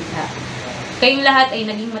amang lumikha. Kayong lahat ay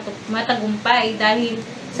naging matagumpay dahil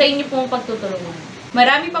sa inyo pong pagtutulungan.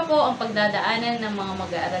 Marami pa po ang pagdadaanan ng mga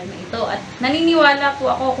mag-aaral na ito at naniniwala po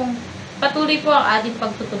ako kung patuloy po ang ating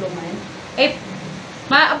pagtutulungan, ay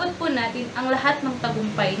maaabot po natin ang lahat ng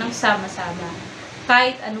tagumpay ng sama-sama.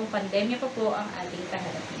 Kahit anong pandemya pa po ang ating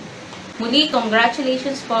kaharapin. Muli,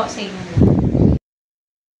 congratulations po sa inyo.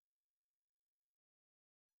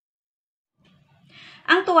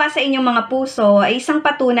 Ang tuwa sa inyong mga puso ay isang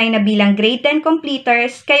patunay na bilang grade 10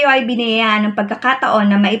 completers, kayo ay biniyayaan ng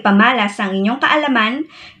pagkakataon na maipamalas ang inyong kaalaman,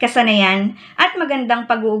 kasanayan, at magandang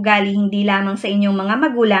pag-uugali hindi lamang sa inyong mga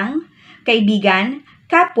magulang, kaibigan,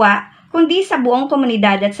 kapwa, kundi sa buong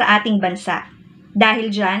komunidad at sa ating bansa.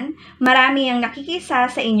 Dahil dyan, marami ang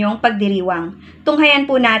nakikisa sa inyong pagdiriwang. Tunghayan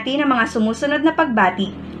po natin ang mga sumusunod na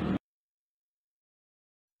pagbati.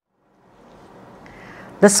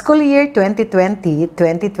 The school year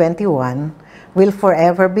 2020-2021 will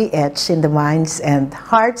forever be etched in the minds and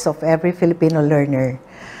hearts of every Filipino learner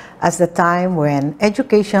as the time when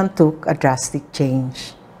education took a drastic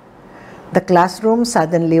change. The classroom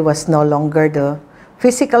suddenly was no longer the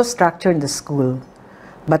physical structure in the school,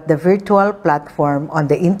 but the virtual platform on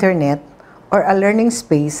the internet or a learning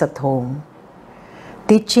space at home.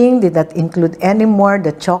 Teaching did not include anymore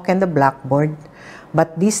the chalk and the blackboard,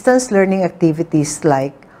 but distance learning activities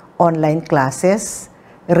like online classes,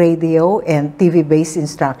 radio and TV-based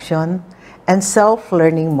instruction, and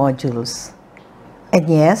self-learning modules. And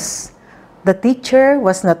yes, The teacher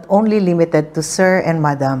was not only limited to sir and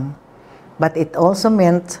madam, but it also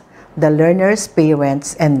meant the learners'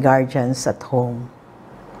 parents and guardians at home.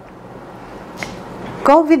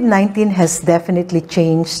 COVID-19 has definitely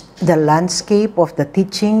changed the landscape of the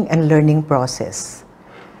teaching and learning process.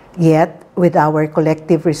 Yet, with our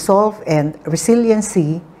collective resolve and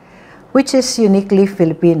resiliency, which is uniquely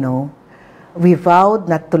Filipino, we vowed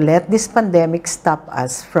not to let this pandemic stop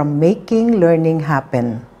us from making learning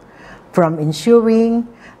happen, from ensuring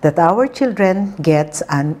that our children get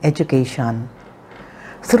an education.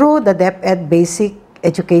 Through the DepEd Basic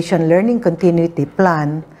Education Learning Continuity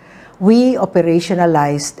Plan, we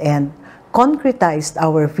operationalized and concretized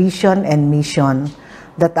our vision and mission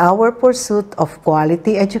that our pursuit of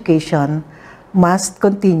quality education must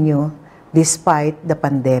continue despite the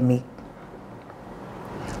pandemic.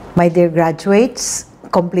 My dear graduates,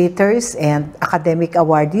 completers, and academic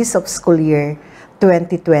awardees of school year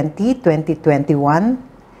 2020-2021,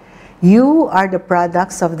 you are the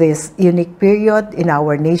products of this unique period in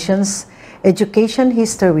our nation's education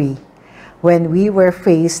history when we were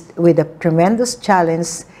faced with a tremendous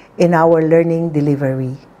challenge in our learning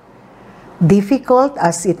delivery. Difficult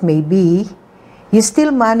as it may be, you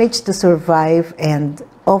still managed to survive and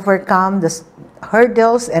overcome the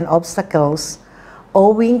hurdles and obstacles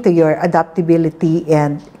owing to your adaptability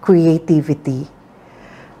and creativity.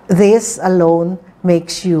 This alone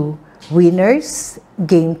makes you winners,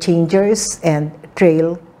 game changers, and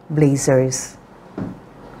trailblazers.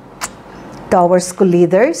 To our school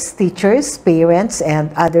leaders, teachers, parents,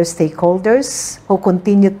 and other stakeholders who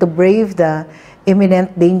continue to brave the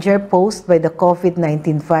imminent danger posed by the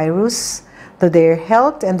COVID-19 virus to their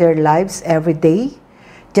health and their lives every day,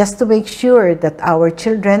 just to make sure that our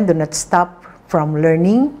children do not stop from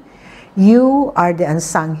learning, you are the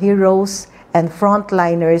unsung heroes and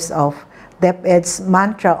frontliners of DepEd's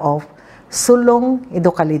mantra of Sulong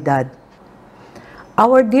Edukalidad.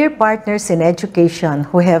 Our dear partners in education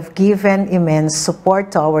who have given immense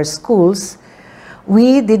support to our schools,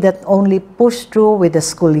 we did not only push through with the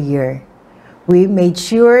school year. We made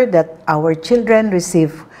sure that our children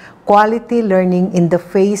receive quality learning in the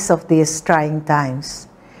face of these trying times.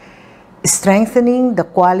 Strengthening the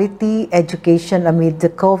quality education amid the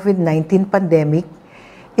COVID-19 pandemic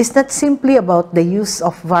is not simply about the use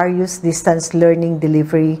of various distance learning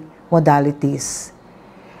delivery modalities.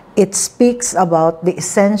 It speaks about the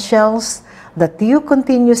essentials that you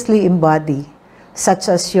continuously embody, such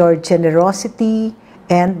as your generosity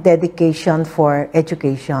and dedication for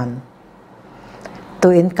education. To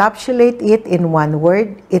encapsulate it in one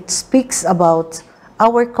word, it speaks about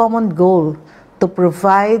our common goal to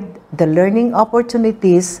provide the learning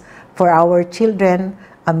opportunities for our children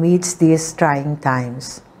amidst these trying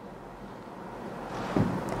times.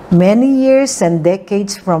 Many years and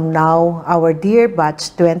decades from now, our dear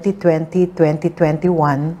batch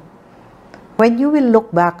 2020-2021, when you will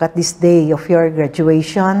look back at this day of your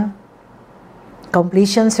graduation,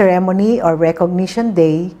 completion ceremony, or recognition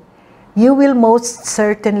day, you will most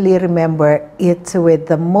certainly remember it with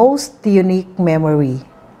the most unique memory.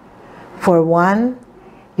 For one,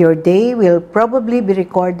 your day will probably be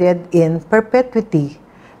recorded in perpetuity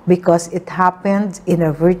because it happened in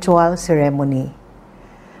a virtual ceremony.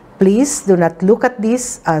 Please do not look at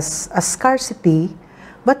this as a scarcity,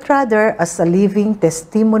 but rather as a living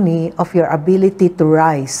testimony of your ability to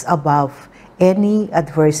rise above any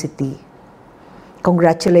adversity.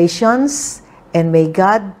 Congratulations, and may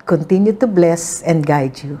God continue to bless and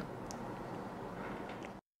guide you.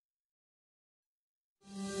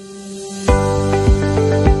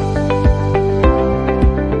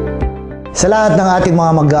 Sa lahat ng ating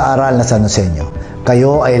mga mag-aaral na Sanosenyo,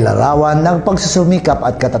 kayo ay larawan ng pagsusumikap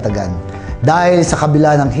at katatagan dahil sa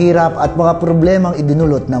kabila ng hirap at mga problemang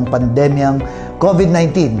idinulot ng pandemyang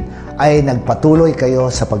COVID-19 ay nagpatuloy kayo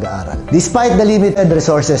sa pag-aaral. Despite the limited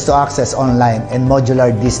resources to access online and modular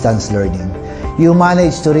distance learning, you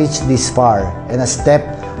managed to reach this far and a step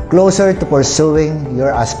closer to pursuing your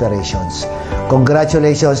aspirations.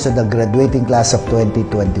 Congratulations to the graduating class of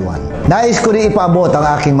 2021. Nais ko rin ipaabot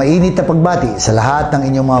ang aking mainit na pagbati sa lahat ng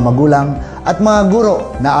inyong mga magulang at mga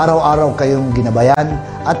guro na araw-araw kayong ginabayan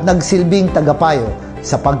at nagsilbing tagapayo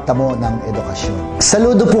sa pagtamo ng edukasyon.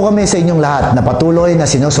 Saludo po kami sa inyong lahat na patuloy na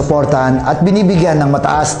sinusuportahan at binibigyan ng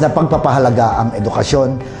mataas na pagpapahalaga ang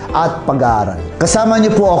edukasyon at pag-aaral. Kasama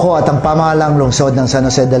niyo po ako at ang pamahalang lungsod ng San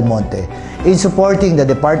Jose del Monte in supporting the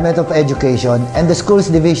Department of Education and the Schools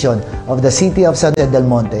Division of the City of San Jose del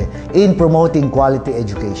Monte in promoting quality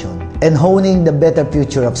education and honing the better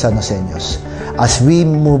future of San Joseños as we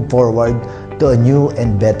move forward to a new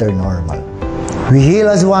and better normal. We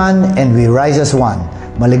heal as one and we rise as one.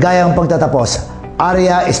 Maligayang pagtatapos,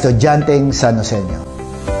 Area Estudyanteng San Joseño.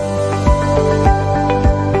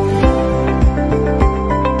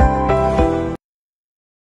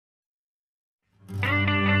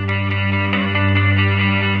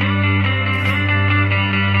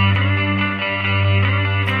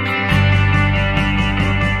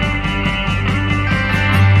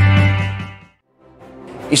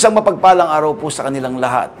 Isang mapagpalang araw po sa kanilang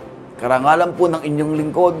lahat. Karangalan po ng inyong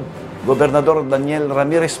lingkod, Gobernador Daniel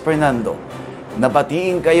Ramirez Fernando,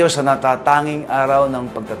 nabatiin kayo sa natatanging araw ng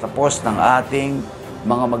pagtatapos ng ating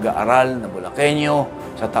mga mag-aaral na Bulakenyo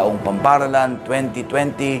sa taong pamparalan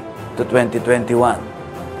 2020 to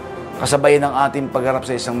 2021. Kasabay ng ating pagharap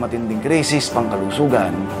sa isang matinding krisis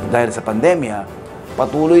pangkalusugan dahil sa pandemya,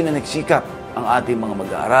 patuloy na nagsikap ang ating mga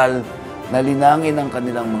mag-aaral na linangin ang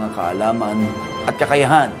kanilang mga kaalaman at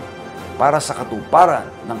kakayahan para sa katuparan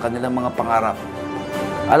ng kanilang mga pangarap.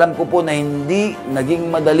 Alam ko po na hindi naging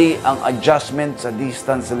madali ang adjustment sa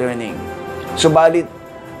distance learning. Subalit,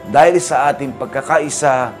 dahil sa ating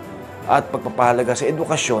pagkakaisa at pagpapahalaga sa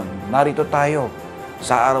edukasyon, narito tayo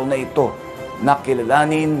sa araw na ito na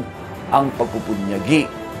kilalanin ang pagpupunyagi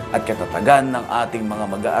at katatagan ng ating mga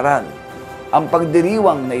mag-aaral. Ang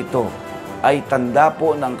pagdiriwang na ito ay tanda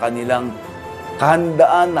po ng kanilang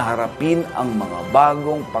kahandaan na harapin ang mga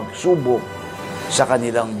bagong pagsubok sa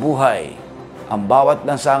kanilang buhay. Ang bawat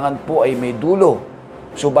lansangan po ay may dulo,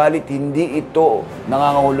 subalit hindi ito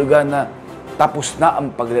nangangahulugan na tapos na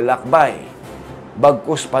ang paglalakbay.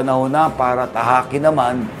 Bagkus panahon na para tahakin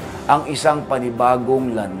naman ang isang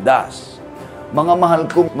panibagong landas. Mga mahal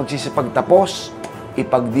kong magsisipagtapos,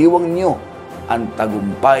 ipagdiwang niyo ang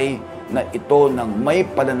tagumpay na ito ng may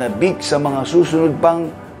pananabik sa mga susunod pang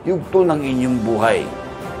yugto ng inyong buhay.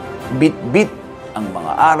 Bit-bit ang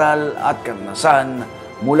mga aral at karanasan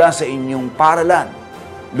mula sa inyong paralan.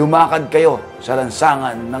 Lumakad kayo sa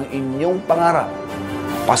lansangan ng inyong pangarap.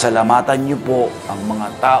 Pasalamatan niyo po ang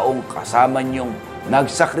mga taong kasama niyong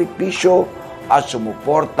nagsakripisyo at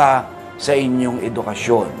sumuporta sa inyong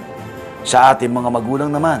edukasyon. Sa ating mga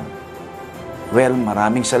magulang naman, well,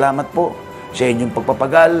 maraming salamat po sa inyong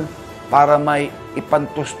pagpapagal para may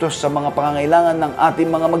ipantustos sa mga pangangailangan ng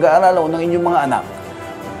ating mga mag-aaral o ng inyong mga anak.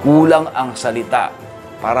 Kulang ang salita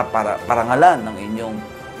para parangalan ng inyong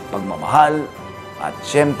pagmamahal at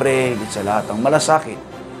siyempre, sa lahat ng malasakit.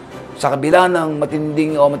 Sa kabila ng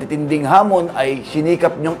matitinding hamon ay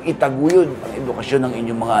sinikap niyong itaguyod ang edukasyon ng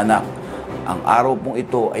inyong mga anak. Ang araw pong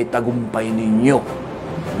ito ay tagumpay ninyo,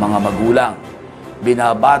 mga magulang.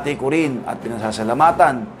 Binabati ko rin at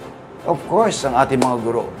pinasasalamatan, of course, ang ating mga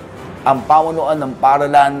guro, ang pamunuan ng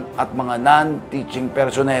paralan at mga non-teaching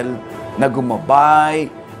personnel na gumabay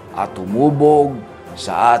at tumubog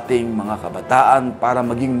sa ating mga kabataan para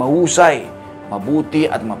maging mahusay, mabuti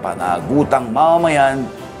at mapanagutang mamamayan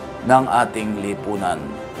ng ating lipunan.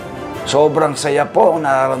 Sobrang saya po ang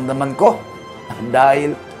nararamdaman ko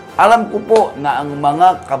dahil alam ko po na ang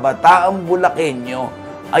mga kabataang Bulakenyo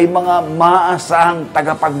ay mga maasahang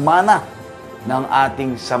tagapagmana ng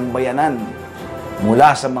ating sambayanan.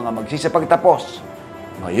 Mula sa mga magsisipagtapos,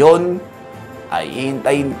 ngayon ay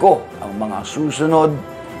hihintayin ko ang mga susunod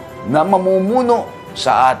na mamumuno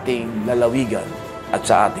sa ating lalawigan at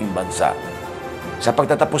sa ating bansa. Sa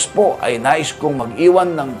pagtatapos po ay nais kong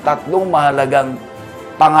mag-iwan ng 3 mahalagang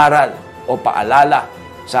pangaral o paalala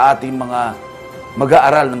sa ating mga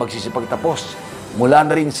mag-aaral na magsisipagtapos mula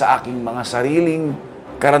na rin sa aking mga sariling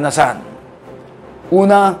karanasan.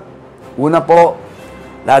 Una po,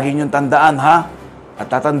 lagi niyong tandaan at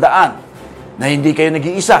tatandaan na hindi kayo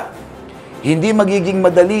nag-iisa. Hindi magiging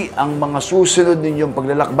madali ang mga susunod ninyong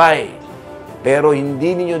paglalakbay, pero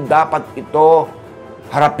hindi ninyo dapat ito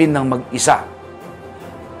harapin ng mag-isa.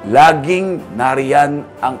 Laging nariyan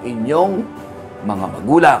ang inyong mga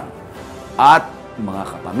magulang at mga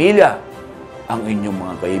kapamilya, ang inyong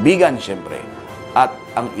mga kaibigan, siyempre, at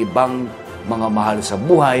ang ibang mga mahal sa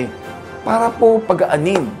buhay para po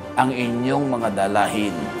pagaanin ang inyong mga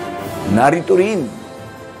dalahin. Narito rin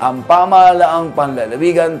ang pamahalaang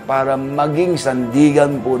panlalawigan para maging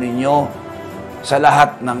sandigan po ninyo sa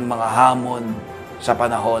lahat ng mga hamon sa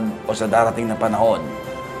panahon o sa darating na panahon.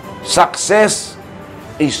 Success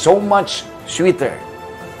is so much sweeter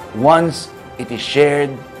once it is shared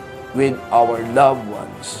with our loved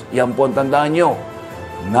ones. Yan po ang tandaan nyo.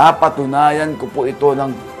 Napatunayan ko po ito ng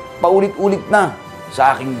paulit-ulit na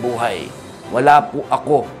sa aking buhay. Wala po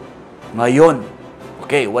ako ngayon.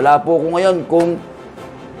 Okay, wala po ako ngayon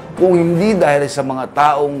kung hindi dahil sa mga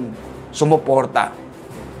taong sumuporta,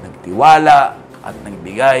 nagtiwala at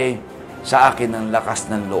nagbigay sa akin ng lakas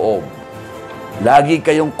ng loob. Lagi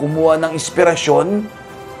kayong kumuha ng inspirasyon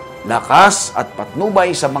lakas at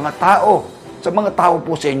patnubay sa mga tao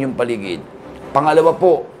po sa inyong paligid.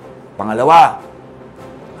 Pangalawa,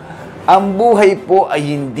 ang buhay po ay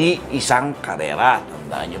hindi isang karera.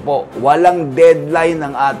 Tandaan niyo po, walang deadline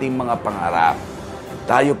ng ating mga pangarap.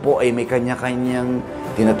 Tayo po ay may kanya-kanyang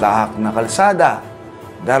tinatahak na kalsada.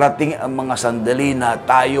 Darating ang mga sandali na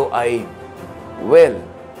tayo ay,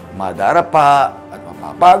 madarapa at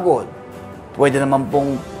mapapagod. Pwede naman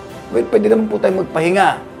po tayo magpahinga.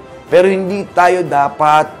 Pero hindi tayo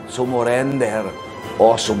dapat sumurrender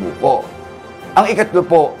o sumuko. Ang ikatlo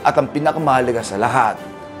po at ang pinakamahalaga sa lahat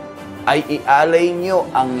ay ialay nyo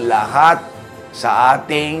ang lahat sa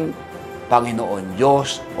ating Panginoon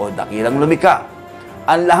Diyos o dakilang lumikha.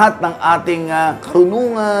 Ang lahat ng ating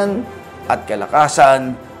karunungan at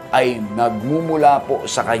kalakasan ay nagmumula po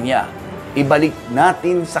sa Kanya. Ibalik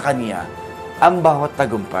natin sa Kanya ang bawat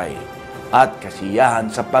tagumpay at kasiyahan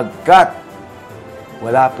sapagkat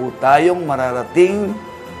wala po tayong mararating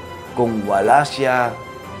kung wala siya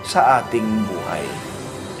sa ating buhay.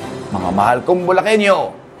 Mga mahal kong Bulakenyo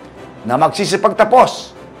na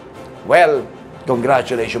magsisipagtapos,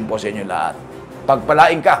 congratulations po sa inyo lahat.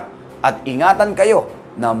 Pagpalain ka at ingatan kayo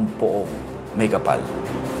ng poong may kapal.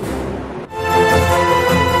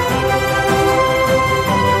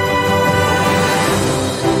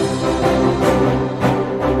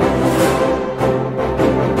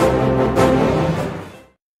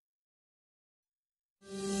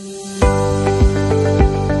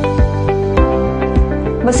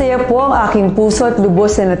 Masaya po ang aking puso at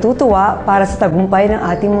lubos na natutuwa para sa tagumpay ng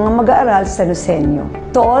ating mga mag-aaral sa San Joseño.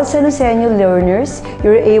 To all San Joseño learners,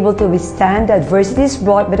 you're able to withstand the adversities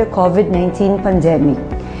brought by the COVID-19 pandemic.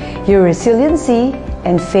 Your resiliency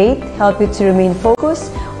and faith help you to remain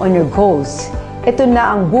focused on your goals. Ito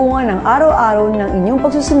na ang bunga ng araw-araw ng inyong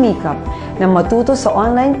pagsusumikap na matuto sa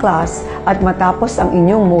online class at matapos ang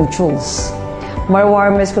inyong modules. My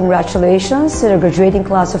warmest congratulations to the graduating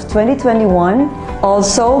class of 2021.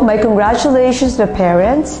 Also, my congratulations to the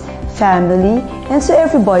parents, family, and to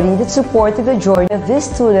everybody that supported the journey of these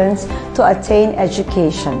students to attain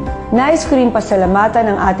education. Nais ko rin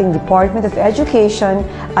pasalamatan ng ating Department of Education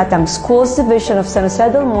at ang Schools Division of San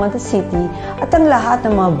Jose del Monte City at ang lahat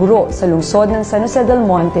ng mga guro sa lungsod ng San Jose del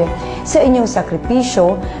Monte sa inyong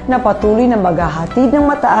sakripisyo na patuloy na maghahatid ng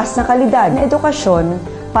mataas na kalidad na edukasyon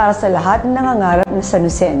para sa lahat ng nangangarap na San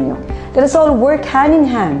Joseño. Let us all work hand in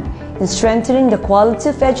hand in strengthening the quality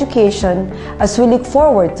of education as we look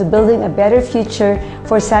forward to building a better future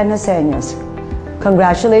for San Joseños.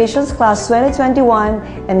 Congratulations, Class 2021,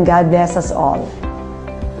 and God bless us all.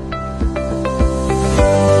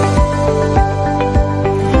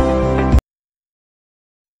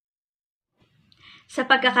 Sa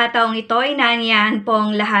pagkakataong ito, inaanyayahan po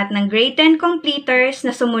ang lahat ng grade 10 completers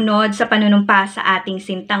na sumunod sa panunumpa sa ating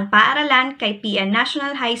sintang paaralan Kaypian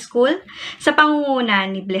National High School sa pangunguna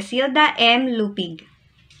ni Blesilda M. Lupig.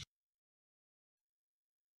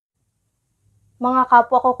 Mga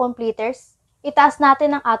kapwa ko completers, itaas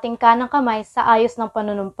natin ang ating kanang kamay sa ayos ng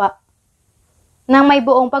panunumpa. Nang may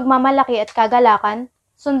buong pagmamalaki at kagalakan,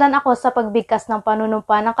 sundan ako sa pagbigkas ng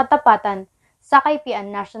panunumpa ng katapatan sa Kaypian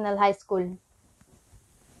National High School.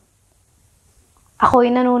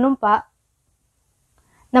 Ako'y nanunumpa,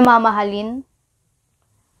 namamahalin,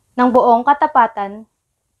 ng buong katapatan,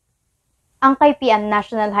 ang Kaypian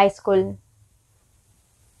National High School.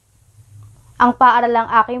 Ang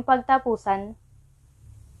paaralang aking pagtapusan,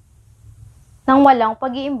 ng walang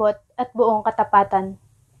pag-iimbot at buong katapatan.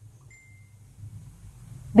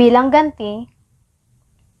 Bilang ganti,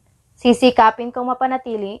 sisikapin kong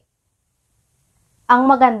mapanatili ang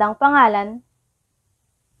magandang pangalan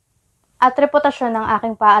at reputasyon ng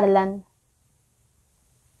aking paaralan.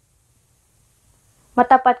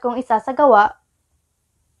 Matapat kong isasagawa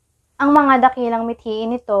ang mga dakilang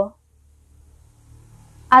mithiin nito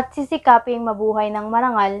at sisikaping mabuhay ng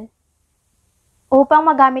marangal upang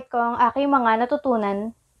magamit ko ang aking mga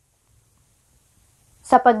natutunan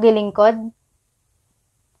sa paglilingkod,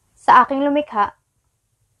 sa aking lumikha,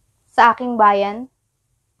 sa aking bayan,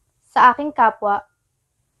 sa aking kapwa,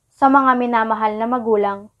 sa mga minamahal na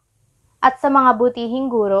magulang, at sa mga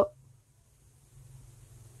butihing guro,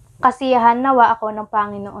 kasiyahan nawa ako ng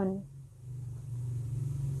Panginoon.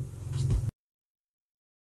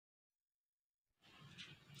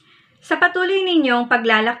 Sa patuloy ninyong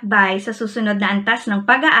paglalakbay sa susunod na antas ng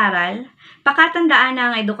pag-aaral, pakatandaan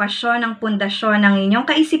na ang edukasyon ang pundasyon ng inyong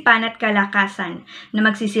kaisipan at kalakasan na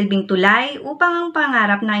magsisilbing tulay upang ang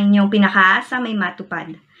pangarap na inyong pinakaasa may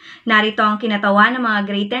matupad. Narito ang kinatawan ng mga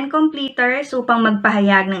grade 10 completers upang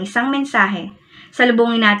magpahayag ng isang mensahe.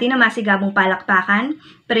 Salubungin natin ang masigabong palakpakan,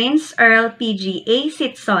 Prince Earl PG.A.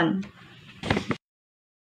 Sitson.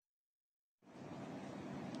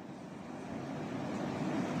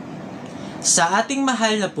 Sa ating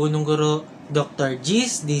mahal na punong guro, Dr.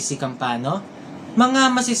 Gis D.C. Campano,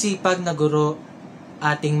 mga masisipag na guro,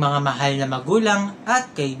 ating mga mahal na magulang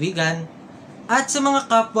at kaibigan, at sa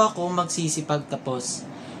mga kapwa kong magsisipag tapos,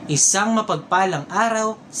 isang mapagpalang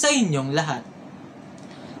araw sa inyong lahat.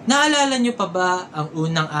 Naalala nyo pa ba ang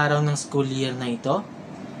unang araw ng school year na ito?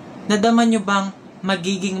 Nadama nyo bang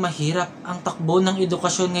magiging mahirap ang takbo ng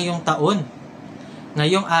edukasyon ngayong taon?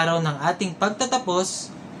 Ngayong araw ng ating pagtatapos,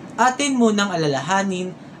 atin munang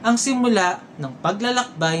alalahanin ang simula ng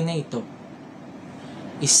paglalakbay na ito.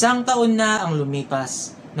 Isang taon na ang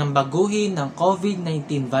lumipas nang baguhin ng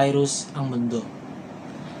COVID-19 virus ang mundo.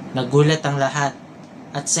 Nagulat ang lahat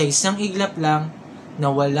at sa isang iglap lang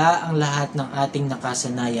nawala ang lahat ng ating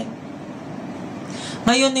nakasanayan.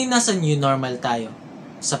 Ngayon ay nasa new normal tayo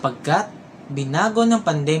sapagkat binago ng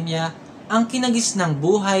pandemya ang kinagisnang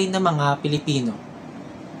buhay ng mga Pilipino.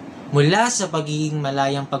 Mula sa pagiging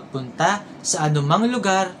malayang pagpunta sa anumang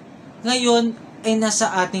lugar, ngayon ay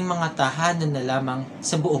nasa ating mga tahanan na lamang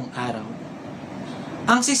sa buong araw.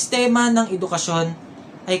 Ang sistema ng edukasyon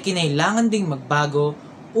ay kinailangan ding magbago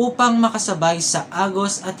upang makasabay sa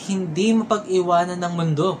agos at hindi mapag-iwanan ng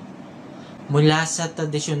mundo. Mula sa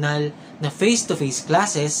tradisyonal na face-to-face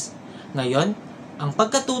classes, ngayon, ang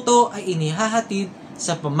pagkatuto ay inihahatid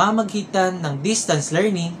sa pamamagitan ng distance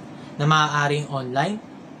learning na maaaring online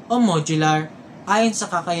o modular ayon sa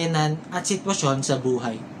kakayanan at sitwasyon sa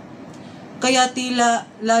buhay. Kaya tila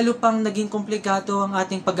lalo pang naging komplikado ang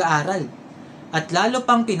ating pag-aaral at lalo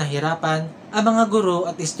pang pinahirapan ang mga guro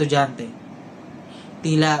at estudyante.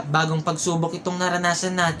 Tila bagong pagsubok itong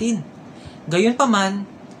naranasan natin. Gayunpaman,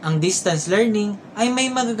 ang distance learning ay may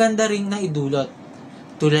magaganda ring naidulot.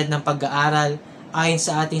 Tulad ng pag-aaral ayon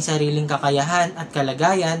sa ating sariling kakayahan at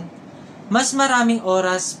kalagayan, mas maraming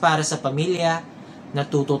oras para sa pamilya,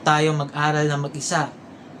 natuto tayong mag-aral na mag-isa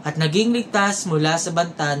at naging ligtas mula sa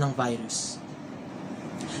banta ng virus.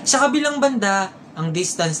 Sa kabilang banda, ang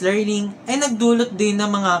distance learning ay nagdulot din ng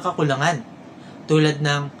mga kakulangan tulad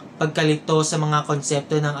ng pagkalito sa mga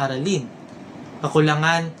konsepto ng aralin,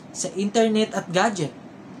 kakulangan sa internet at gadget,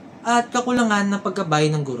 at kakulangan ng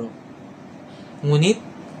paggabay ng guro. Ngunit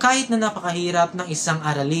kahit na napakahirap ng isang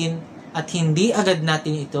aralin at hindi agad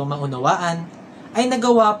natin ito maunawaan, ay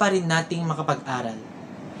nagawa pa rin nating makapag-aral.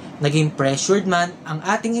 Naging pressured man ang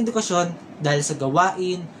ating edukasyon dahil sa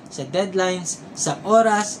gawain, sa deadlines, sa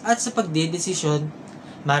oras at sa pagdedesisyon,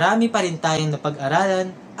 marami pa rin tayong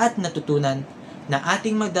napag-aralan at natutunan na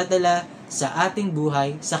ating magdadala sa ating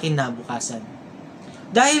buhay sa kinabukasan.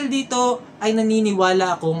 Dahil dito ay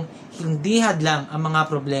naniniwala akong hindi hadlang ang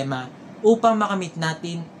mga problema upang makamit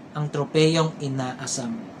natin ang tropeyong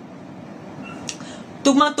inaasam.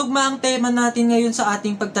 Tugma-tugma ang tema natin ngayon sa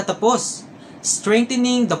ating pagtatapos,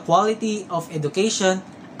 strengthening the quality of education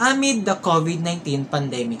amid the COVID-19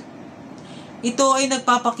 pandemic. Ito ay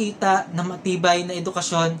nagpapakita ng matibay na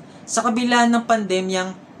edukasyon sa kabila ng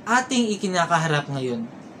pandemyang ating ikinakaharap ngayon.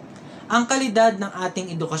 Ang kalidad ng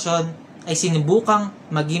ating edukasyon ay sinubukang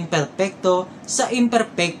maging perpekto sa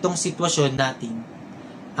imperpektong sitwasyon natin.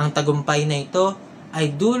 Ang tagumpay na ito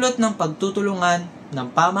ay dulot ng pagtutulungan ng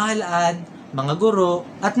pamahalaan, mga guro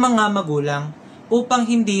at mga magulang upang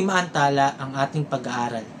hindi maantala ang ating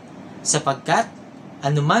pag-aaral. Sapagkat,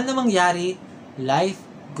 anuman na mangyari, life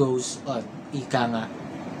goes on. Ika nga.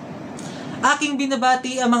 Aking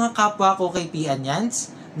binabati ang mga kapwa ko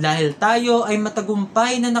Kaypianyans dahil tayo ay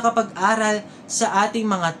matagumpay na nakapag-aral sa ating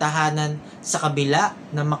mga tahanan sa kabila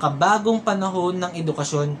ng makabagong panahon ng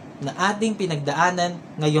edukasyon na ating pinagdaanan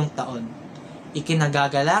ngayong taon.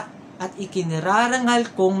 Ikinagagalak at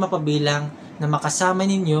ikinirarangal kong mapabilang na makasama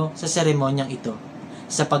ninyo sa seremonyang ito,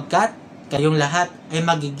 sapagkat kayong lahat ay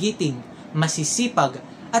magigiting, masisipag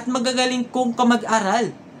at magagaling kong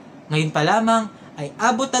kamag-aral. Ngayon pa lamang ay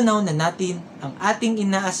abot-tanaw na natin ang ating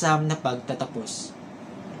inaasam na pagtatapos.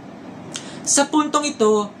 Sa puntong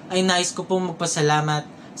ito ay nais ko pong magpasalamat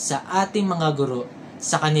sa ating mga guro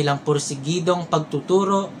sa kanilang pursigidong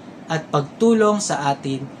pagtuturo at pagtulong sa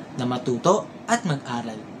atin na matuto at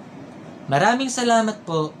mag-aral. Maraming salamat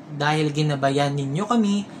po dahil ginabayan ninyo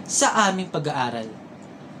kami sa aming pag-aaral.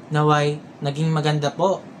 Naway, naging maganda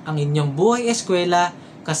po ang inyong buhay eskwela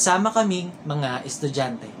kasama kaming mga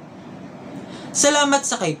estudyante. Salamat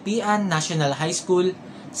sa Kaypian National High School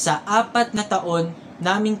sa 4 na taon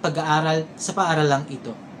naming pag-aaral sa paaralang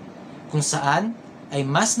ito, kung saan ay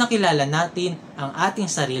mas nakilala natin ang ating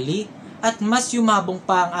sarili at mas yumabong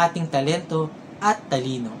pa ang ating talento at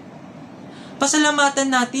talino.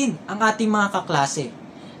 Pasalamatan natin ang ating mga kaklase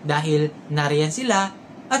dahil nariyan sila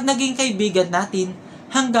at naging kaibigan natin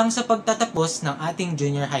hanggang sa pagtatapos ng ating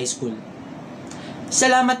junior high school.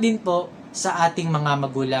 Salamat din po sa ating mga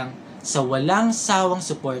magulang sa walang sawang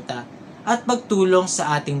suporta at pagtulong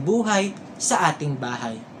sa ating buhay sa ating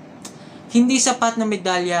bahay. Hindi sapat na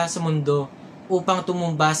medalya sa mundo upang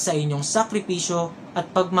tumumbas sa inyong sakripisyo at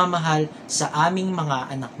pagmamahal sa aming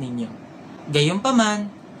mga anak ninyo. Gayunpaman,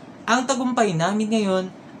 ang tagumpay namin ngayon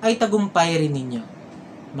ay tagumpay rin ninyo.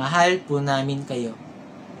 Mahal po namin kayo.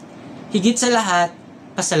 Higit sa lahat,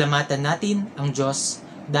 pasalamatan natin ang Diyos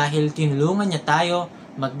dahil tinulungan niya tayo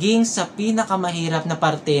maging sa pinakamahirap na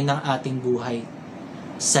parte ng ating buhay.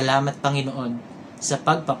 Salamat Panginoon sa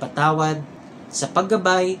pagpapatawad, sa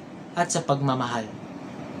paggabay at sa pagmamahal.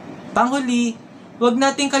 Panghuli, huwag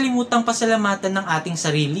nating kalimutang pasalamatan ng ating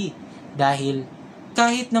sarili dahil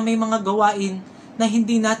kahit na may mga gawain na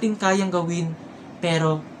hindi natin kayang gawin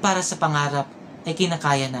pero para sa pangarap ay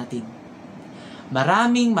kinakaya natin.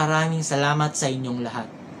 Maraming salamat sa inyong lahat.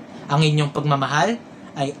 Ang inyong pagmamahal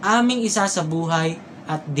ay aming isa sa buhay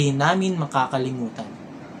at di namin makakalimutan.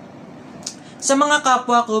 Sa mga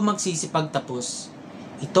kapwa ko magsisipagtapos,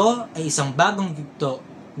 ito ay isang bagong yugto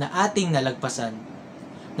na ating nalagpasan.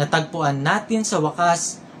 Natagpuan natin sa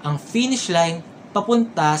wakas ang finish line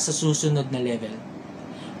papunta sa susunod na level.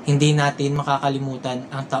 Hindi natin makakalimutan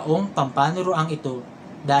ang taong pampanuroang ito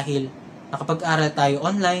dahil nakapag-aral tayo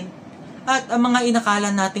online at ang mga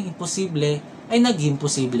inakala nating imposible ay naging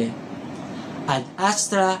posible. Ad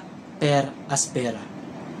astra per aspera.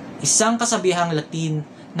 Isang kasabihang Latin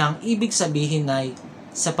na ang ibig sabihin ay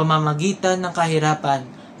sa pamamagitan ng kahirapan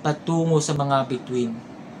patungo sa mga bituin.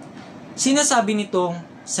 Sinasabi nitong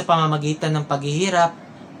sa pamamagitan ng paghihirap,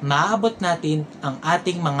 maabot natin ang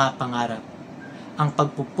ating mga pangarap. Ang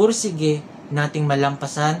pagpupursige nating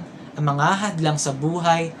malampasan ang mga hadlang sa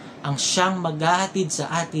buhay ang siyang maghahatid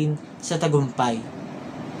sa atin sa tagumpay.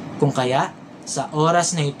 Kung kaya, sa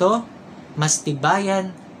oras na ito, mas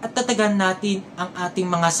tibayan at tatagan natin ang ating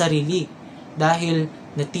mga sarili dahil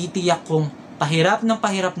natitiyak kong pahirap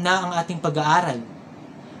na ang ating pag-aaral.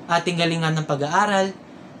 Ating galingan ng pag-aaral,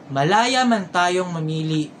 malaya man tayong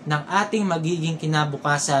mamili ng ating magiging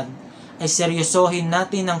kinabukasan, ay seryosohin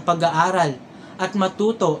natin ang pag-aaral at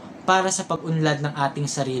matuto para sa pag-unlad ng ating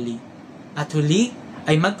sarili. At huli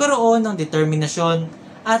ay magkaroon ng determinasyon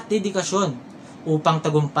at dedikasyon upang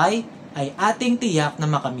tagumpay ay ating tiyak na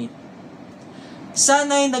makamit.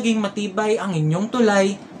 Sana'y naging matibay ang inyong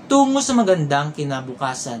tulay tungo sa magandang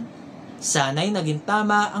kinabukasan. Sana'y naging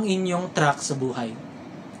tama ang inyong track sa buhay.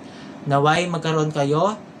 Naway magkaroon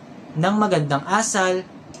kayo ng magandang asal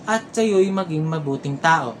at kayo'y maging mabuting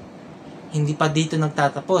tao. Hindi pa dito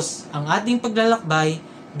nagtatapos ang ating paglalakbay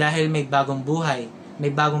dahil may bagong buhay, may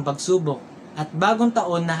bagong pagsubok, at bagong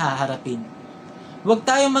taon na haharapin. Huwag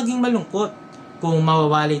tayong maging malungkot kung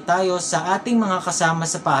mawawalay tayo sa ating mga kasama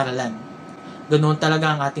sa paaralan. Ganoon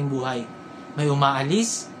talaga ang ating buhay. May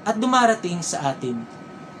umaalis at dumarating sa atin.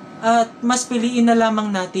 At mas piliin na lamang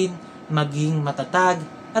natin maging matatag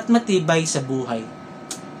at matibay sa buhay.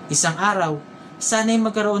 Isang araw, sana'y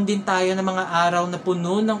magkaroon din tayo ng mga araw na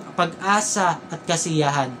puno ng pag-asa at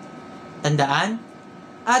kasiyahan. Tandaan,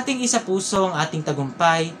 ating isa puso ang ating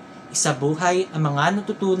tagumpay, isa buhay ang mga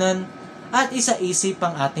natutunan, at isa isip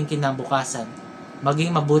ang ating kinabukasan.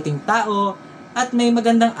 Maging mabuting tao at may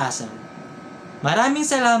magandang asal. Maraming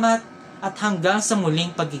salamat at hanggang sa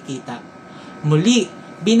muling pagkikita. Muli,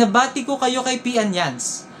 binabati ko kayo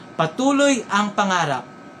Kaypianyans. Patuloy ang pangarap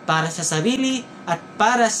para sa sarili at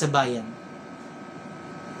para sa bayan.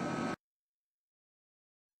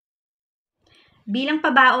 Bilang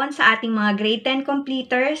pabaon sa ating mga grade 10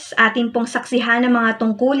 completers, atin pong saksihan ang mga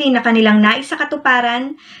tungkulin na kanilang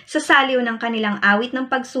naisakatuparan sa saliw ng kanilang awit ng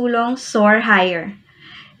pagsulong, Soar Higher.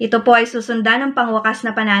 Ito po ay susundan ng pangwakas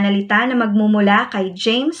na pananalita na magmumula kay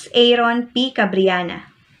James Aaron P.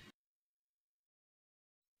 Cabriana.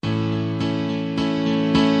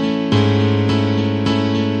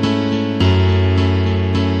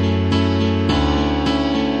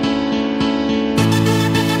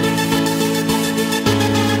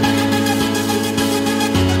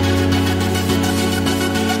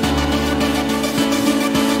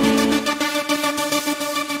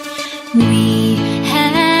 We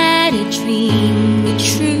had a dream we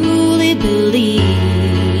truly believe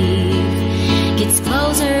gets close.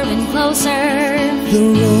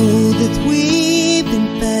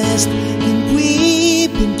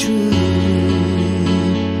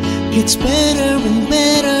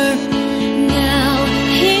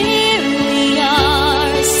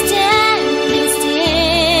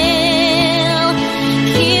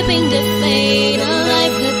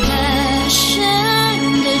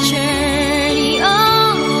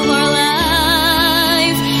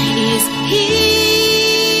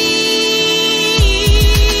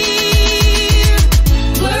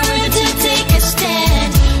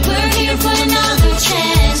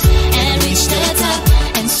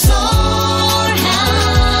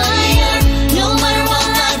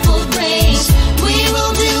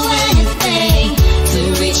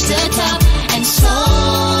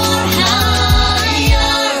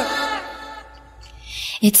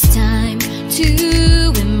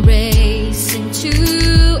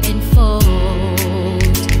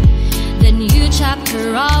 after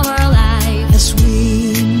our life. As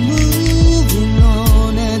we moving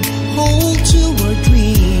on and hold to our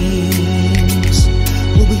dreams,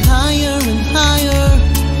 we'll be higher and higher.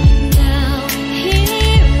 Now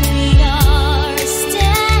here we are,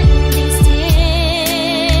 standing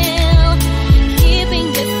still,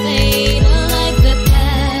 keeping the faith alive, the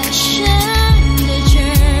passion, the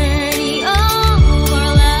journey of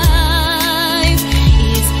our life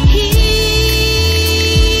is here.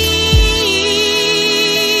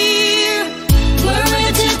 We're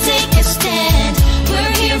ready to take a stand.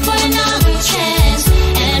 We're here for another chance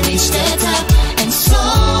and reach the top and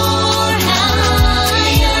soar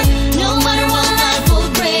higher. No matter what life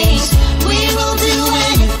will bring, we will do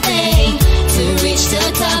anything to reach the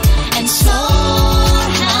top and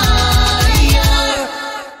soar higher.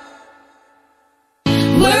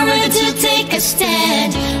 We're ready to take a stand.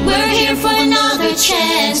 We're here for another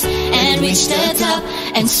chance and reach the top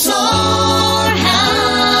and soar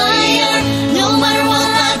higher. No matter what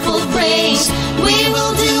life will bring, we will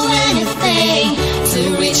do anything to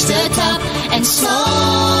reach the top and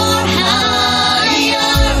soar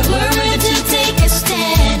higher. We're ready to take a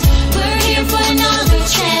stand. We're here for another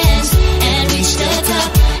chance and reach the top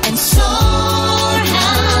and soar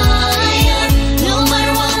higher. No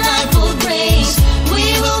matter what life will bring,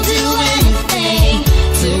 we will do anything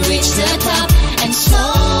to reach the top and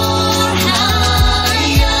soar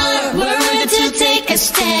higher. We're ready to take a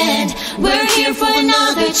stand. We're here for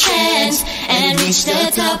another chance and reach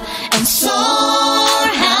the top and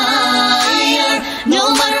soar higher.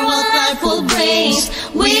 No matter what life will bring,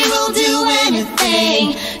 we will do anything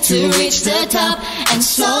to reach the top and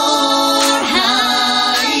soar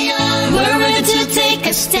higher. We're ready to take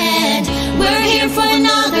a stand. We're here for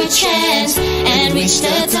another chance and reach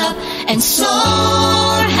the top and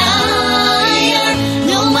soar higher.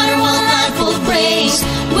 No matter what life will bring,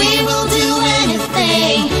 we will do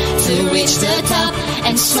anything to reach the top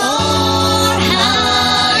and soar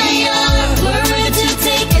higher. We're ready to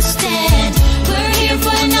take a stand. We're here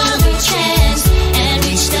for another chance and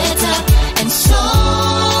reach the top and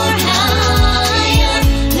soar higher.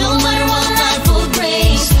 No matter what life will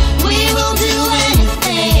bring, we will do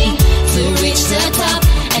anything to reach the top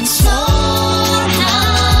and soar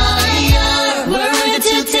higher. We're ready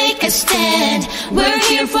to take a stand. We're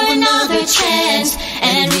here for another chance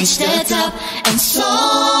and reach the top and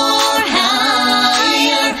soar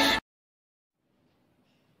higher.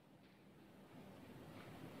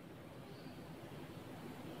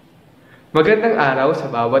 Magandang araw sa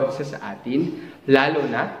bawat isa sa atin, lalo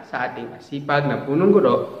na sa ating masipag na punong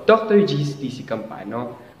guro, Dr. G's DC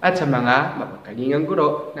Campano, at sa mga mapagkalingang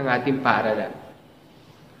guro ng ating paaralan.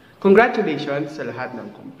 Congratulations sa lahat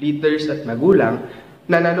ng completers at magulang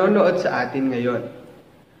na nanonood sa atin ngayon.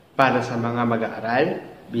 Para sa mga mag-aaral,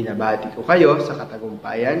 binabati ko kayo sa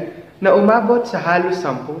katagumpayan na umabot sa halos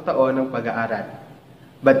 10 taon ng pag-aaral.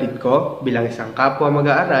 Batid ko bilang isang kapwa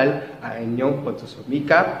mag-aaral ang inyong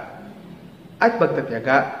pagsusumikap at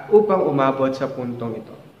pagtatiyaga upang umabot sa puntong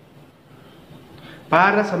ito.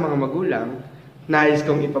 Para sa mga magulang, nais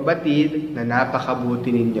kong ipabatid na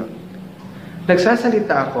napakabuti ninyo.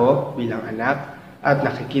 Nagsasalita ako bilang anak at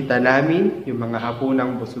nakikita namin yung mga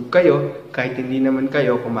hapunang busog kayo kahit hindi naman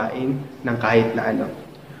kayo kumain ng kahit na ano.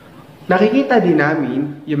 Nakikita din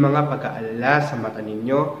namin yung mga pag-aalala sa mata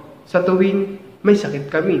ninyo sa tuwing may sakit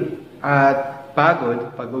kami at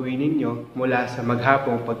pagod pag-uwi ninyo mula sa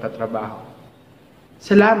maghapong pagtatrabaho.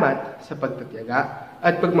 Salamat sa pagtatiyaga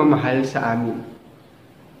at pagmamahal sa amin.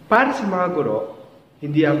 Para sa mga guro,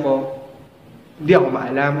 hindi ako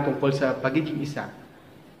maalam tungkol sa pagiging isa.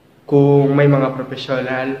 Kung may mga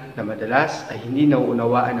profesional na madalas ay hindi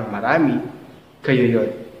nauunawaan ng marami, kayo yon.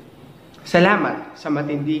 Salamat sa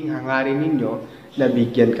matinding hangarin ninyo na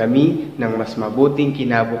bigyan kami ng mas mabuting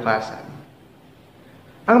kinabukasan.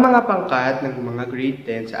 Ang mga pangkat ng mga grade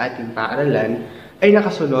 10 sa ating paaralan ay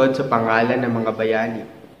nakasunod sa pangalan ng mga bayani.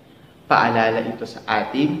 Paalala ito sa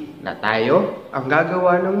atin na tayo ang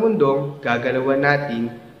gagawa ng mundong gagalawan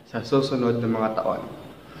natin sa susunod na mga taon.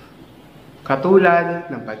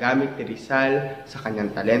 Katulad ng paggamit ni Rizal sa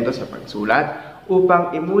kanyang talento sa pagsulat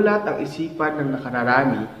upang imulat ang isipan ng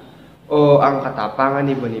nakararami o ang katapangan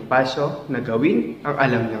ni Bonifacio na gawin ang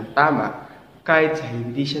alam niyang tama kahit sa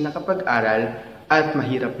hindi siya nakapag-aral at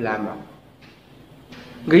mahirap lamang.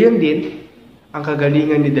 Gayon din, ang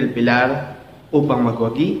kagalingan ni Del Pilar upang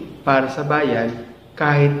magwagi para sa bayan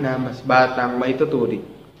kahit na mas batang maituturing.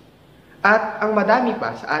 At ang madami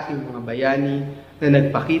pa sa ating mga bayani na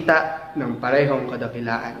nagpakita ng parehong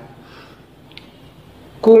kadakilaan.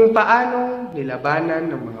 Kung paanong nilabanan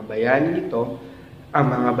ng mga bayani ito ang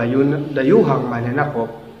mga dayuhang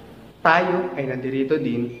mananakop, Tayo ay nandirito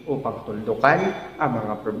din upang tuldukan ang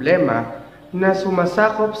mga problema na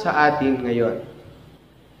sumasakop sa atin ngayon.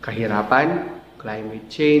 Kahirapan, climate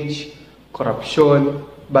change, korupsyon,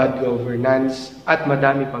 bad governance, at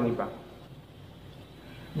madami pang iba.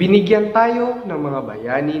 Binigyan tayo ng mga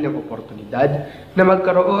bayani ng oportunidad na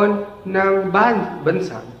magkaroon ng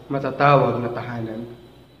bansang matatawag na tahanan.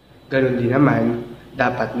 Ganon din naman,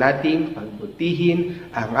 dapat nating pagbutihin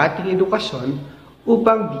ang ating edukasyon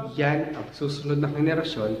upang bigyan ang susunod na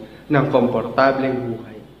henerasyon ng komportableng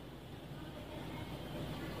buhay.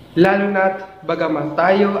 Lalo na't bagaman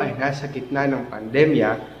tayo ay nasa gitna ng pandemya,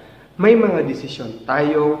 may mga desisyon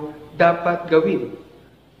tayong dapat gawin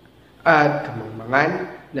at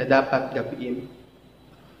kamangmangan na dapat gapiin.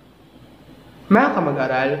 Mga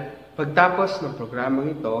kamag-aral, pagtapos ng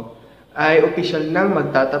programang ito, ay opisyal nang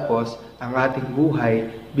magtatapos ang ating buhay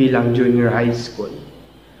bilang junior high school.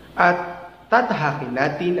 At tatahakin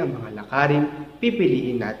natin ang mga lakarin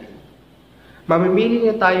pipiliin natin. Mamimili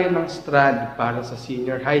na tayo ng strand para sa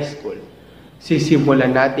senior high school.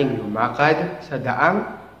 Sisimulan nating lumakad sa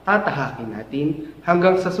daang tatahakin natin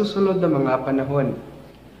hanggang sa susunod na mga panahon.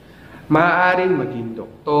 Maaaring maging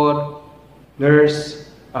doktor,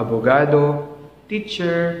 nurse, abogado,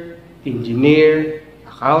 teacher, engineer,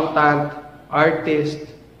 accountant, artist,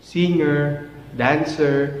 singer,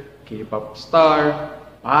 dancer, K-pop star,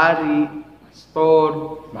 pari,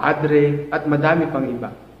 pastor, madre, at madami pang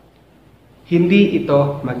iba. Hindi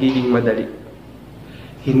ito magiging madali.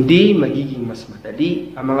 Hindi magiging mas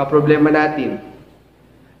madali ang mga problema natin.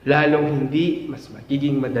 Lalong hindi mas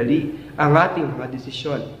magiging madali ang ating mga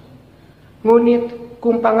desisyon. Ngunit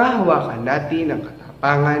kung pangahawakan natin ang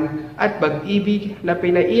katapangan at pag-ibig na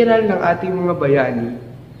pinairal ng ating mga bayani,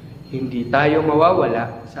 hindi tayo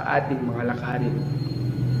mawawala sa ating mga lakarin.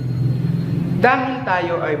 Dahil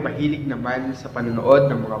tayo ay mahilig naman sa panonood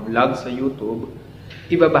ng mga vlog sa YouTube,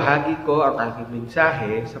 ibabahagi ko ang aking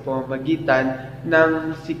mensahe sa pamamagitan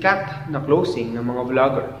ng sikat na closing ng mga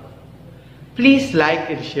vlogger. Please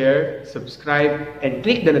like and share, subscribe, and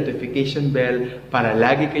click the notification bell para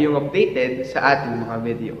lagi kayong updated sa ating mga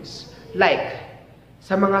videos. Like!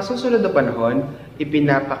 Sa mga susunod na panahon,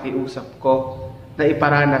 ipinapakiusap ko na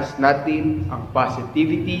iparanas natin ang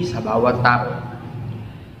positivity sa bawat tao.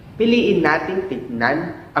 Piliin nating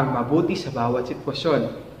tignan ang mabuti sa bawat sitwasyon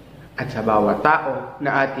at sa bawat tao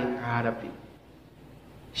na ating haharapin.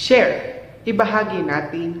 Share! Ibahagi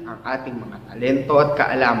natin ang ating mga talento at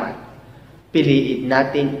kaalaman. Piliin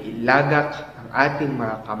nating ilagak ang ating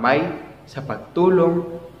mga kamay sa pagtulong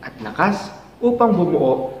at lakas upang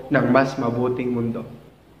bumuo ng mas mabuting mundo.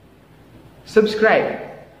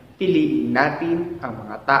 Subscribe! Piliin natin ang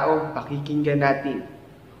mga taong pakikinggan natin.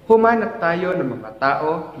 Humanap tayo ng mga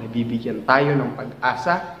tao na bibigyan tayo ng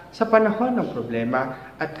pag-asa sa panahon ng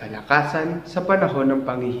problema at kalakasan sa panahon ng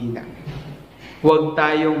panghihina. Huwag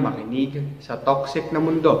tayong makinig sa toxic na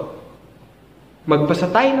mundo. Magbasa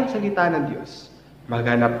tayo ng salita ng Diyos.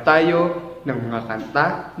 Maghanap tayo ng mga kanta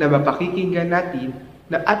na mapakikinggan natin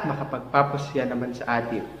at makapagpapasya naman sa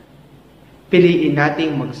atin. Piliin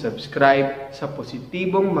nating mag-subscribe sa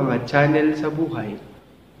positibong mga channel sa buhay.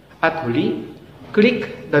 At huli,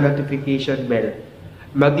 click the notification bell.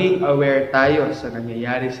 Maging aware tayo sa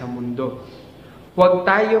nangyayari sa mundo. Huwag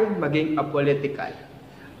tayong maging apolitical.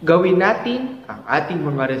 Gawin natin ang ating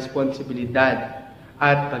mga responsibilidad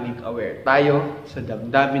at maging aware tayo sa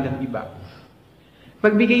damdamin ng iba.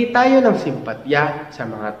 Magbigay tayo ng simpatya sa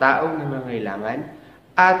mga taong nangangailangan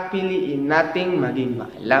at piliin nating maging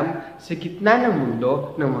maalam sa gitna ng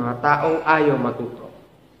mundo ng mga taong ayaw matuto.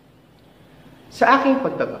 Sa aking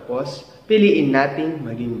pagtatapos, piliin nating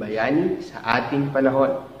maging bayani sa ating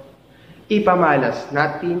panahon. Ipamalas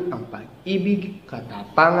natin ang pag-ibig,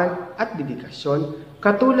 katapangan at dedikasyon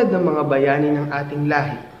katulad ng mga bayani ng ating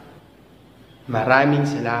lahi. Maraming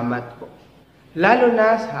salamat po. Lalo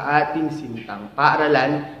na sa ating sintang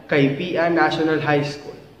paaralan, Kaypian National High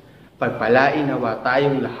School. Pagpalain nawa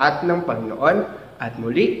tayong lahat ng Panginoon at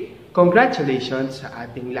muli, congratulations sa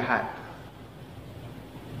ating lahat.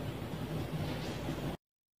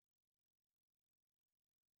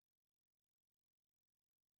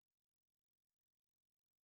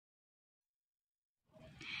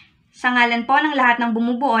 Sa ngalan po ng lahat ng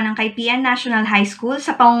bumubuo ng Kaypian National High School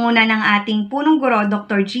sa pangunguna ng ating punong guro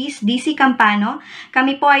Dr. Gis D.C. Campano,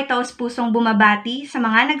 kami po ay taos-pusong bumabati sa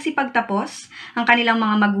mga nagsipagtapos, ang kanilang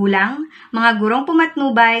mga magulang, mga gurong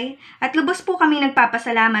pumatnubay, at lubos po kami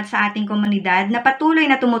nagpapasalamat sa ating komunidad na patuloy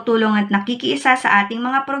na tumutulong at nakikiisa sa ating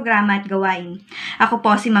mga programa at gawain. Ako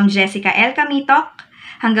po si Ma'am Jessica L. Camitok.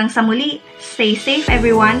 Hanggang sa muli, stay safe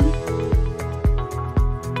everyone!